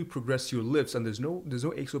continually progress your lifts, and there's no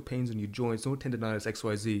aches or pains in your joints, no tendonitis,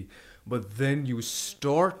 XYZ, but then you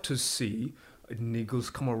start to see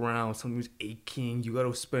niggles come around, something's aching, you got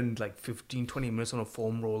to spend like 15-20 minutes on a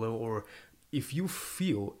foam roller, or if you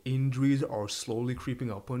feel injuries are slowly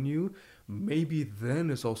creeping up on you, maybe then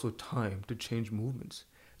it's also time to change movements.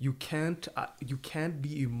 You can't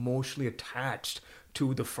be emotionally attached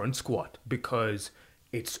to the front squat because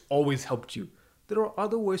it's always helped you. There are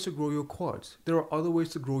other ways to grow your quads. There are other ways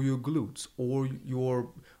to grow your glutes or your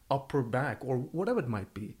upper back or whatever it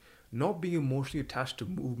might be. Not being emotionally attached to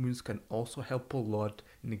movements can also help a lot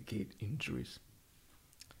negate injuries.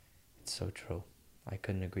 It's so true. I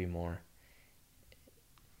couldn't agree more.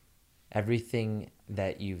 Everything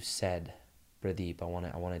that you've said, Pradeep, I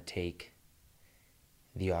want to take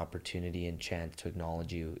the opportunity and chance to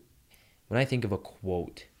acknowledge you. When I think of a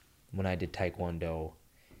quote, when I did Taekwondo,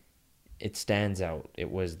 it stands out.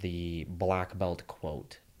 It was the black belt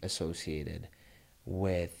quote associated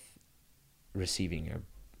with receiving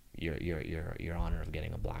your honor of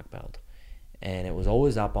getting a black belt. And it was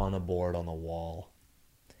always up on a board on the wall.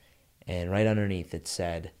 And right underneath it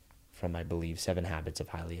said, from I believe 7 Habits of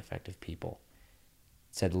Highly Effective People,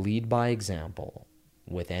 it said, lead by example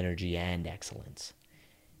with energy and excellence.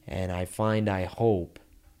 And I hope,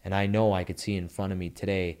 and I know I could see in front of me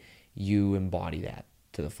today, you embody that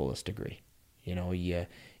to the fullest degree. You know, you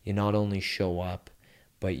not only show up,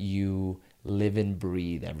 but you live and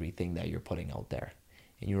breathe everything that you're putting out there.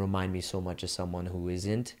 And you remind me so much of someone who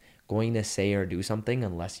isn't going to say or do something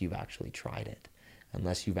unless you've actually tried it,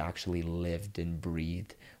 unless you've actually lived and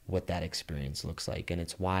breathed what that experience looks like. And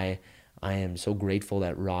it's why I am so grateful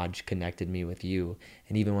that Raj connected me with you.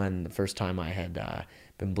 And even when the first time I had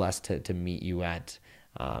been blessed to meet you at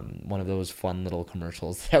one of those fun little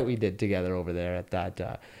commercials that we did together over there at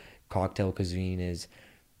that cocktail cuisine, is,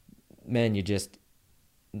 man, you just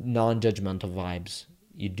non-judgmental vibes.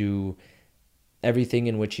 You do everything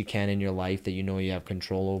in which you can in your life that you know you have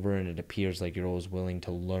control over, and it appears like you're always willing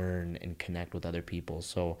to learn and connect with other people.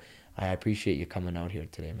 So I appreciate you coming out here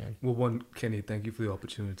today, man. Well, one, Kenny, thank you for the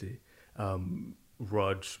opportunity.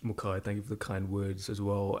 Raj, Mukai, thank you for the kind words as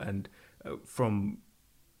well. And from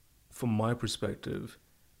my perspective,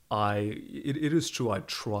 it is true, I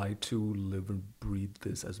try to live and breathe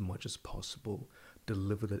this as much as possible,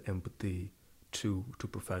 deliver that empathy to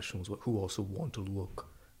professionals who also want to look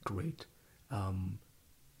great.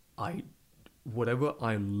 Whatever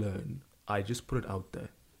I learn, I just put it out there.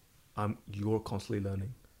 You're constantly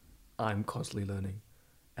learning. I'm constantly learning.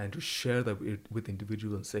 And to share that with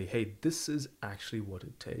individuals and say, hey, this is actually what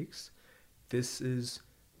it takes. This is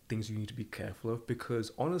things you need to be careful of,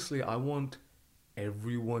 because honestly, I want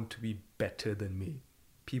everyone to be better than me.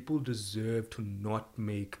 People deserve to not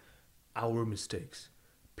make our mistakes.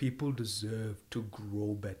 People deserve to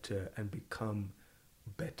grow better and become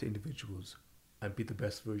better individuals and be the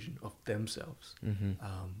best version of themselves.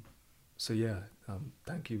 So yeah,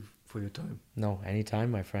 thank you for your time. No, anytime,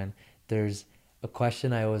 my friend. There's a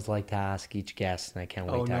question I always like to ask each guest, and I can't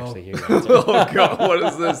wait to actually hear your answer. Oh God, what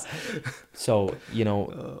is this? So,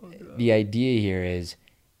 the idea here is,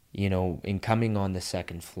 in coming on the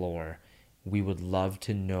second floor, we would love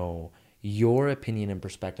to know your opinion and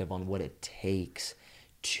perspective on what it takes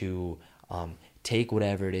to take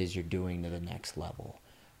whatever it is you're doing to the next level.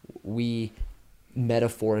 We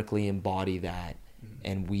metaphorically embody that,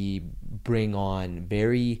 and we bring on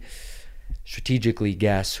very strategically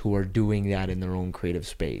guests who are doing that in their own creative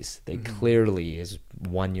space. They clearly, as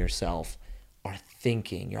one yourself, are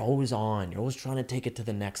thinking. You're always on. You're always trying to take it to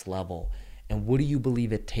the next level. And what do you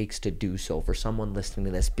believe it takes to do so? For someone listening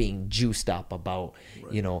to this, being juiced up about,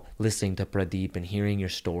 listening to Pradeep and hearing your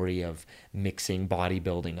story of mixing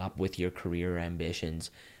bodybuilding up with your career ambitions,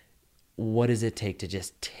 what does it take to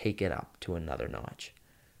just take it up to another notch?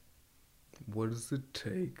 What does it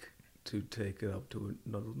take to take it up to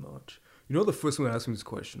another notch? The first one asking this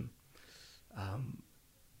question.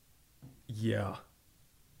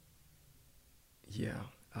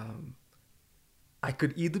 I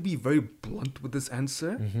could either be very blunt with this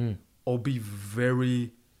answer, or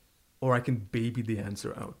I can baby the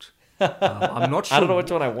answer out. I'm not sure. I don't know which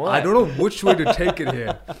one I want. I don't know which way to take it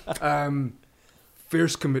here.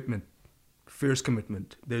 Fierce commitment.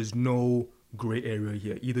 There's no gray area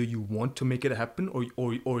here. Either you want to make it happen,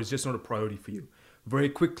 or it's just not a priority for you. Very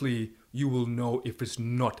quickly, you will know if it's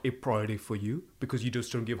not a priority for you because you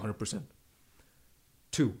just don't give 100%.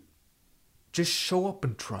 2, just show up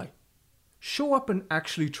and try. Show up and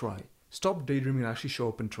actually try. Stop daydreaming and actually show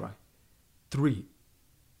up and try. 3,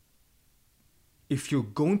 if you're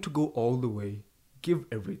going to go all the way, give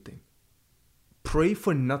everything. Pray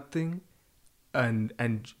for nothing and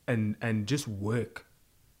just work.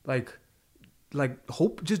 Like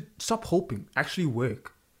hope, just stop hoping. Actually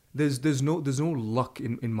work. There's no luck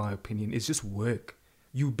in my opinion. It's just work.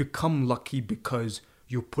 You become lucky because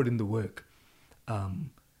you put in the work.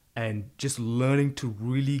 And just learning to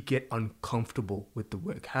really get uncomfortable with the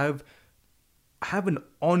work. Have an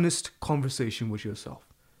honest conversation with yourself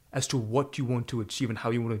as to what you want to achieve and how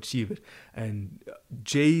you want to achieve it. And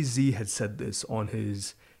Jay-Z had said this on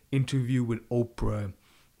his interview with Oprah.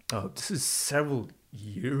 This is several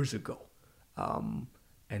years ago.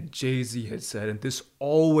 And Jay-Z had said, and this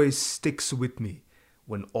always sticks with me,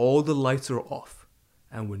 when all the lights are off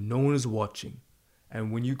and when no one is watching,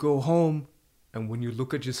 and when you go home and when you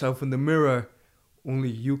look at yourself in the mirror, only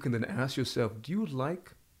you can then ask yourself, do you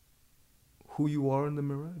like who you are in the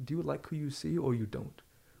mirror? Do you like who you see, or you don't?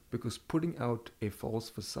 Because putting out a false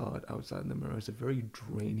facade outside in the mirror is a very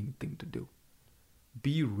draining thing to do.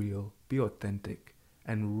 Be real, be authentic,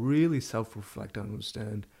 and really self-reflect and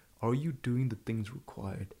understand, are you doing the things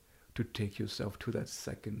required to take yourself to that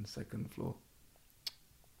second floor?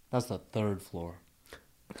 That's the 3rd floor.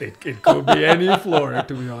 It could be any floor,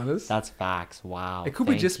 to be honest. That's facts. Wow. It could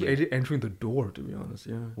be just entering the door, to be honest.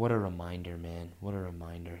 Yeah. What a reminder, man. What a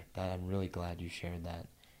reminder. That I'm really glad you shared that.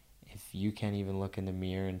 If you can't even look in the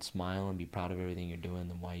mirror and smile and be proud of everything you're doing,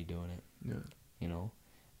 then why are you doing it? Yeah. You know?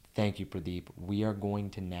 Thank you, Pradeep. We are going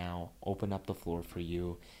to now open up the floor for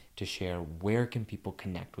you to share where can people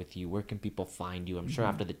connect with you, where can people find you. I'm sure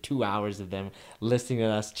after the 2 hours of them listening to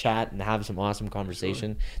us chat and have some awesome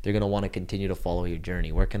conversation, they're going to want to continue to follow your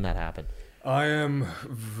journey. Where can that happen? I am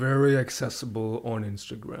very accessible on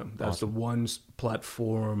Instagram. That's Awesome. the one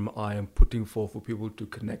platform I am putting forth for people to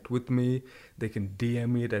connect with me. They can DM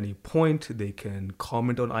me at any point. They can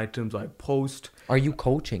comment on items I post. Are you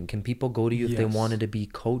coaching? Can people go to you if they Yes. wanted to be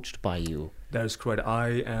coached by you? That is correct.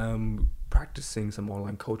 I am practicing some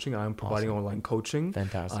online coaching. I am providing Awesome. online coaching.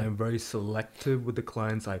 Fantastic. I am very selective with the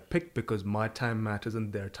clients I pick because my time matters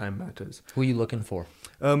and their time matters. Who are you looking for?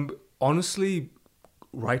 Honestly,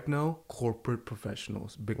 right now, corporate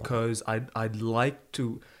professionals, because I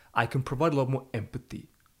can provide a lot more empathy.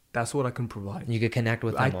 That's what I can provide. You could connect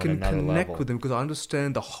with them I on can another connect level. with them because I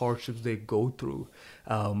understand the hardships they go through.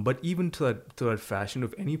 But even to that fashion,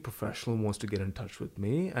 if any professional wants to get in touch with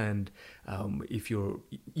me, and if you're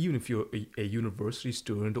a university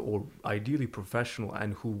student or ideally professional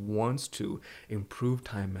and who wants to improve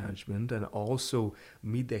time management and also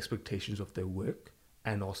meet the expectations of their work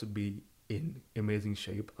and also be in amazing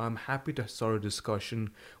shape, I'm happy to start a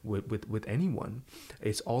discussion with anyone.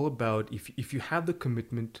 It's all about if you have the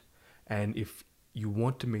commitment and if you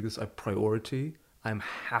want to make this a priority, I'm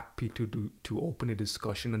happy to open a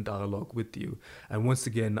discussion and dialogue with you. And once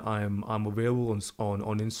again, I'm available on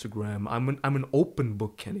Instagram. I'm an open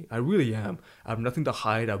book, Kenny. I really am. I have nothing to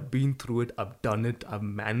hide. I've been through it. I've done it. I've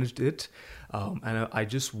managed it, and I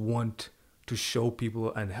just want to show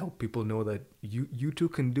people and help people know that you too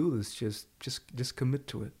can do this. Just commit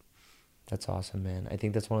to it. That's awesome, man. I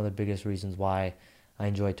think that's one of the biggest reasons why I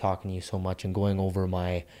enjoy talking to you so much and going over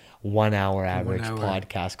my 1 hour average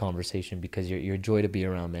podcast conversation, because you're a joy to be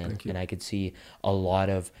around, man. Thank you. And I could see a lot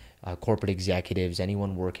of corporate executives,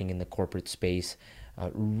 anyone working in the corporate space,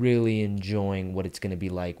 really enjoying what it's going to be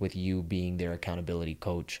like with you being their accountability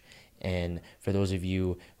coach. And for those of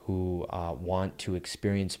you who want to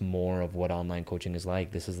experience more of what online coaching is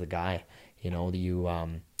like, this is the guy. You know,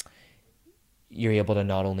 you're able to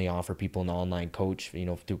not only offer people an online coach, you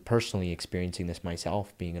know, through personally experiencing this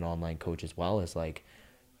myself, being an online coach, as well as like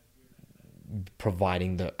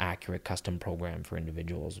providing the accurate custom program for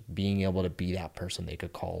individuals, being able to be that person they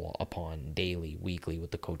could call upon daily, weekly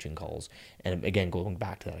with the coaching calls. And again, going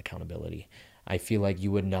back to that accountability, I feel like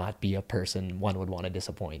you would not be a person one would want to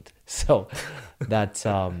disappoint. So that's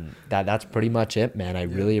pretty much it, man. I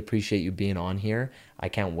really appreciate you being on here. I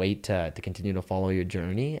can't wait to continue to follow your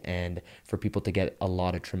journey and for people to get a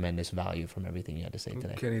lot of tremendous value from everything you had to say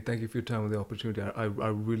today. Kenny, thank you for your time and the opportunity. I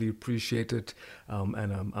really appreciate it,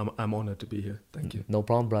 and I'm honored to be here. Thank you. No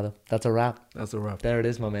problem, brother. That's a wrap. That's a wrap. There it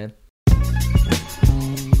is, my man.